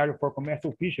fishing area for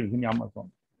commercial fisheries in the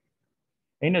Amazon.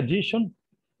 In addition,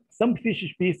 some fish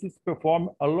species perform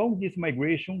along this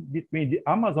migration between the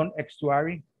Amazon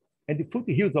estuary and the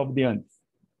foothills of the Andes.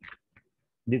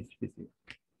 This species.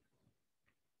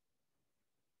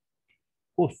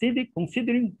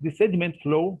 Considering the sediment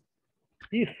flow,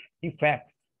 if in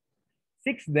fact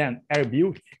 6 dams are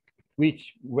built,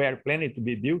 which were planned to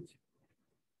be built,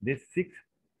 these 6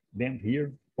 dams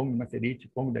here, Pongo Macerite,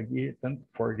 Pongo da Guia, Tanto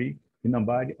Forgi,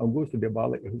 Inambari, Augusto de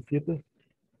Bala, and Rosita,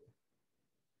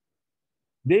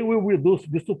 they will reduce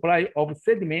the supply of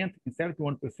sediment in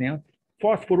 71%,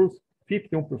 phosphorus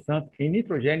 51%, and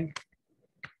nitrogen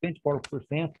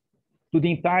 24% to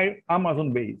the entire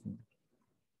Amazon basin.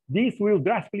 This will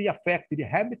drastically affect the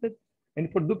habitat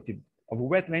and productivity of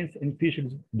wetlands and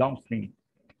fisheries downstream.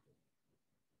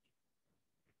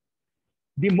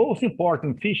 The most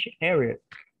important fish areas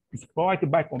exploited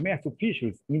by commercial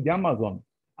fisheries in the Amazon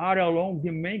are along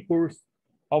the main course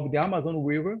of the Amazon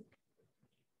River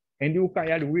and the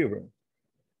Ucayali River,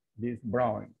 this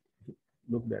brown,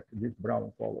 look at this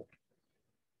brown color,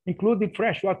 including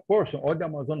freshwater portion of the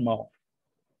Amazon mouth.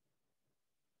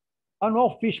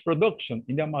 Annual fish production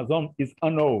in the Amazon is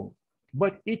unknown,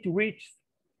 but it reaches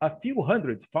a few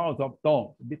 100,000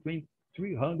 tons, between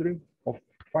 300 or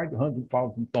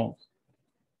 500,000 tons,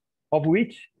 of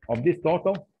which, of this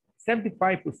total,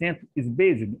 75% is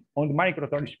based on the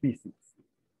migratory species.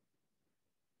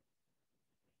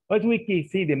 As we can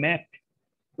see in the map,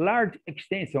 large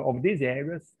extension of these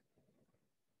areas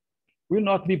will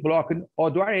not be blocked or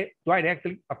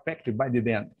directly affected by the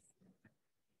dams.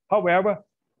 However,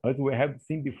 as we have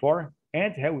seen before,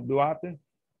 ant-hill water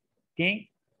can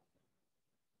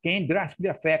drastically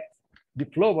affect the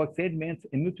flow of sediments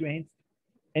and nutrients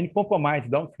and compromise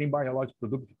downstream biological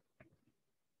productivity.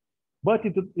 But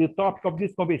the topic of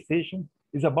this conversation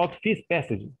is about fish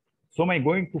passage, so I'm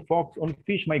going to focus on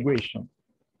fish migration.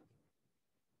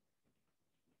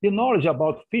 The knowledge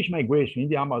about fish migration in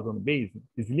the Amazon basin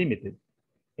is limited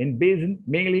and based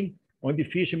mainly on the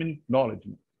fishermen knowledge.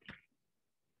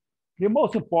 The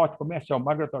most important commercial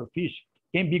migratory fish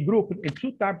can be grouped in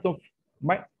 2 types of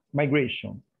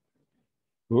migration.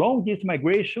 Long-distance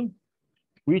migration,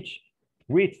 which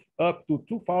reaches up to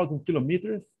 2,000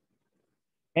 kilometers,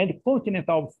 and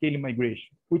continental scale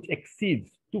migration, which exceeds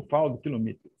 2,000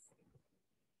 kilometers.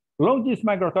 Long-distance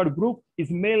migratory group is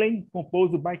mainly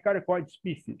composed by caracoid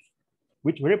species,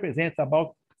 which represents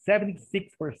about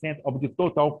 76% of the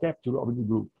total capture of the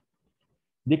group.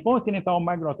 The continental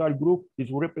migratory group is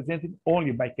represented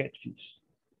only by catfish.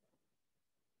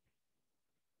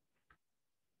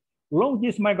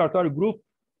 Long-distance migratory group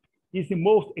is the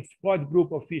most exploited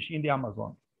group of fish in the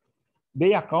Amazon.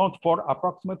 They account for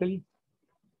approximately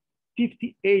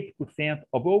 58%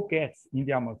 of all catches in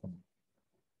the Amazon.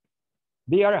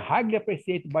 They are highly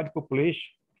appreciated by the population,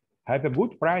 have a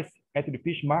good price at the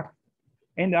fish market,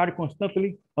 and are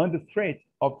constantly under threat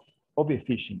of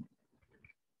overfishing.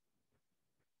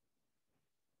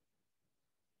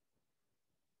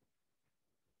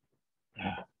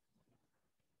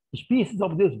 Species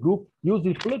of this group use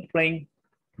the floodplain,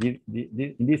 in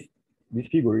this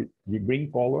figure, the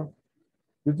green color,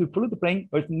 use the floodplain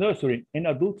as nursery and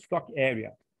adult stock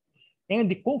area, and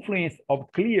the confluence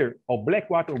of clear or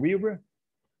Blackwater River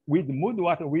with the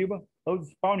Mudwater River as the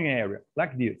spawning area,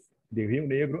 like this, the Rio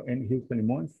Negro and Rio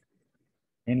Solimões,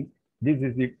 and this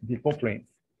is the confluence,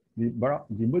 the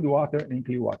Mudwater and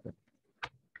Clearwater.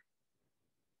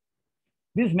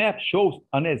 This map shows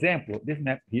an example, this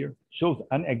map here shows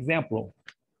an example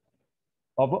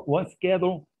of one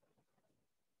schedule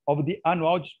of the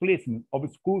annual displacement of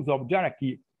schools of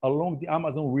jaraqui along the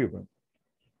Amazon River.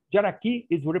 Jaraqui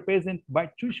is represented by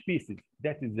 2 species,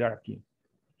 that is jaraqui,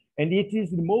 and it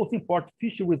is the most important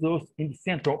fish resource in the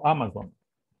central Amazon.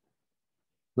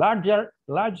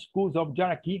 Large schools of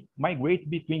jaraqui migrate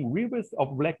between rivers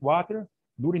of black water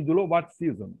during the low water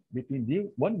season,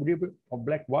 between one river of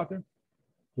black water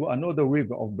to another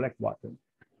river of black water.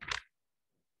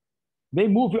 They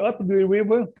move up the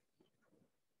river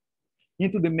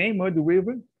into the main mud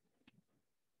river,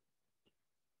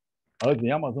 or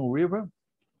the Amazon River,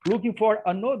 looking for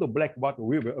another black water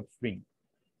river upstream.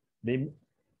 They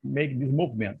make this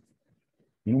movement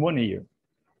in 1 year.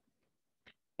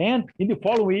 And in the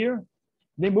following year,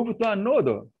 they move to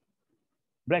another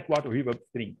black water river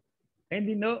upstream. And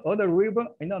in another river,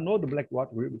 in another black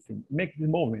water river upstream. Make this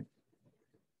movement.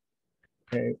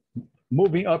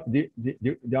 Moving up the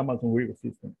Amazon River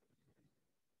system.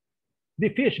 The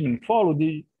fishermen follow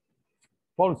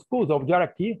schools of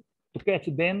jaraqui to catch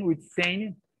them with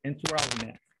seine and swirl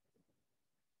nets.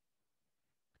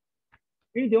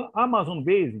 In the Amazon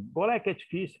basin, Goeldi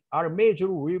catfish are major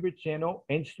river channel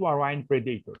and estuarine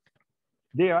predators.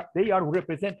 They are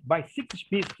represented by 6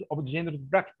 species of the genus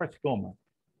Brachyphragstoma.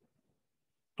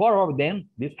 4 of them,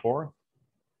 these 4,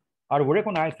 are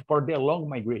recognized for their long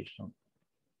migration.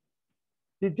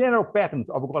 The general patterns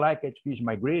of Goeldi catfish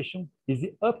migration is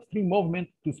the upstream movement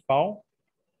to spawn,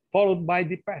 followed by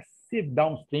the passive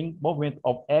downstream movement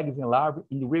of eggs and larvae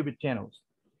in the river channels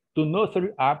to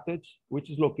nursery habitats, which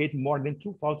is located more than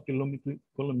 2,000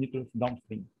 kilometers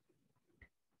downstream.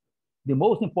 The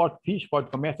most important fish for the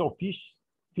commercial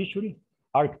fishery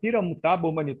are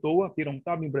Piramutaba manitoa,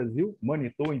 Piramutaba in Brazil,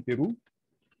 manitoa in Peru,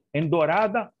 and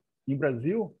Dourada in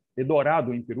Brazil, and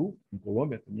Dourado in Peru, in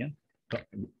Colombia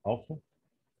also.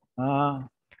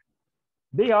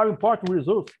 They are important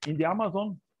resources in the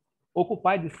Amazon,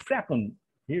 occupy the 2nd,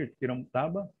 here is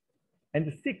Piramutaba, and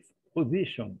the 6th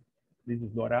position, this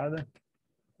is Dourada,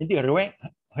 in the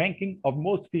ranking of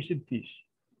most fished fish.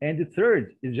 And the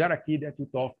 3rd is Jaraqui that we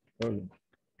talked earlier.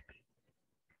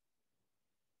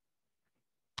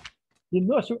 The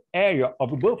nursery area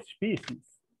of both species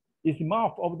is the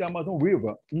mouth of the Amazon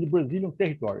River in the Brazilian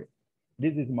territory.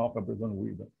 This is the mouth of the Amazon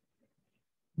River.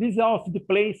 This is also the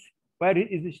place where it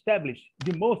is established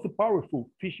the most powerful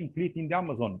fishing fleet in the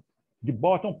Amazon, the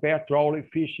bottom pair trawler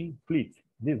fishing fleet,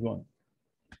 this one.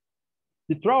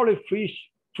 The trawler fleet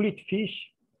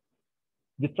fish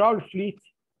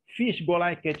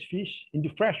Goeldi catfish in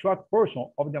the freshwater portion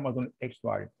of the Amazon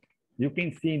estuary. You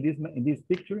can see in this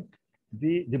picture,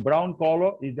 the brown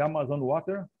color is the Amazon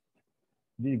water,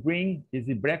 the green is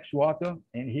the brackish water,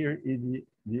 and here is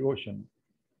the ocean.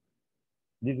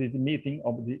 This is the meeting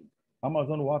of the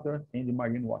Amazon water and the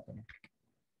marine water.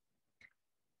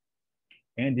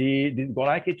 And the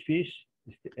Goeldi catfish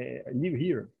live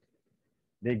here.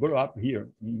 They grow up here.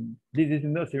 This is the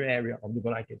nursery area of the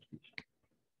Goeldi catfish.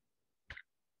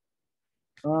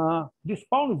 The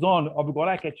spawn zone of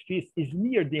Goeldi catfish is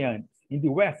near the Andes, in the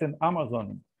western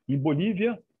Amazon, in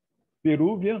Bolivia,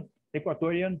 Peruvian,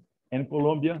 Ecuadorian, and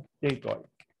Colombian territory.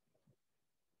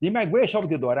 The migration of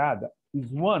the Dourada is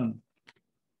one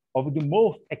of the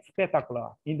most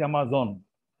spectacular in the Amazon,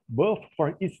 both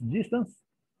for its distance,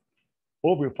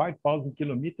 over 5,000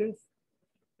 kilometers,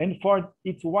 and for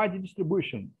its wide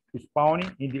distribution,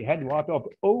 spawning in the headwater of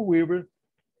all rivers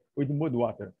with mud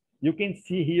water. You can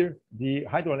see here the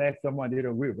hydroelectric of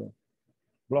Madeira River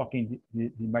blocking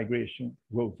the migration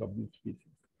routes of these species.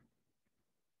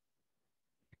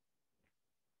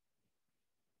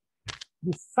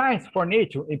 The Science for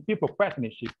Nature and People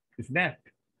Partnership, SNAP,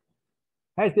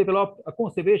 has developed a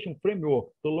conservation framework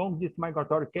to long-distance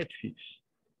migratory catfish.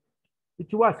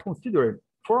 It was considered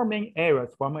 4 main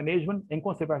areas for management and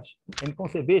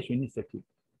conservation initiatives: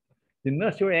 the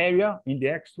nursery area in the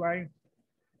estuary,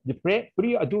 the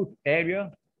pre-adult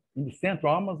area in the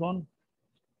central Amazon,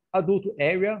 adult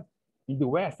area in the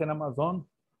western Amazon,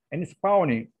 and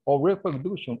spawning or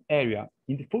reproduction area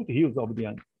in the foothills of the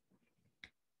Andes.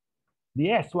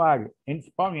 The estuary and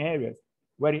spawning areas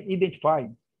were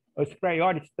identified as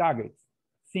priority targets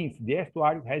since the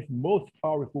estuary has most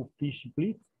powerful fish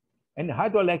fleets and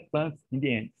hydroelectric plants in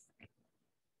the Andes.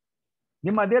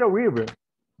 The Madeira River,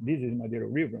 this is Madeira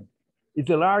River, is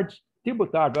a large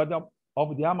tributary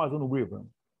of the Amazon River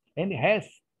and has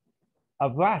a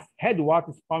vast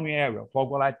headwater spawning area for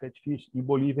Goeldi catfish in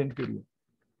Bolivia and Peru.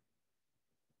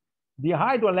 The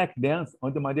hydroelectric dams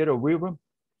on the Madeira River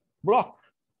block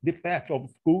the path of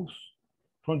schools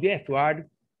from the estuary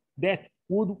that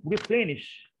would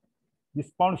replenish the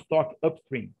spawn stock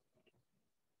upstream.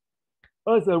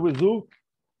 As a result,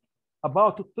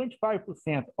 about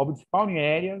 25% of the spawning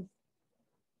areas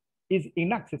is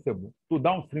inaccessible to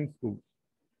downstream schools.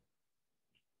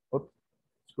 Oops,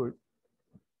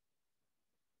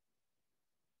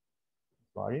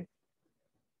 sorry.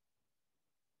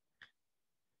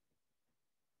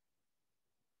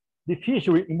 The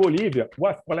fishery in Bolivia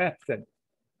was collapsed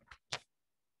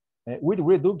with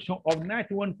reduction of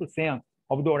 91%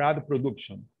 of Dourado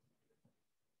production.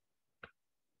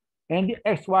 And the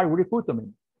estuary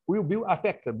recruitment will be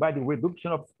affected by the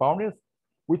reduction of spawners,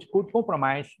 which could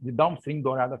compromise the downstream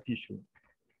Dourado fishery.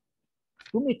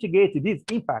 To mitigate this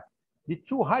impact, the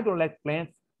 2 hydroelectric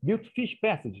plants built fish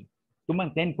passages to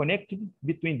maintain connectivity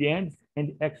between the Andes and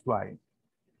the estuary.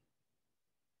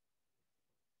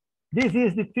 This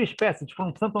is the fish passage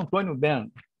from Santo Antonio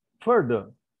Dam, further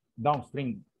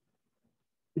downstream.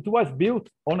 It was built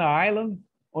on an island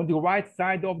on the right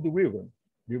side of the river.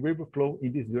 The river flows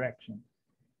in this direction.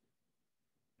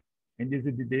 And this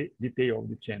is the detail of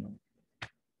the channel.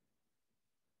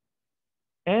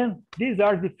 And these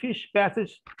are the fish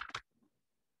passages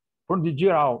from the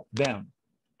Giral Dam.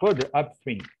 further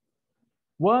upstream.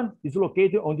 One is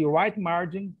located on the right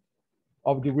margin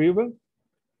of the river,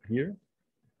 here,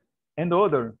 and the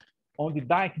other on the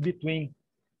dike between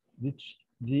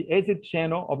the exit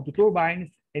channel of the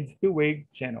turbines and spillway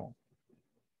channel.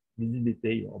 This is the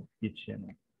detail of each channel.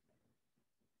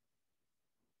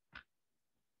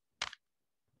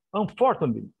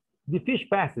 Unfortunately, the fish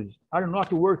passages are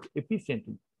not work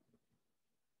efficiently.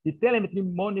 The telemetry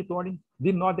monitoring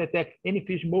did not detect any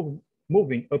fish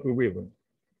moving up the river.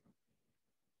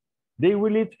 They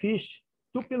released fish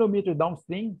 2 kilometers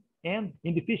downstream and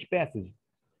in the fish passage,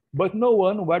 but no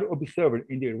one was observed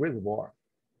in the reservoir.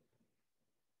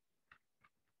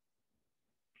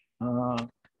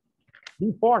 The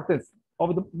importance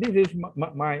of this is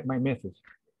my message.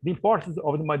 The importance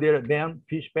of the Madeira Dam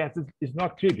fish passage is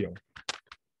not trivial.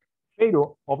 Failure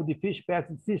of the fish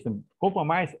passage system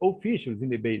compromised all fisheries in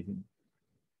the basin,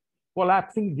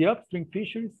 collapsing the upstream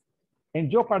fisheries and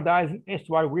jeopardizing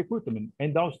estuary recruitment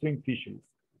and downstream fisheries.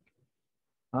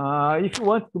 If we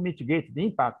want to mitigate the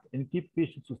impact and keep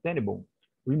fishing sustainable,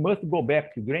 we must go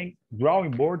back to the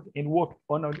drawing board and work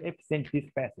on an efficient fish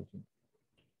passage.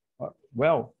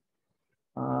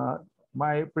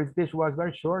 My presentation was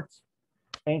very short,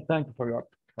 and thank you for your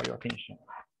attention.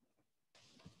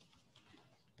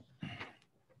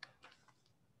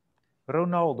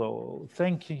 Ronaldo,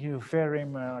 thank you very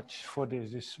much for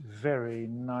this. This very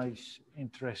nice,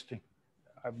 interesting.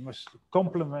 I must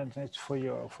compliment it for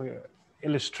your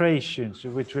illustrations,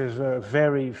 which was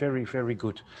very, very, very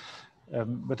good.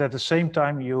 But at the same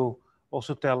time, you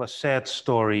also tell a sad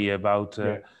story about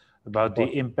the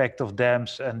impact of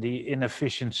dams and the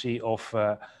inefficiency of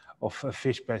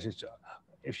fish passage.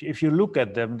 If you look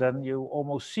at them, then you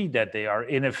almost see that they are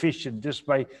inefficient just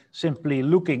by simply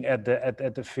looking at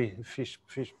the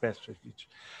fish passage.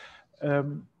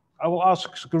 I will ask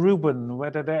Ruben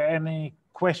whether there are any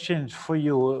questions for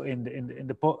you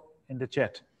in the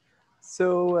chat.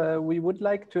 So we would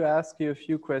like to ask you a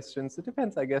few questions. It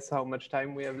depends, I guess, how much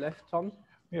time we have left, Tom.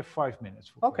 We have 5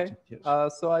 minutes. Okay.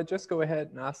 Yes. So I just go ahead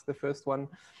and ask the first one.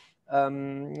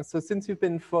 So since you've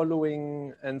been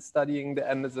following and studying the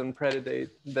Amazon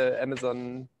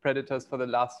predators for the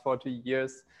last 40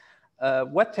 years,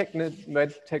 what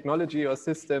technology or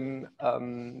system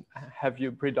have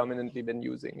you predominantly been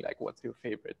using? Like, what's your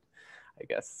favorite, I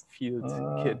guess, field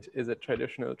kit? Is it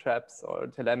traditional traps or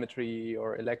telemetry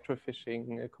or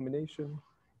electrofishing, a combination?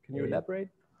 Can you elaborate?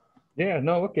 Yeah,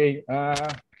 no, okay.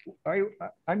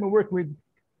 I'm working with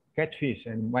catfish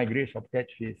and migration of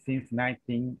catfish since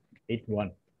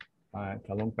 1981. It's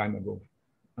a long time ago.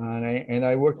 And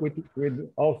I work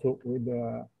also with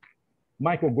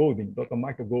Michael Goeldi, Dr.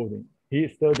 Michael Goeldi. He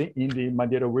studied in the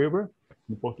Madeira River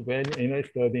in Porto Velho, and I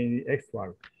studied in the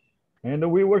estuary. And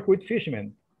we work with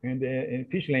fishermen and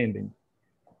fish landing.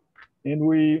 And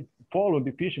we follow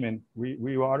the fishermen.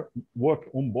 We work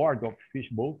on board of fish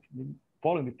boats,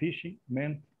 follow the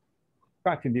fishermen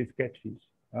catching these catfish.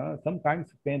 Sometimes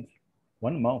spend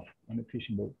 1 month on a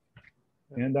fishing boat.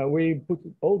 And we put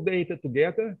all data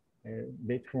together,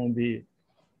 data from the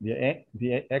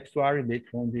estuary, data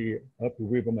from the upper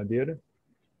river Madeira.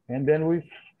 And then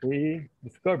we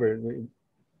discovered, we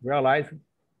realized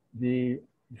the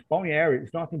spawning area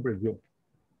is not in Brazil.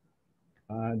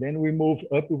 Then we moved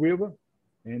up the river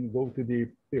and go to the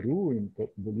Peru and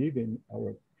Bolivia and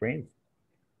our friends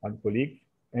and colleagues.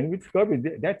 And we discovered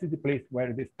that is the place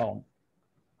where they spawn.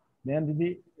 Then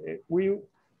we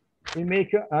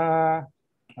make a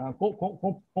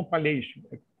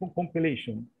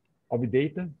compilation of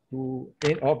data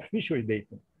of fishery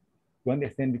data to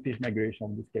understand the fish migration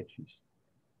of these catfish.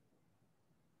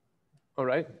 All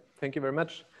right, thank you very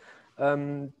much.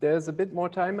 There's a bit more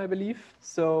time, I believe.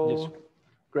 So yes.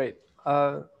 Great.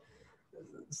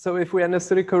 So if we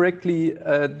understood it correctly,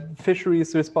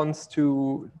 fisheries' response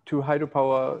to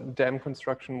hydropower dam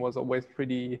construction was always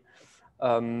pretty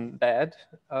bad,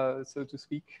 so to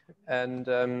speak.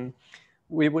 And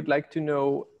we would like to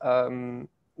know,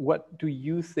 what do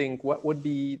you think, what would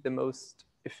be the most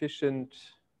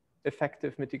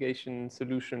effective mitigation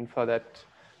solution for that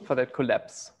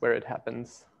collapse where it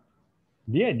happens?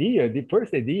 The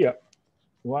first idea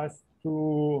was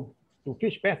to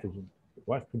fish passage,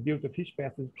 was to build a fish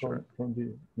passage from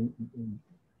the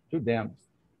two dams.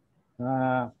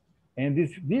 And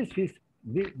these fish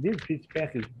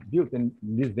passages built in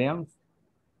these dams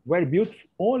were built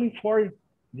only for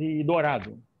the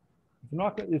Dourado.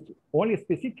 It's only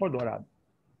specific for Dourado,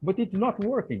 but it's not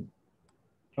working.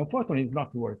 Unfortunately, it's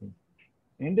not working.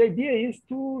 And the idea is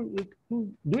to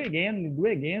do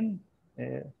again,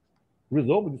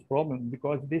 resolve this problem,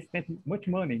 because they spent much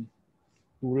money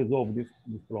to resolve this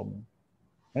problem.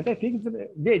 And I think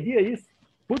the idea is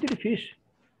put the fish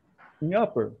in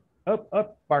up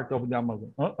part of the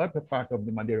Amazon, upper part of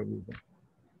the Madeira River.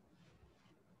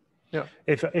 Yeah.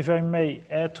 If I may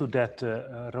add to that,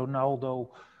 Ronaldo,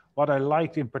 what I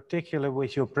liked in particular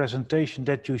with your presentation,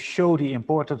 that you show the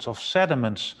importance of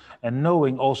sediments and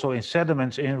knowing also in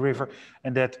sediments in river,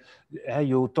 and that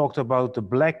you talked about the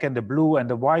black and the blue and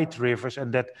the white rivers,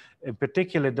 and that in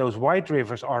particular those white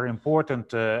rivers are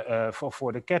important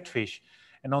for the catfish.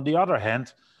 And on the other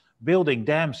hand, building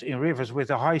dams in rivers with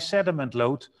a high sediment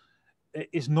load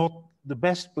is not the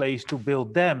best place to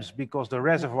build dams, because the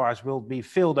reservoirs will be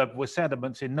filled up with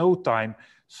sediments in no time.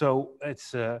 So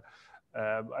it's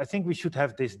I think we should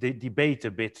have this debate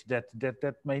a bit,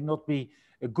 that may not be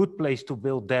a good place to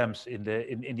build dams in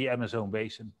the Amazon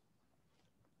basin.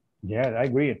 Yeah, I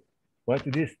agree. But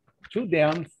these two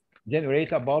dams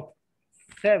generate about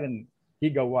 7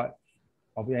 gigawatts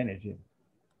of energy.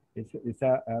 It's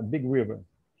a big river.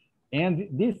 And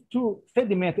these two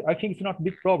sediment, I think it's not a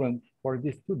big problem for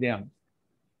these two dams,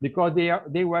 because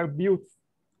they were built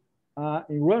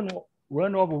in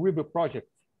run-over river projects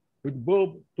with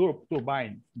bulb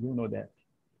turbines. You know that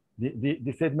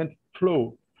the sediment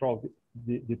flow through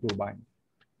the turbine.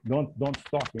 Don't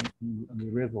stop in the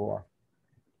reservoir.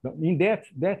 But in that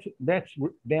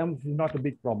dams is not a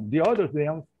big problem. The other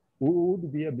dams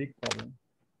would be a big problem.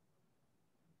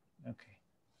 Okay.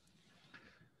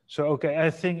 So okay,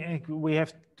 I think we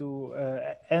have to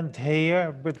end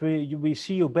here, but we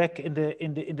see you back in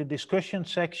the discussion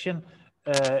section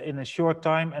in a short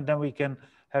time, and then we can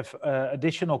have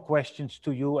additional questions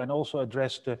to you and also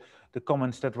address the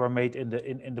comments that were made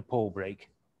in the poll break.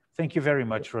 Thank you very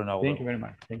much, Ronaldo. Thank you very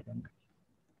much. Thank you very much.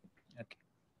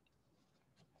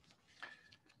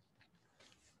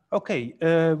 Okay,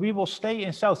 we will stay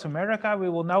in South America. We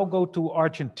will now go to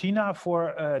Argentina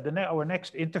for our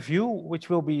next interview, which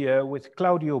will be with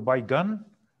Claudio Baigun,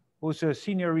 who's a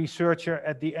senior researcher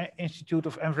at the Institute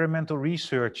of Environmental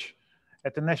Research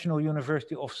at the National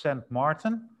University of St.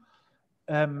 Martin.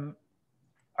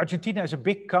 Argentina is a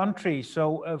big country,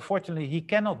 so unfortunately he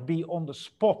cannot be on the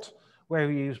spot where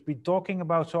he has been talking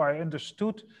about, so I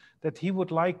understood that he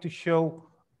would like to show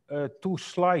 2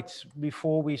 slides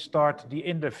before we start the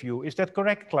interview. Is that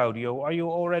correct, Claudio? Are you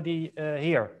already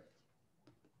here?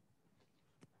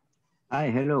 Hi,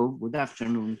 hello. Good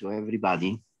afternoon to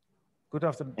everybody. Good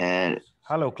afternoon.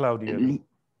 Hello, Claudio.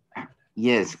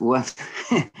 Yes, well,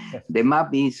 the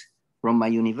map is from my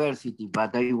university,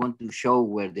 but I want to show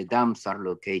where the dams are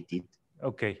located.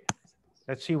 Okay,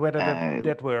 let's see whether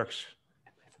that works.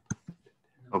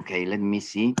 Okay, let me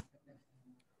see.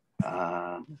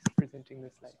 Presenting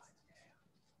the slides.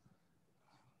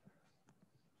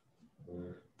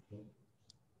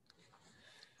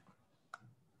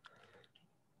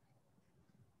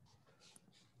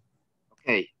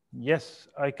 Okay. Yes,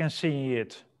 I can see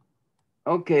it.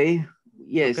 Okay.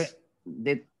 Yes.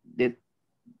 Okay.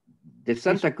 The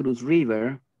Santa Cruz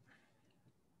River.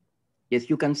 Yes,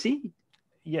 you can see it?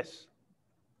 Yes.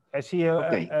 I see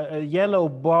a yellow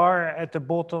bar at the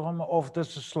bottom of the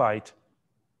slide.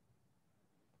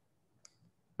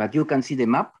 But you can see the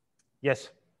map? Yes,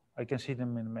 I can see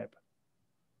them in the map.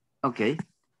 Okay.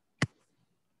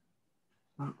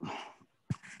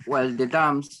 Well, the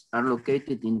dams are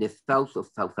located in the south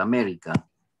of South America,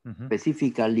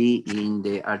 specifically in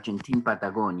the Argentine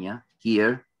Patagonia,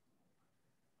 here,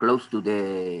 close to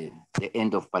the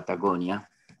end of Patagonia.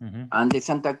 And the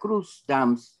Santa Cruz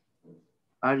dams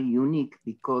are unique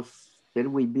because there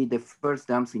will be the first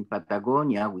dams in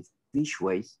Patagonia with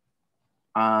fishways,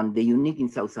 and the unique in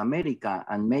South America,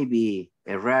 and maybe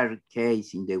a rare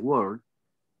case in the world,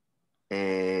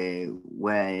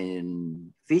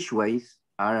 when fishways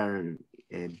are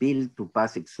built to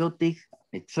pass exotic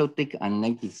and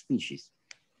native species.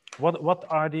 What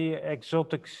are the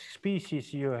exotic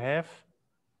species you have?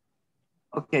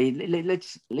 Okay,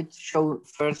 let's show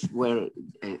first where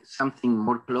something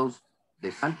more close.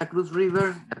 The Santa Cruz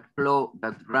River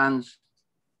that runs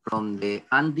from the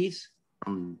Andes,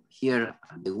 from here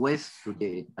at the west to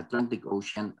the Atlantic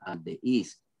Ocean at the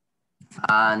east.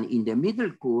 And in the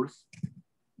middle course,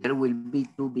 there will be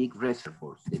 2 big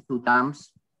reservoirs, the 2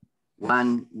 dams.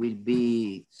 One will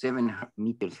be 7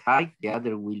 meters high, the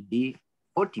other will be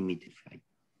 40 meters high.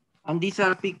 And these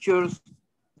are pictures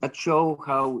that show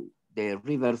how the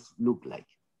rivers look like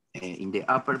in the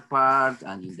upper part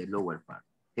and in the lower part,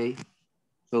 okay?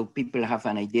 So people have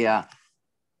an idea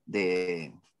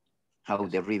how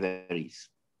the river is.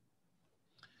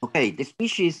 Okay, the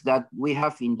species that we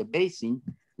have in the basin,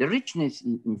 the richness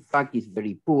in fact is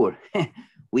very poor.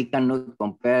 We cannot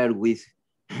compare with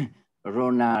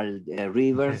Ronald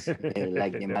rivers,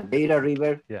 like the Madeira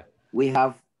River. Yeah. We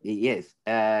have, yes,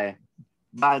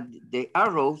 but the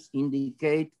arrows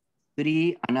indicate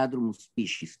 3 anadromous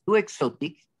species, 2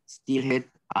 exotic, steelhead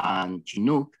and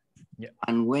Chinook, yeah.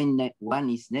 And when one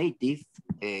is native,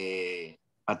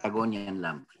 Patagonian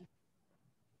lamprey.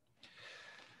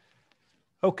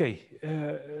 Okay,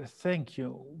 thank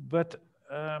you. But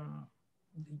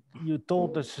you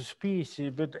told us a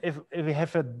species, but if we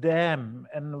have a dam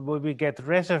and we get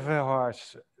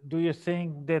reservoirs, do you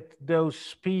think that those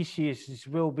species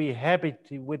will be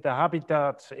happy with the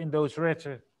habitats in those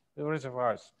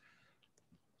reservoirs?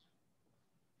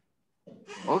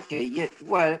 Okay, yeah,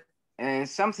 well,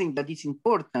 something that is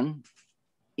important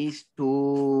is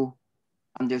to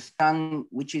understand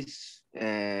which is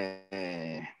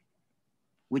the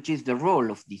role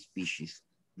of these species,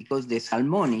 because the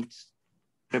salmonids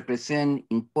represent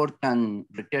important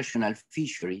recreational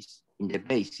fisheries in the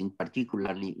basin,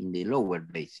 particularly in the lower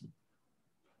basin.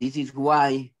 This is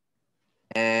why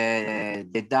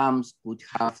the dams could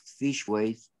have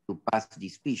fishways to pass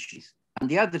these species. And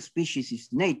the other species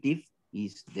is native,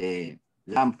 is the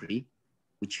lamprey,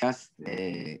 which has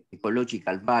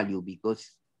ecological value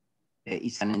because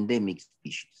it's an endemic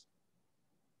species.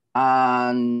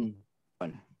 And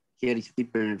well, here is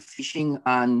people fishing,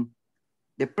 and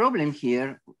the problem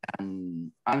here,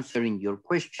 and answering your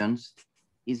questions,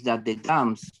 is that the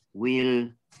dams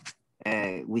will,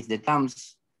 with the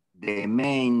dams, the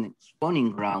main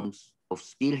spawning grounds of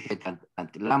steelhead and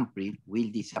lamprey will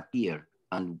disappear,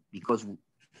 and because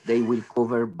they will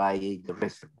cover by the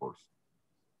reservoirs.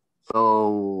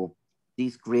 So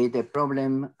this creates a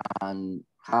problem, and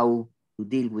how to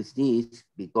deal with this,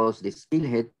 because the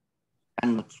steelhead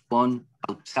cannot spawn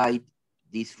outside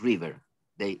this river.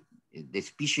 The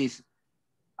species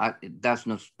does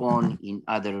not spawn in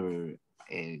other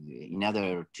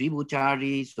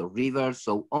tributaries or rivers,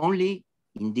 so only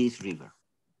in this river.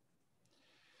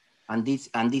 And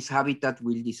this habitat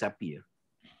will disappear.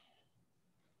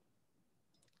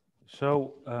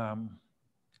 So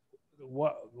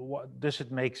what does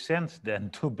it make sense then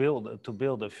to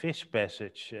build a fish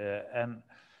passage? And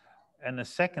a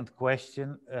second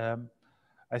question,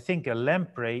 I think a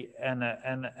lamprey and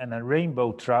a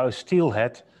rainbow trout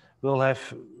steelhead will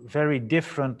have very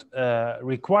different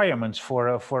requirements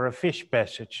for a fish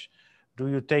passage. Do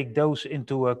you take those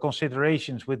into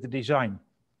considerations with the design?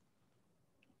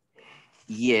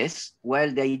 Yes,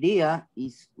 well, the idea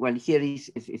is, well, here is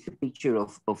a picture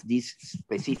of these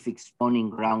specific spawning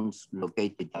grounds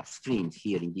located upstream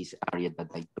here in this area that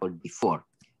I told before.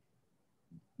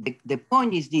 The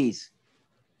point is this,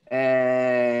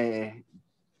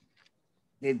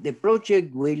 the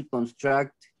project will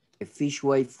construct a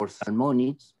fishway for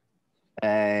salmonids,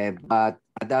 but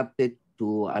adapted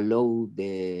to allow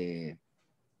the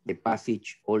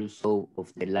passage also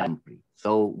of the lamprey.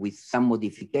 So with some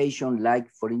modification, like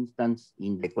for instance,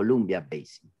 in the Columbia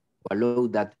Basin, to allow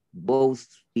that both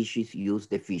species use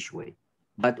the fishway.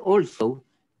 But also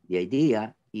the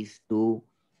idea is to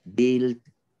build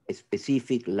a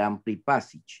specific lamprey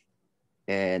passage,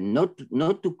 not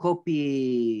to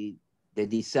copy the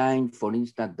design, for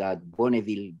instance, that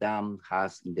Bonneville Dam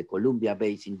has in the Columbia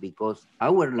Basin, because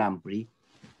our lamprey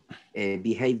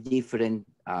behave different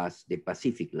as the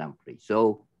Pacific lamprey.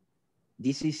 So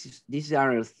these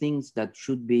are things that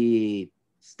should be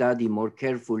studied more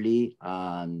carefully,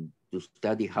 and to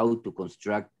study how to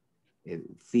construct a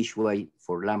fishway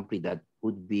for lamprey that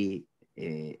would be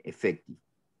effective.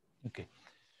 Okay,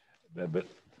 but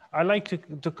I like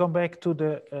to come back to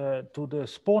the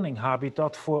spawning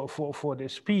habitat for the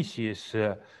species.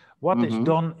 What is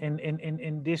done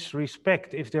in this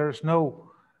respect? If there is no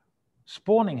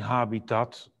spawning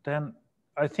habitat, then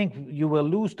I think you will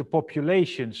lose the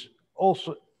populations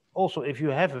also if you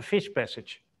have a fish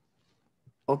passage.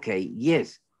 Okay,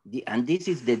 yes, and this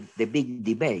is the big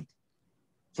debate.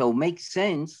 So makes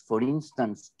sense, for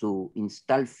instance, to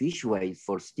install fishways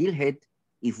for steelhead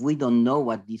if we don't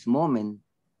know at this moment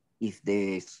if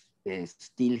the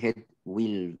steelhead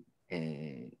will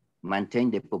maintain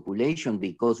the population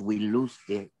because we lose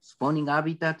the spawning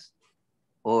habitats,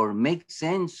 or makes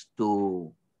sense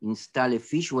to install a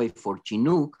fishway for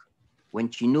Chinook when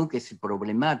Chinook is a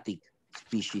problematic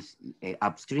species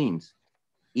upstreams.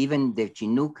 Even the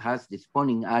Chinook has the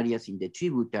spawning areas in the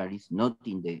tributaries, not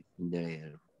in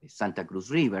the Santa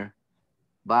Cruz River,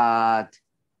 but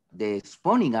the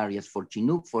spawning areas for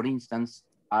Chinook, for instance,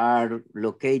 are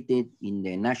located in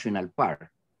the national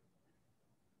park.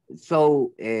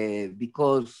 So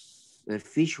because a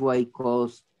fishway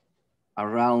costs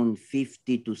around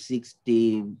 50 to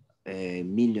 60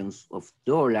 millions of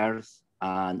dollars,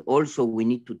 And also we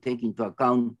need to take into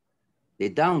account the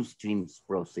downstream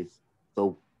process.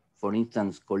 So for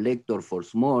instance, collector for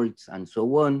smolts and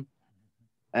so on.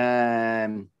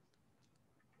 The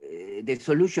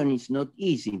solution is not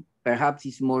easy. Perhaps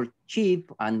it's more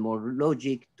cheap and more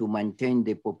logic to maintain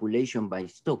the population by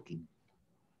stocking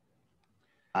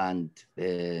and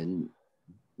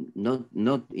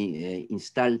not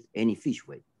install any fish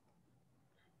weight.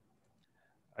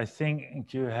 I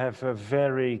think you have a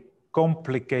very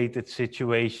complicated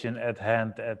situation at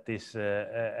hand at this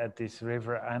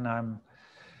river, and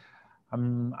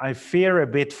I fear a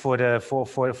bit for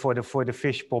the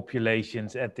fish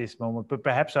populations at this moment. But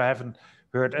perhaps I haven't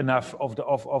heard enough of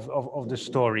the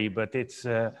story. But it's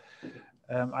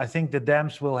I think the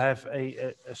dams will have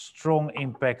a strong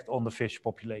impact on the fish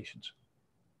populations.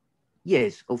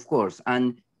 Yes, of course,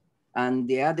 and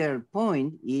the other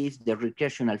point is the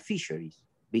recreational fisheries,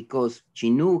 because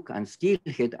Chinook and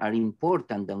steelhead are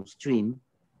important downstream,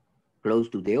 close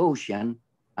to the ocean,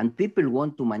 and people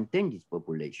want to maintain this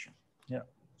population. Yeah.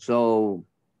 So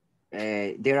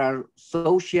there are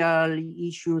social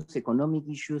issues, economic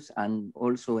issues, and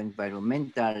also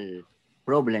environmental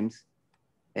problems,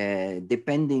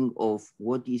 depending of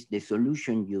what is the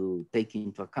solution you take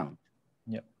into account.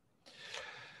 Yeah.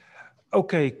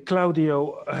 Okay,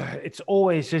 Claudio, it's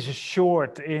always a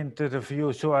short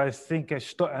interview, so I think I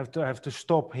have to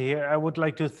stop here. I would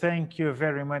like to thank you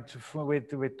very much with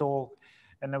talk,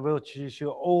 and I will wish you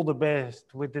all the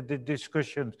best with the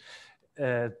discussion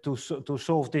to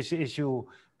solve this issue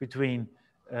between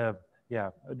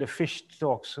the fish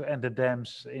stocks and the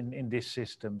dams in this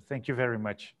system. Thank you very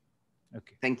much.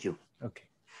 Okay. Thank you. Okay.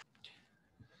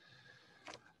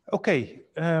 Okay,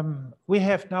 we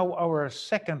have now our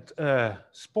second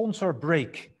sponsor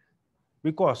break,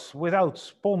 because without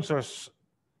sponsors,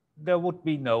 there would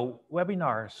be no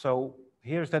webinar. So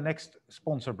here's the next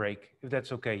sponsor break, if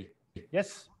that's okay.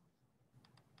 Yes?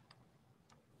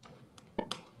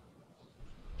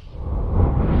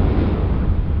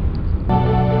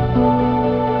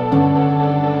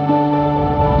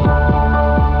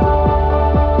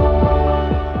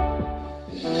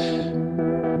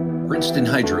 Princeton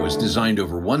Hydro has designed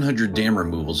over 100 dam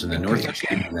removals in the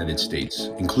northeastern United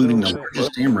States, including the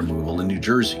largest dam removal in New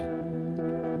Jersey.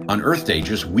 On Earth Day,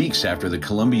 just weeks after the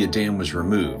Columbia Dam was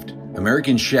removed,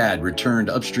 American shad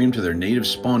returned upstream to their native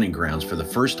spawning grounds for the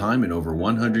first time in over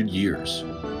 100 years.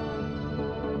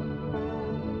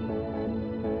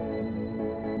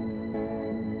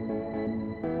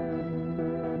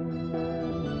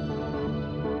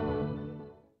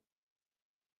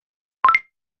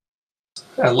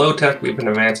 At Low-Tech, we've been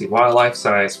advancing wildlife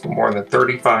science for more than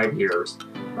 35 years.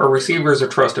 Our receivers are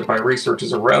trusted by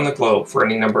researchers around the globe for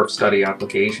any number of study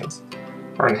applications.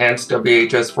 Our enhanced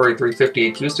WHS 4350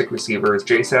 acoustic receiver is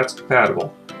JSATS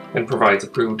compatible and provides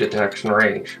approved detection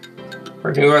range.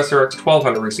 Our new SRX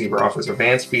 1200 receiver offers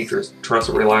advanced features to trust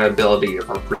the reliability of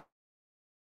our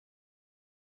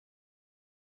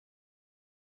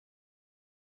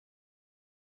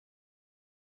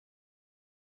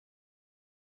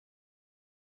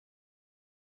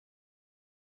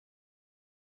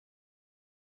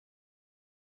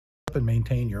and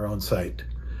maintain your own site.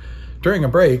 During a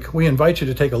break, we invite you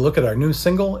to take a look at our new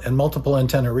single and multiple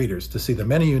antenna readers to see the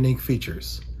many unique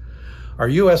features. Our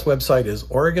US website is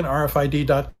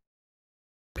OregonRFID.com.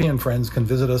 European friends can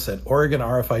visit us at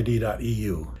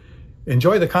OregonRFID.eu.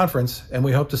 Enjoy the conference, and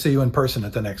we hope to see you in person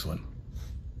at the next one.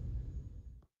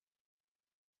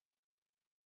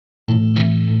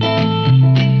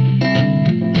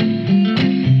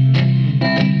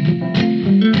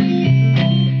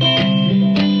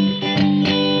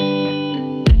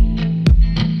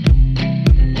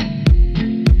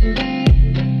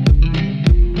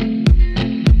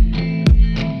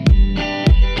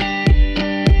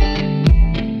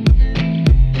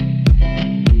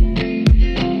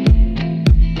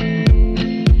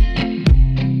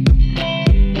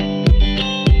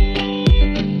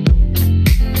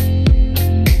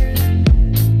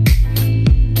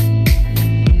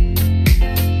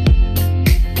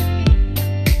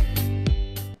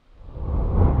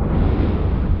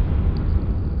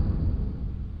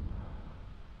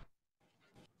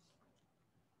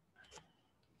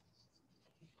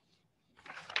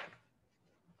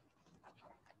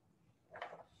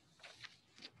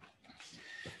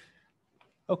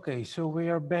 Okay, so we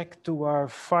are back to our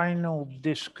final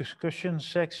discussion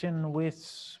section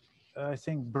with, I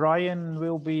think Brian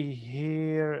will be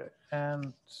here,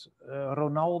 and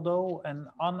Ronaldo and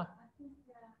Anna.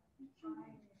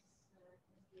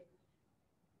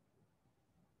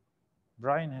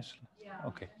 Brian has,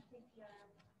 okay.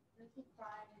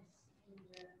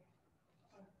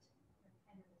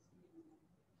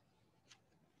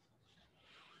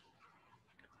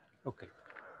 Okay.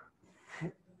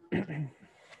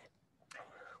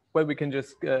 Well, we can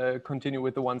just continue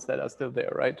with the ones that are still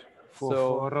there, right?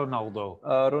 For Ronaldo.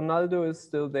 Ronaldo is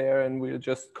still there, and we'll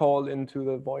just call into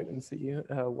the void and see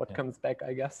what comes back,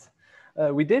 I guess.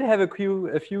 We did have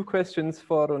a few questions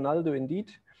for Ronaldo,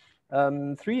 indeed.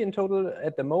 3 in total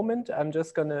at the moment. I'm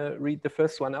just going to read the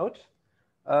first one out.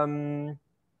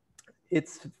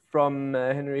 It's from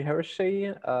Henry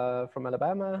Hershey from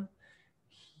Alabama.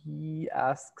 He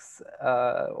asks,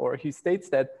 or he states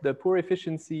that the poor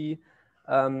efficiency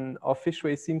of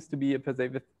fishways seems to be a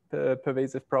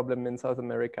pervasive problem in South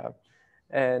America.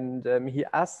 And he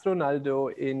asks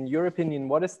Ronaldo, in your opinion,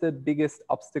 what is the biggest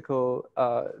obstacle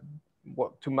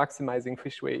to maximizing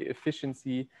fishway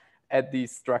efficiency at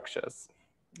these structures?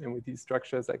 And with these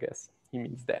structures, I guess he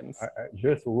means dams. I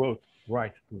just wrote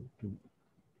right to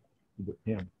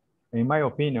him. In my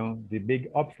opinion, the big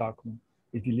obstacle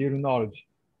is the little knowledge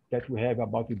that we have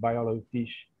about the biology of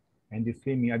fish and the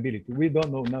swimming ability. We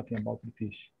don't know nothing about the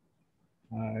fish.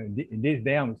 These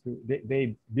dams,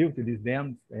 they built these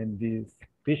dams and these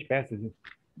fish passages.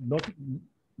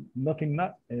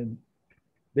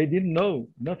 They didn't know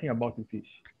nothing about the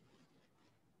fish.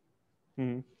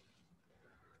 Mm-hmm.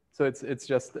 So it's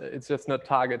just not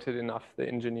targeted enough, the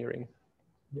engineering.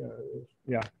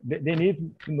 Yeah. They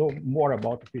need to know more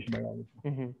about the fish biology.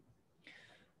 Mm-hmm.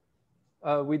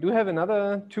 We do have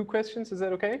another 2 questions. Is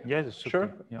that okay? Yes, sure.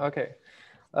 Okay. Yeah. Okay.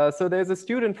 So there's a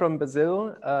student from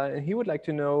Brazil, and he would like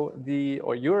to know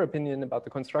your opinion about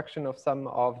the construction of some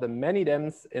of the many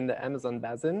dams in the Amazon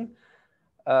basin.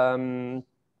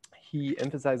 He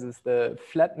emphasizes the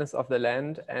flatness of the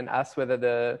land and asks whether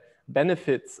the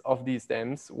benefits of these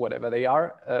dams, whatever they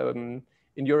are,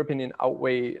 in your opinion,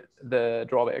 outweigh the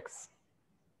drawbacks.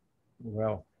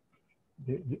 Well,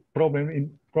 the problem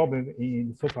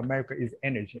in South America is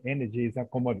energy. Energy is a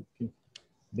commodity.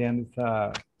 Then it's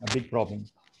a big problem.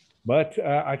 But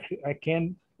I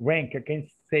can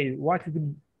say what is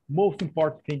the most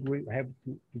important thing we have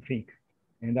to think.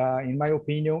 And in my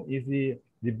opinion, is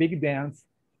the big dams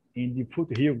in the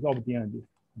foothills of the Andes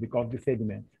because of the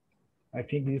sediment. I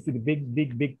think this is the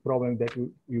big problem that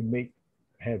we may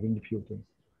have in the future.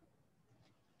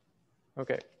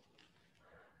 Okay.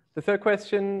 The third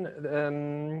question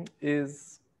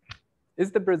is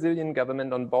the Brazilian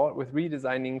government on board with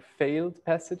redesigning failed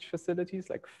passage facilities,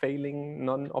 like failing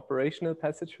non-operational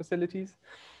passage facilities,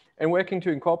 and working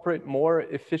to incorporate more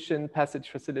efficient passage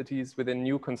facilities within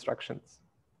new constructions?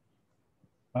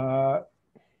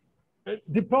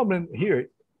 The problem here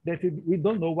that we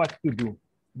don't know what to do.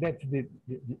 That's the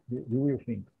real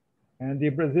thing. And the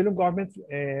Brazilian government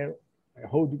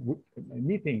hold a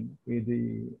meeting with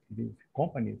these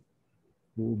companies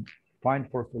to find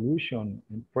for solution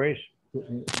and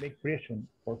make pressure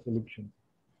for solution.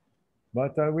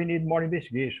 But we need more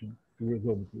investigation to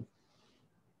resolve this.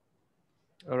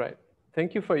 All right.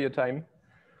 Thank you for your time.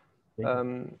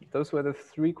 Those were the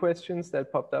 3 questions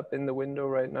that popped up in the window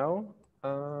right now.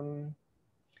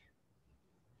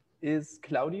 Is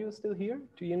Claudio still here?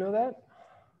 Do you know that?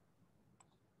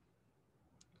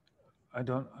 I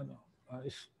don't know.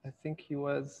 I think he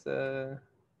was.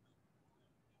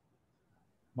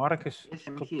 Marcus, yes,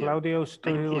 Claudio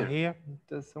still here?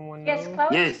 Does someone know? Yes,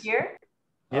 Claudio is here.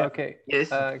 Yeah. Okay. Yes.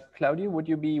 Claudio, would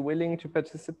you be willing to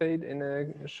participate in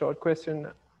a short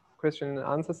question and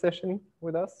answer session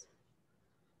with us?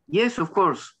 Yes, of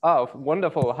course. Oh,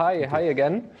 wonderful. Hi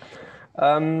again.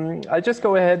 I'll just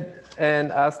go ahead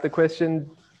and ask the question.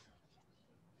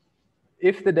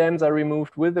 If the dams are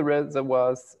removed, will the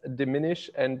reservoirs diminish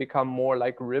and become more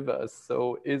like rivers?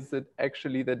 So is it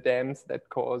actually the dams that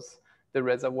cause the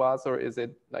reservoirs, or is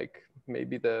it like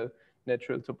maybe the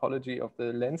natural topology of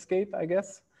the landscape, I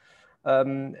guess?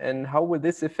 And how will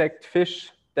this affect fish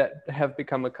that have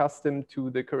become accustomed to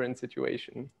the current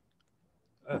situation?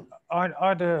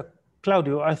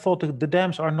 Claudio, I thought the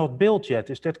dams are not built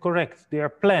yet. Is that correct? They are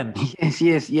planned.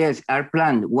 Yes, are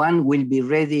planned. One will be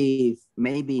ready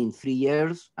maybe in 3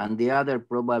 years, and the other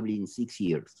probably in 6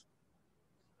 years.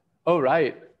 Oh,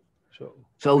 right.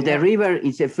 So the river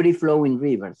is a free-flowing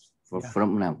river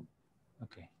from now.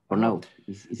 Okay. For now,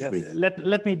 it's free.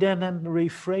 Let me then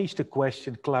rephrase the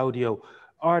question, Claudio.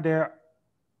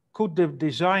 Could the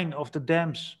design of the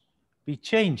dams be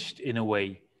changed in a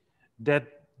way that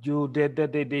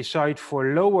they decide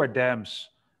for lower dams,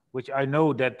 which I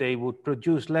know that they would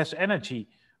produce less energy,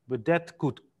 but that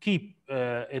could keep,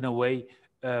 in a way,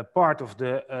 part of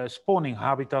the spawning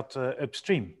habitat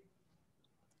upstream?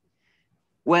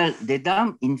 Well,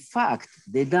 in fact,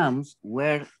 the dams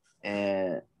were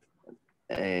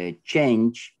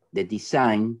changed the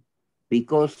design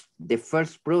because the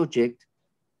first project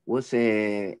was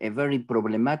a very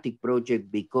problematic project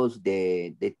because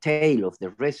the tail of the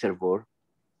reservoir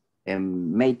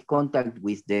made contact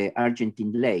with the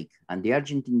Argentine lake, and the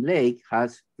Argentine lake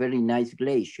has very nice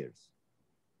glaciers.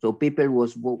 So people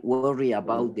was worried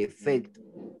about the effect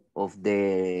of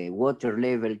the water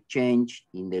level change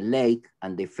in the lake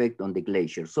and the effect on the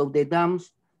glacier. So the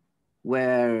dams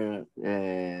were,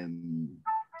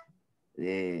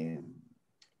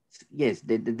 yes,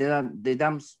 the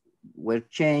dams were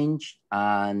changed,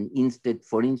 and instead,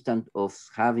 for instance, of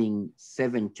having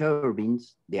 7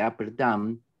 turbines, the upper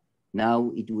dam,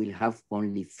 now it will have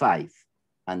only 5,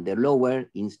 and the lower,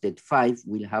 instead 5,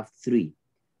 will have 3.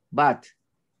 But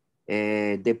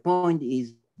the point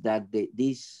is that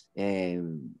this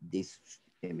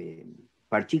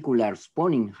particular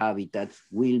spawning habitats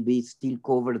will be still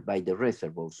covered by the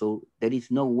reservoir. So there is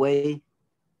no way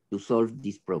to solve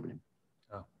this problem.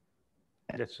 Oh,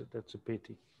 that's a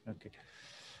pity. Okay.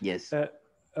 Yes.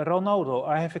 Ronaldo,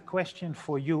 I have a question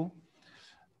for you.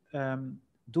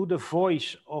 Do the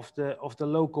voice of the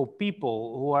local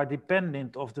people who are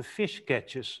dependent of the fish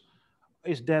catches,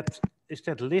 is that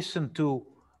listened to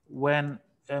when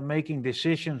making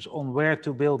decisions on where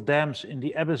to build dams in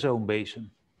the Amazon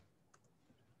basin?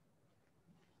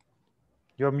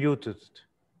 You're muted.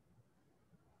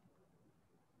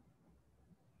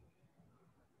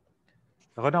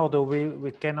 Ronaldo,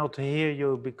 we cannot hear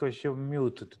you because you're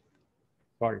muted.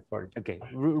 Sorry. Okay,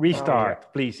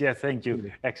 restart, please. Yeah, thank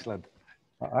you. Excellent.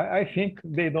 I think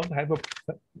they don't have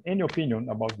any opinion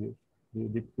about this.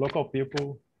 The local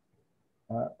people,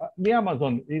 the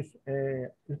Amazon is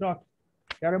not.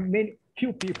 There are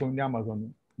few people in the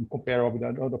Amazon in comparison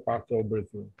with other parts of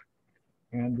Brazil,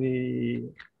 and the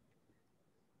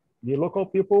local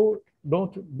people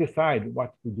don't decide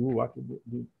what to do.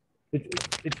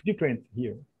 It's different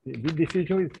here. The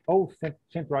decision is all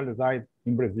centralized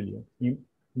in Brasilia, in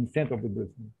center of the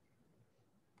Brazil.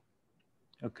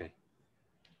 Okay.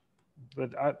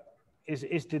 But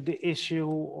is the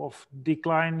issue of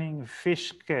declining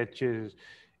fish catches,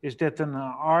 is that an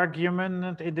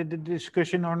argument in the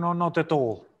discussion or no, not at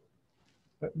all?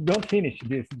 Don't finish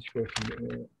this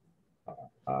discussion.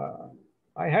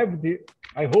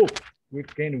 I hope we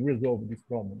can resolve this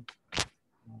problem.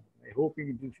 I hope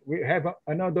we have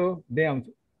another dam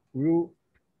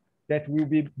that will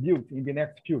be built in the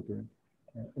next future,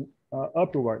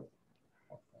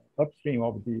 upstream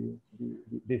of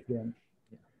this dam.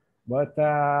 But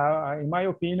in my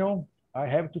opinion, I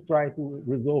have to try to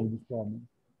resolve this problem.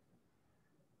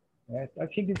 I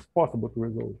think it's possible to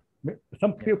resolve.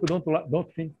 Some people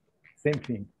don't think same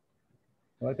thing,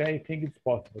 but I think it's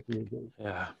possible to resolve.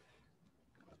 Yeah,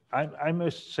 I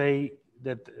must say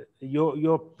that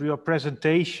your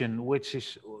presentation, which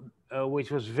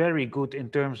was very good in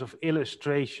terms of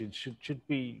illustration, should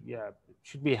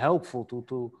be helpful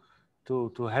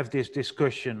to have this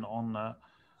discussion on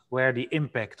where the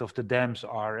impact of the dams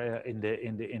are in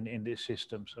the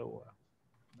system. So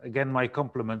again, my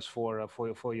compliments for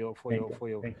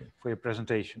your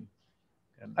presentation.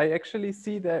 I actually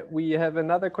see that we have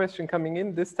another question coming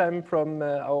in, this time from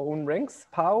our own ranks.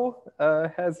 Pau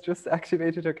has just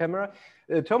activated her camera.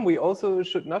 Tom, we also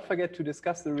should not forget to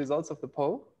discuss the results of the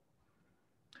poll.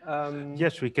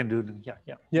 Yes, we can do that.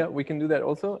 Yeah, we can do that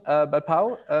also. But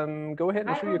Pau, go ahead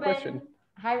and show your question.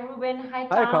 Hi, Ruben. Hi,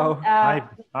 Tom. Hi,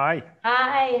 Pau. Hi.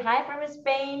 Hi from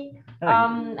Spain.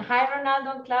 Hi,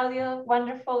 Ronaldo and Claudio.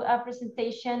 Wonderful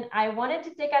presentation. I wanted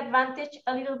to take advantage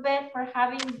a little bit for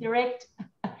having direct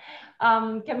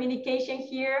communication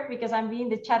here because I'm being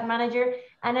the chat manager.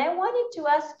 And I wanted to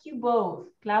ask you both,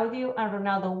 Claudio and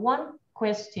Ronaldo, one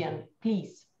question,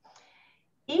 please.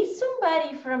 Is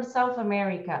somebody from South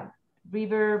America,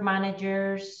 river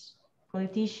managers,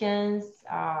 politicians,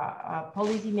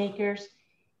 policymakers,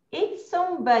 it's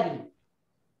somebody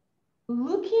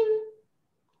looking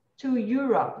to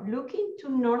Europe, looking to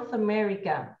North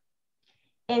America,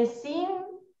 and seeing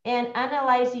and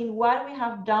analyzing what we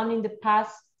have done in the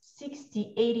past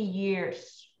 60, 80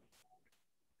 years,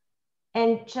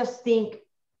 and just think,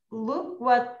 look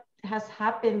what has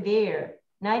happened there.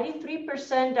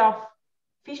 93% of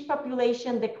fish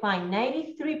population decline,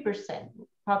 93%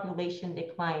 population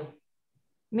decline.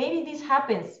 Maybe this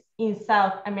happens in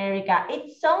South America.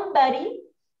 It's somebody,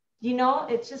 you know,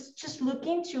 it's just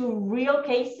looking to real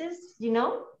cases, you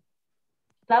know.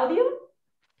 Claudio?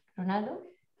 Ronaldo?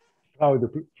 Claudio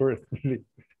first, please.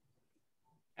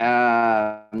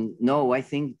 No, I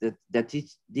think that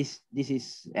this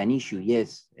is an issue.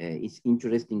 Yes, it's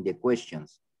interesting, the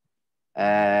questions.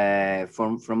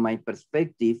 From my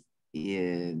perspective,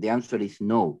 the answer is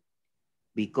no,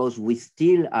 because we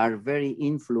still are very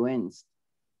influenced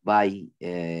by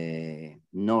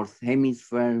North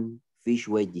Hemisphere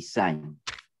fishway design.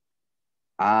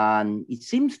 And it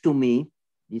seems to me,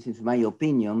 this is my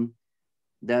opinion,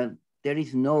 that there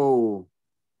is no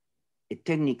a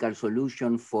technical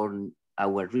solution for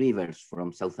our rivers,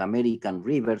 from South American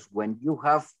rivers, when you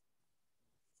have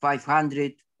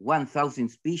 500, 1,000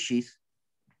 species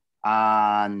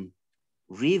and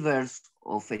rivers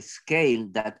of a scale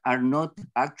that are not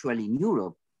actually in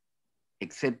Europe,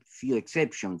 except few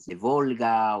exceptions, the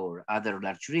Volga or other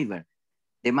large river.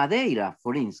 The Madeira,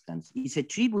 for instance, is a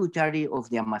tributary of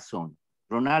the Amazon.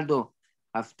 Ronaldo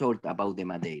has talked about the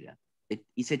Madeira.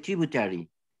 It's a tributary.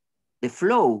 The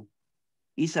flow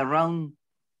is around,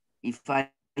 if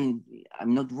I'm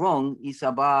not wrong, is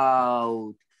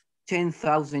about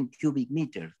 10,000 cubic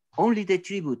meters, only the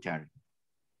tributary.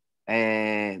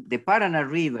 The Paraense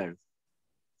River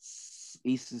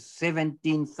is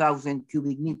 17,000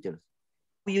 cubic meters.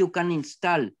 You can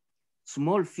install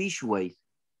small fishways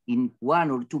in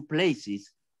 1 or 2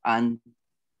 places and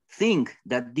think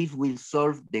that this will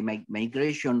solve the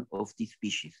migration of the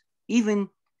species. Even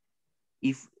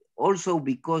if also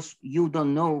because you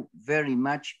don't know very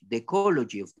much the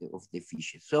ecology of the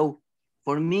fishes. So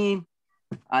for me,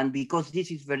 and because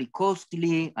this is very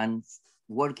costly and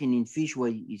working in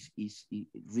fishway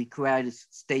requires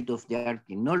state-of-the-art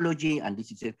technology and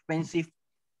this is expensive,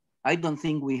 I don't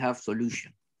think we have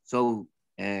solution. So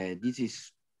this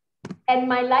is. And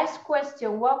my last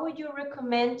question, what would you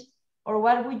recommend or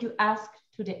what would you ask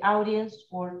to the audience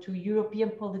or to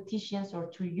European politicians or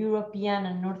to European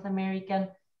and North American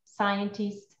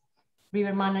scientists,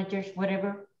 river managers,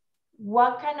 whatever?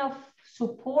 What kind of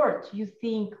support you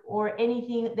think or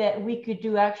anything that we could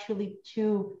do actually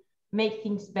to make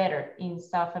things better in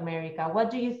South America?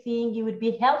 What do you think it would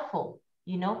be helpful,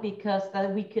 you know, because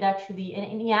that we could actually,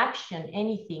 any action,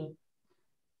 anything?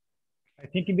 I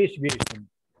think investigation.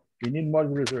 We need more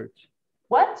research.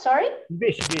 What? Sorry?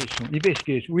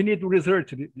 Investigation. We need to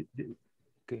research.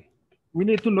 Okay. We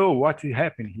need to know what is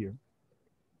happening here.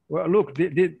 Well, look,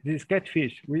 this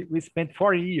catfish, we spent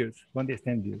 4 years to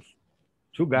understand this.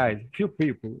 2 guys, few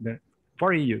people,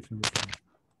 4 years.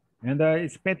 And I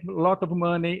spent a lot of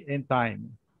money and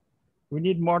time. We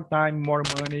need more time, more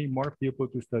money, more people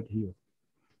to study here.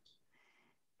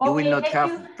 You will not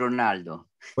have Ronaldo.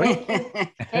 Thank you.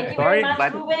 Thank you very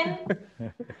much, Ruben.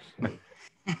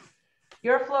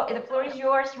 The floor is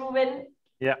yours, Ruben.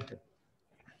 Yeah.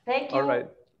 Thank you. All right.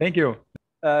 Thank you.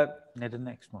 The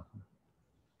next one.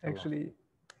 Actually,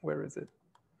 where is it?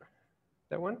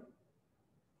 That one?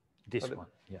 This one,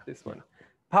 yeah. This one.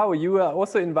 Pau, you are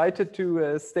also invited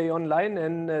to stay online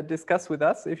and discuss with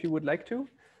us if you would like to.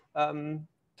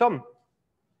 Tom,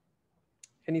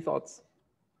 any thoughts?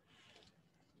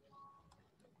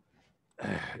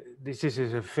 This is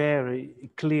a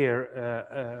very clear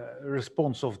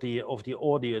response of the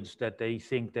audience that they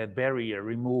think that barrier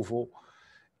removal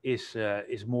is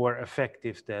more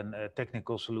effective than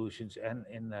technical solutions, and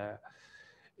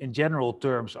in general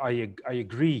terms, I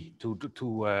agree to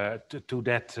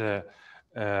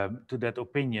that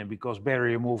opinion, because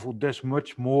barrier removal does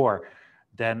much more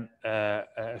than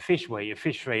a fishway. A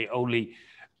fishway only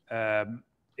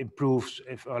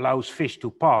allows fish to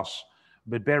pass.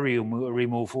 But barrier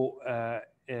removal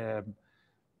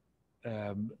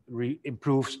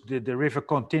improves the river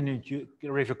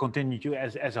continuity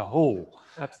as a whole.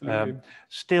 Absolutely.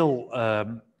 Still,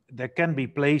 there can be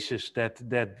places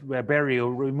where barrier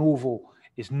removal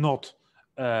is not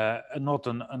an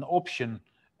option,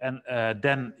 and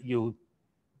then you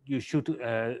should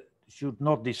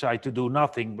not decide to do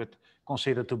nothing, but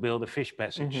consider to build a fish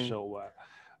passage. Mm-hmm. So,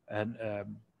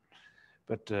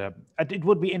 But it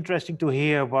would be interesting to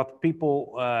hear what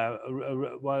people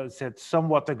said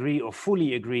somewhat agree or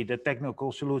fully agree that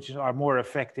technical solutions are more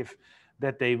effective,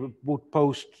 that they would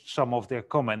post some of their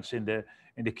comments in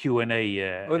the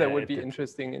Q&A. Oh, that would be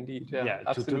interesting indeed. Yeah,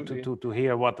 absolutely. To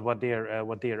hear what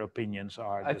their opinions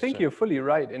are. I think you're fully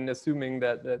right in assuming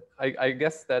that I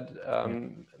guess that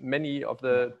many of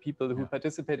the people who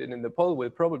participated in the poll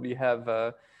will probably have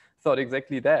thought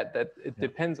exactly that it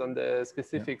depends on the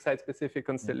specific site-specific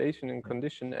constellation and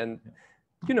condition, and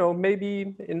you know,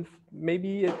 maybe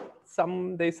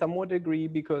they somewhat agree,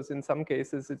 because in some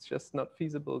cases it's just not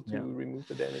feasible to remove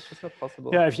the dam. It's just not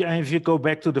possible. Yeah, if you go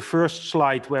back to the first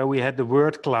slide where we had the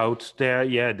word clouds, there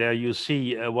you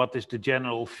see what is the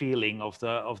general feeling of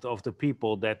the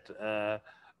people that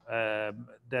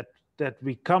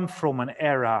we come from an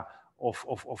era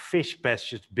of fish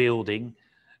passage building.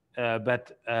 But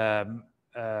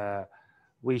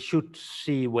we should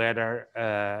see where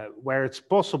it's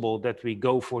possible that we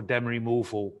go for dam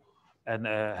removal and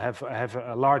have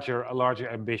a larger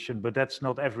ambition, but that's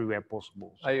not everywhere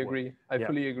possible. So, I agree. I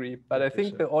fully agree. But I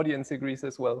think the audience agrees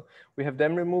as well. We have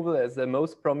dam removal as the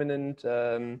most prominent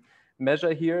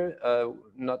measure here,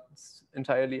 not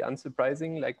entirely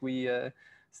unsurprising, like we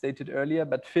stated earlier,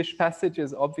 but fish passage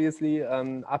is obviously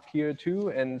up here too,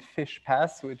 and fish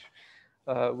pass, which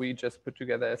we just put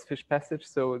together as fish passage.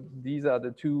 So these are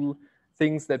the two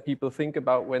things that people think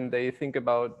about when they think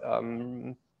about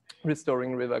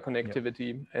restoring river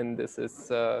connectivity. And this is,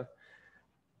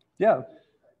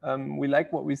 we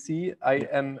like what we see. I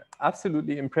am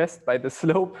absolutely impressed by the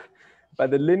slope, by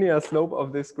the linear slope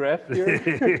of this graph here.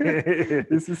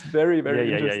 This is very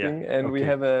interesting. And we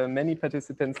have many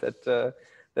participants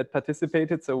that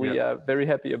participated. So we are very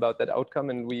happy about that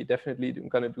outcome, and we definitely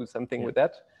going to do something with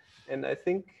that. And I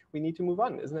think we need to move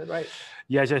on, isn't that right?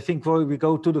 Yes, I think we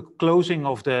go to the closing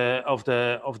of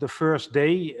the first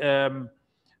day.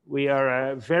 We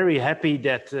are very happy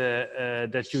that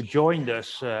you joined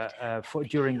us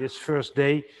during this first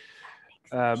day.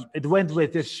 It went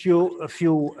with a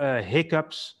few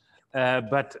hiccups,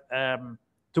 but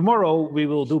tomorrow we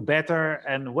will do better,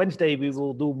 and Wednesday we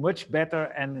will do much better,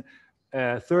 and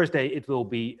Thursday it will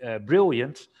be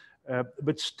brilliant.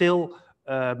 But still,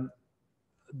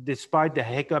 despite the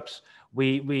hiccups,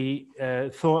 we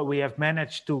thought we have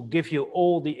managed to give you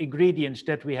all the ingredients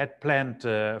that we had planned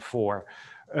for.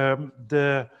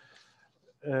 There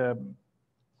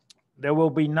will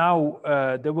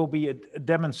be a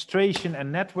demonstration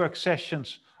and network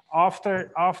sessions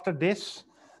after this.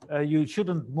 You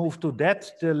shouldn't move to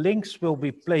that. The links will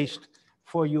be placed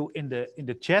for you in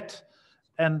the chat,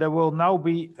 and there will now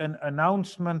be an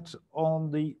announcement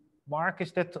on the Mark.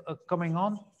 Is that coming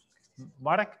on?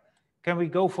 Mark, can we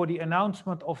go for the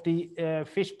announcement of the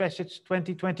Fish Passage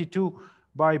 2022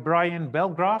 by Brian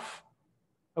Bellgraph?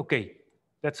 Okay,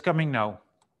 that's coming now.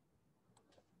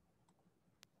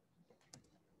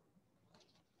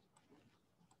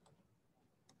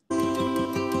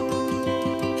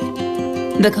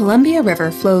 The Columbia River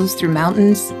flows through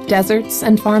mountains, deserts,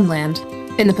 and farmland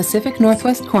in the Pacific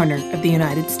Northwest corner of the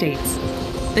United States.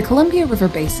 The Columbia River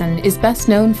Basin is best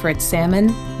known for its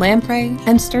salmon, lamprey,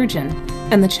 and sturgeon,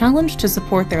 and the challenge to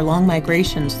support their long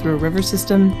migrations through a river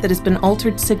system that has been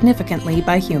altered significantly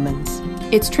by humans.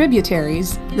 Its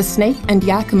tributaries, the Snake and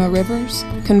Yakima rivers,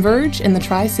 converge in the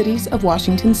Tri-Cities of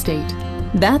Washington State.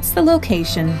 That's the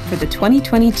location for the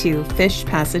 2022 Fish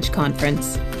Passage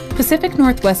Conference. Pacific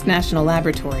Northwest National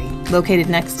Laboratory, located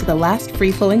next to the last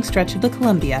free-flowing stretch of the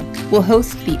Columbia, will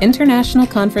host the International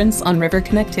Conference on River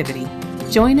Connectivity.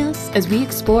 Join us as we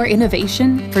explore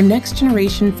innovation for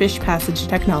next-generation fish passage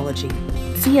technology.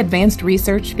 See advanced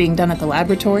research being done at the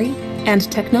laboratory and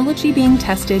technology being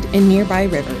tested in nearby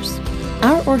rivers.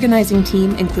 Our organizing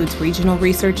team includes regional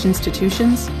research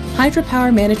institutions,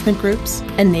 hydropower management groups,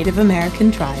 and Native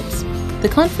American tribes. The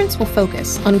conference will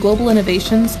focus on global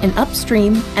innovations in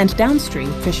upstream and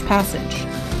downstream fish passage.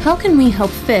 How can we help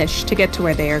fish to get to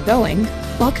where they are going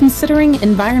while considering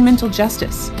environmental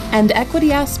justice and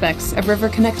equity aspects of river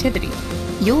connectivity?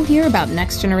 You'll hear about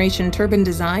next-generation turbine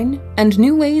design and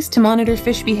new ways to monitor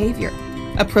fish behavior.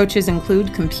 Approaches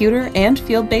include computer and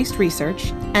field-based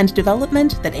research and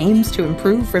development that aims to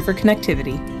improve river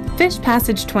connectivity. Fish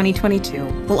Passage 2022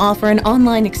 will offer an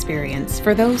online experience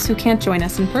for those who can't join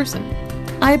us in person.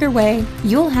 Either way,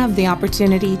 you'll have the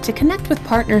opportunity to connect with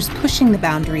partners pushing the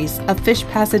boundaries of fish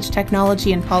passage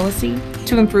technology and policy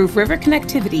to improve river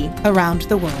connectivity around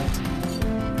the world.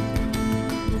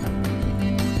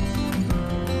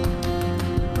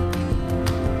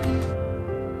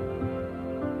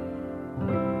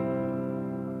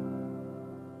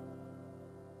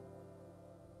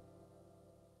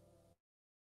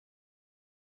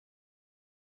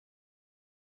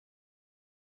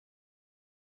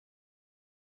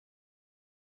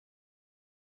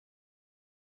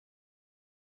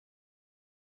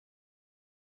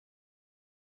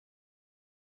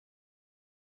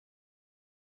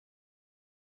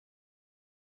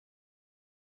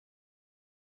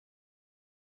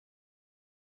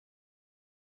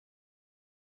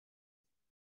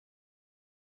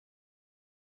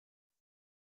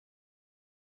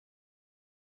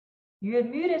 You're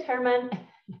muted, Herman.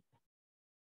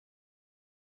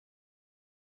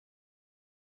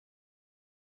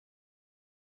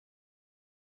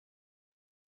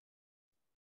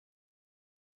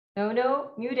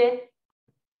 No, muted.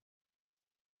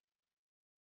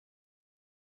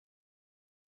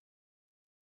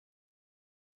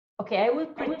 Okay, I will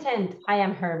pretend I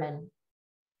am Herman.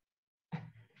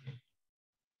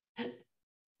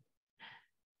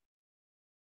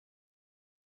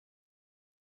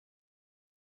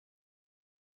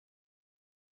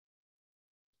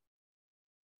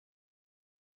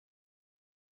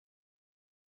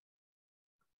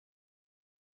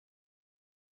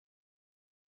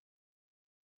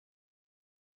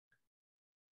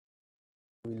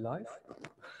 live?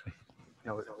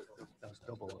 No, that was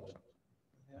double.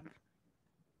 Yeah.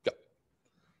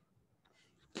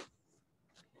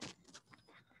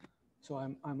 So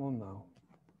I'm on now,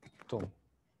 Tom.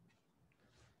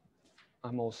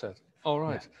 I'm all set. All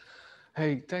right. Yeah.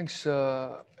 Hey, thanks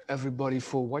everybody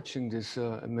for watching this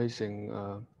amazing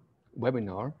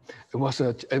webinar. It was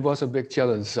a big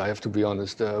challenge, I have to be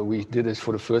honest. We did this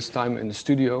for the first time in the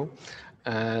studio,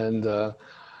 and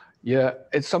yeah,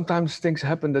 sometimes things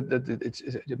happen that it's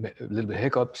a little bit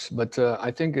hiccups, but I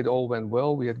think it all went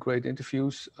well. We had great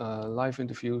interviews, live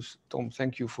interviews. Tom,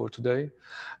 thank you for today.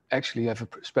 Actually, I have a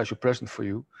special present for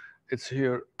you. It's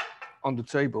here on the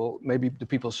table. Maybe the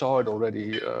people saw it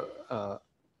already.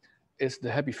 It's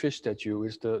the happy fish statue.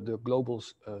 Is the global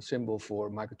symbol for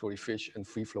migratory fish and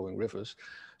free-flowing rivers.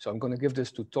 So I'm going to give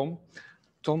this to Tom.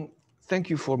 Tom, thank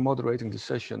you for moderating the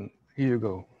session. Here you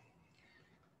go.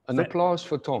 An applause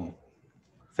for Tom.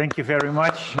 Thank you very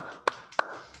much.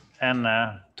 And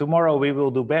tomorrow we will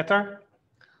do better.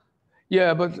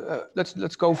 Yeah, but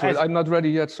let's go for it. I'm not ready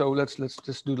yet, so let's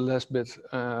just do the last bit.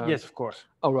 Yes, of course.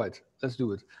 All right, let's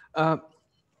do it.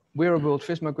 We're a World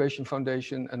Fish Migration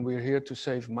Foundation, and we're here to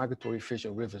save migratory fish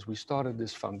and rivers. We started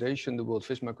this foundation, the World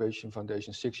Fish Migration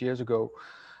Foundation, 6 years ago,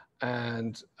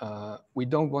 and we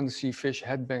don't want to see fish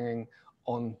headbanging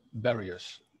on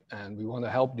barriers. And we want to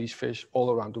help these fish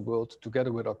all around the world,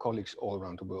 together with our colleagues all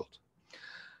around the world.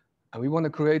 And we want to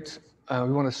create,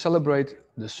 we want to celebrate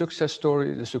the success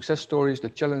stories, the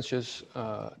challenges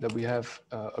that we have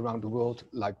around the world,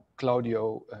 like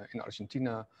Claudio in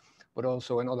Argentina, but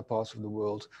also in other parts of the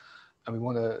world. And we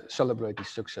want to celebrate these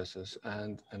successes,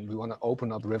 and we want to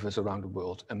open up rivers around the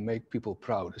world and make people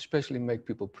proud, especially make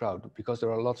people proud, because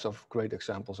there are lots of great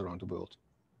examples around the world.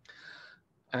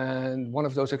 And one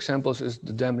of those examples is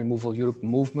the dam removal Europe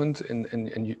movement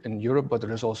in Europe, but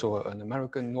there is also an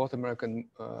North American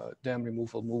dam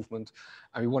removal movement.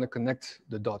 And we want to connect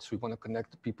the dots. We want to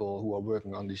connect the people who are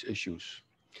working on these issues.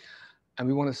 And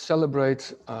we want to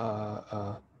celebrate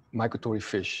migratory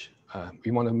fish.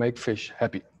 We want to make fish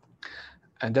happy.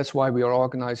 And that's why we are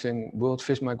organizing World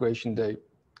Fish Migration Day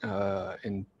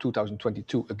in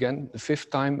 2022 again, the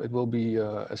 5th time. It will be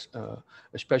a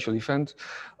special event,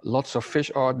 lots of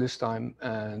fish art this time,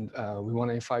 and we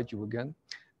want to invite you again.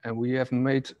 And we have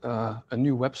made a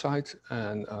new website,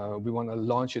 and we want to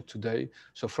launch it today.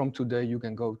 So from today you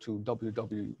can go to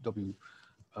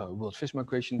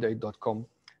www.worldfishmigrationday.com,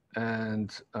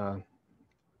 and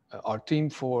our theme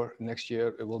for next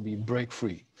year, it will be break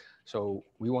free. So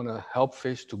we want to help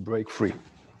fish to break free.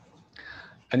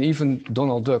 And even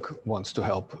Donald Duck wants to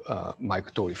help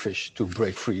migratory fish to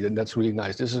break free, and that's really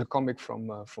nice. This is a comic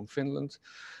from Finland,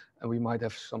 and we might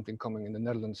have something coming in the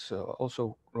Netherlands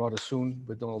also rather soon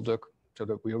with Donald Duck, so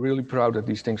that we are really proud that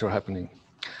these things are happening.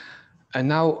 And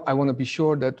now I want to be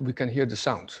sure that we can hear the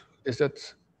sound. Is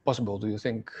that possible, do you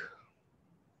think,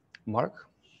 Mark?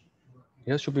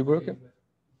 Yes, should be working?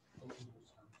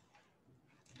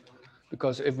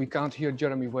 Because if we can't hear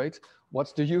Jeremy Wade,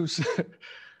 what's the use?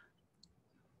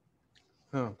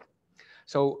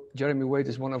 So Jeremy Wade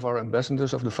is one of our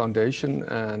ambassadors of the foundation,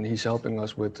 and he's helping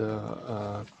us with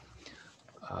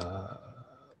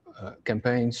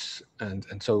campaigns.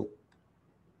 And so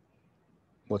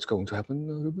what's going to happen,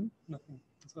 Ruben? Nothing.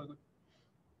 It's all good.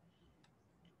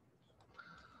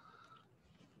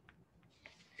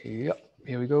 Yeah,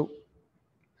 here we go.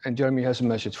 And Jeremy has a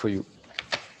message for you.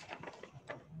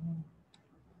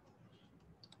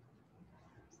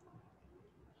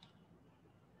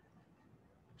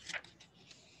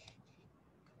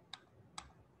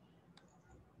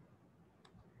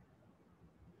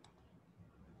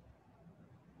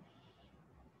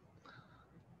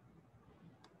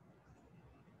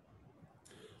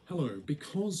 Hello.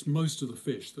 Because most of the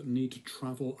fish that need to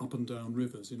travel up and down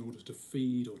rivers in order to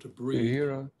feed or to breed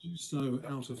do so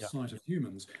out of sight of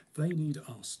humans, they need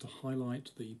us to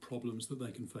highlight the problems that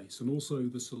they can face and also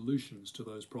the solutions to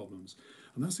those problems.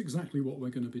 And that's exactly what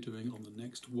we're going to be doing on the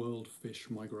next World Fish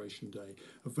Migration Day.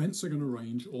 Events are going to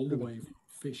range all the way from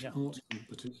fish art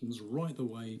competitions right the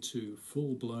way to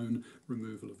full-blown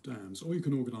removal of dams, or you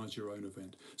can organise your own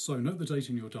event. So note the date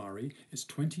in your diary. It's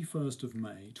 21st of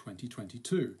May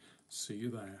 2022. See you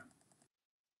there.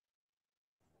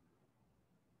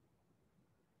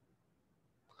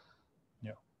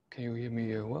 Yeah. Can you hear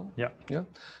me well? Yeah. Yeah.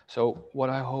 So what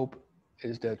I hope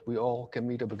is that we all can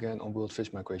meet up again on World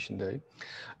Fish Migration Day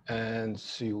and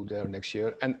see you there next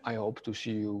year. And I hope to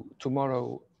see you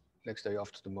tomorrow, next day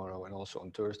after tomorrow, and also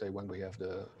on Thursday when we have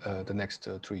the next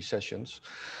 3 sessions.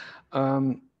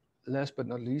 Last but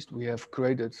not least, we have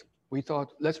created we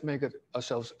thought, let's make it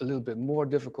ourselves a little bit more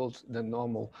difficult than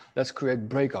normal. Let's create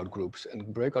breakout groups,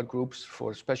 and breakout groups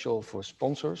for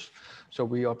sponsors. So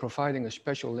we are providing a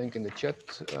special link in the chat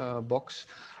box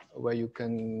where you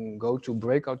can go to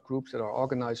breakout groups that are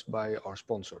organized by our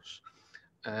sponsors.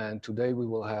 And today we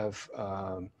will have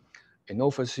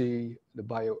Innovacy, the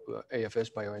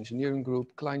AFS Bioengineering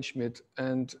Group, Kleinschmidt,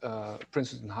 and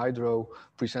Princeton Hydro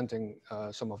presenting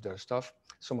some of their stuff,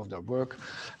 some of their work.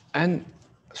 And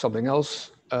something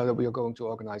else that we are going to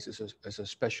organize is a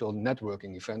special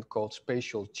networking event called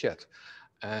Spatial Chat.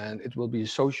 And it will be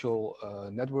social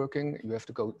networking. You have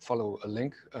to go follow a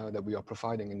link that we are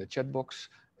providing in the chat box.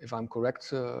 If I'm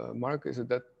correct, Mark, is it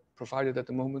that provided at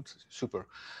the moment? Super.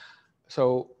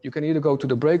 So you can either go to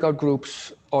the breakout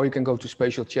groups or you can go to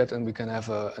Spatial Chat, and we can have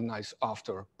a nice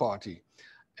after party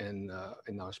in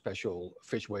our special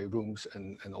fishway rooms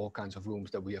and all kinds of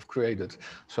rooms that we have created.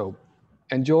 So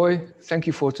enjoy. Thank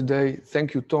you for today.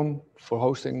 Thank you, Tom, for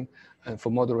hosting and for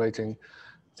moderating.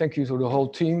 Thank you to the whole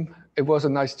team. It was a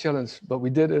nice challenge, but we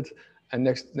did it. And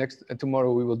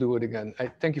tomorrow we will do it again. I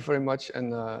thank you very much,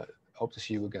 and hope to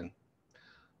see you again.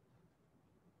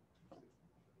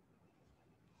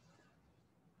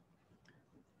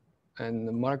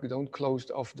 And Mark, don't close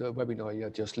off the webinar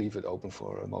yet. Just leave it open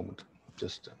for a moment.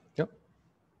 Just, yep.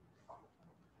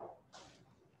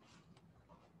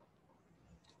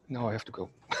 Now I have to go.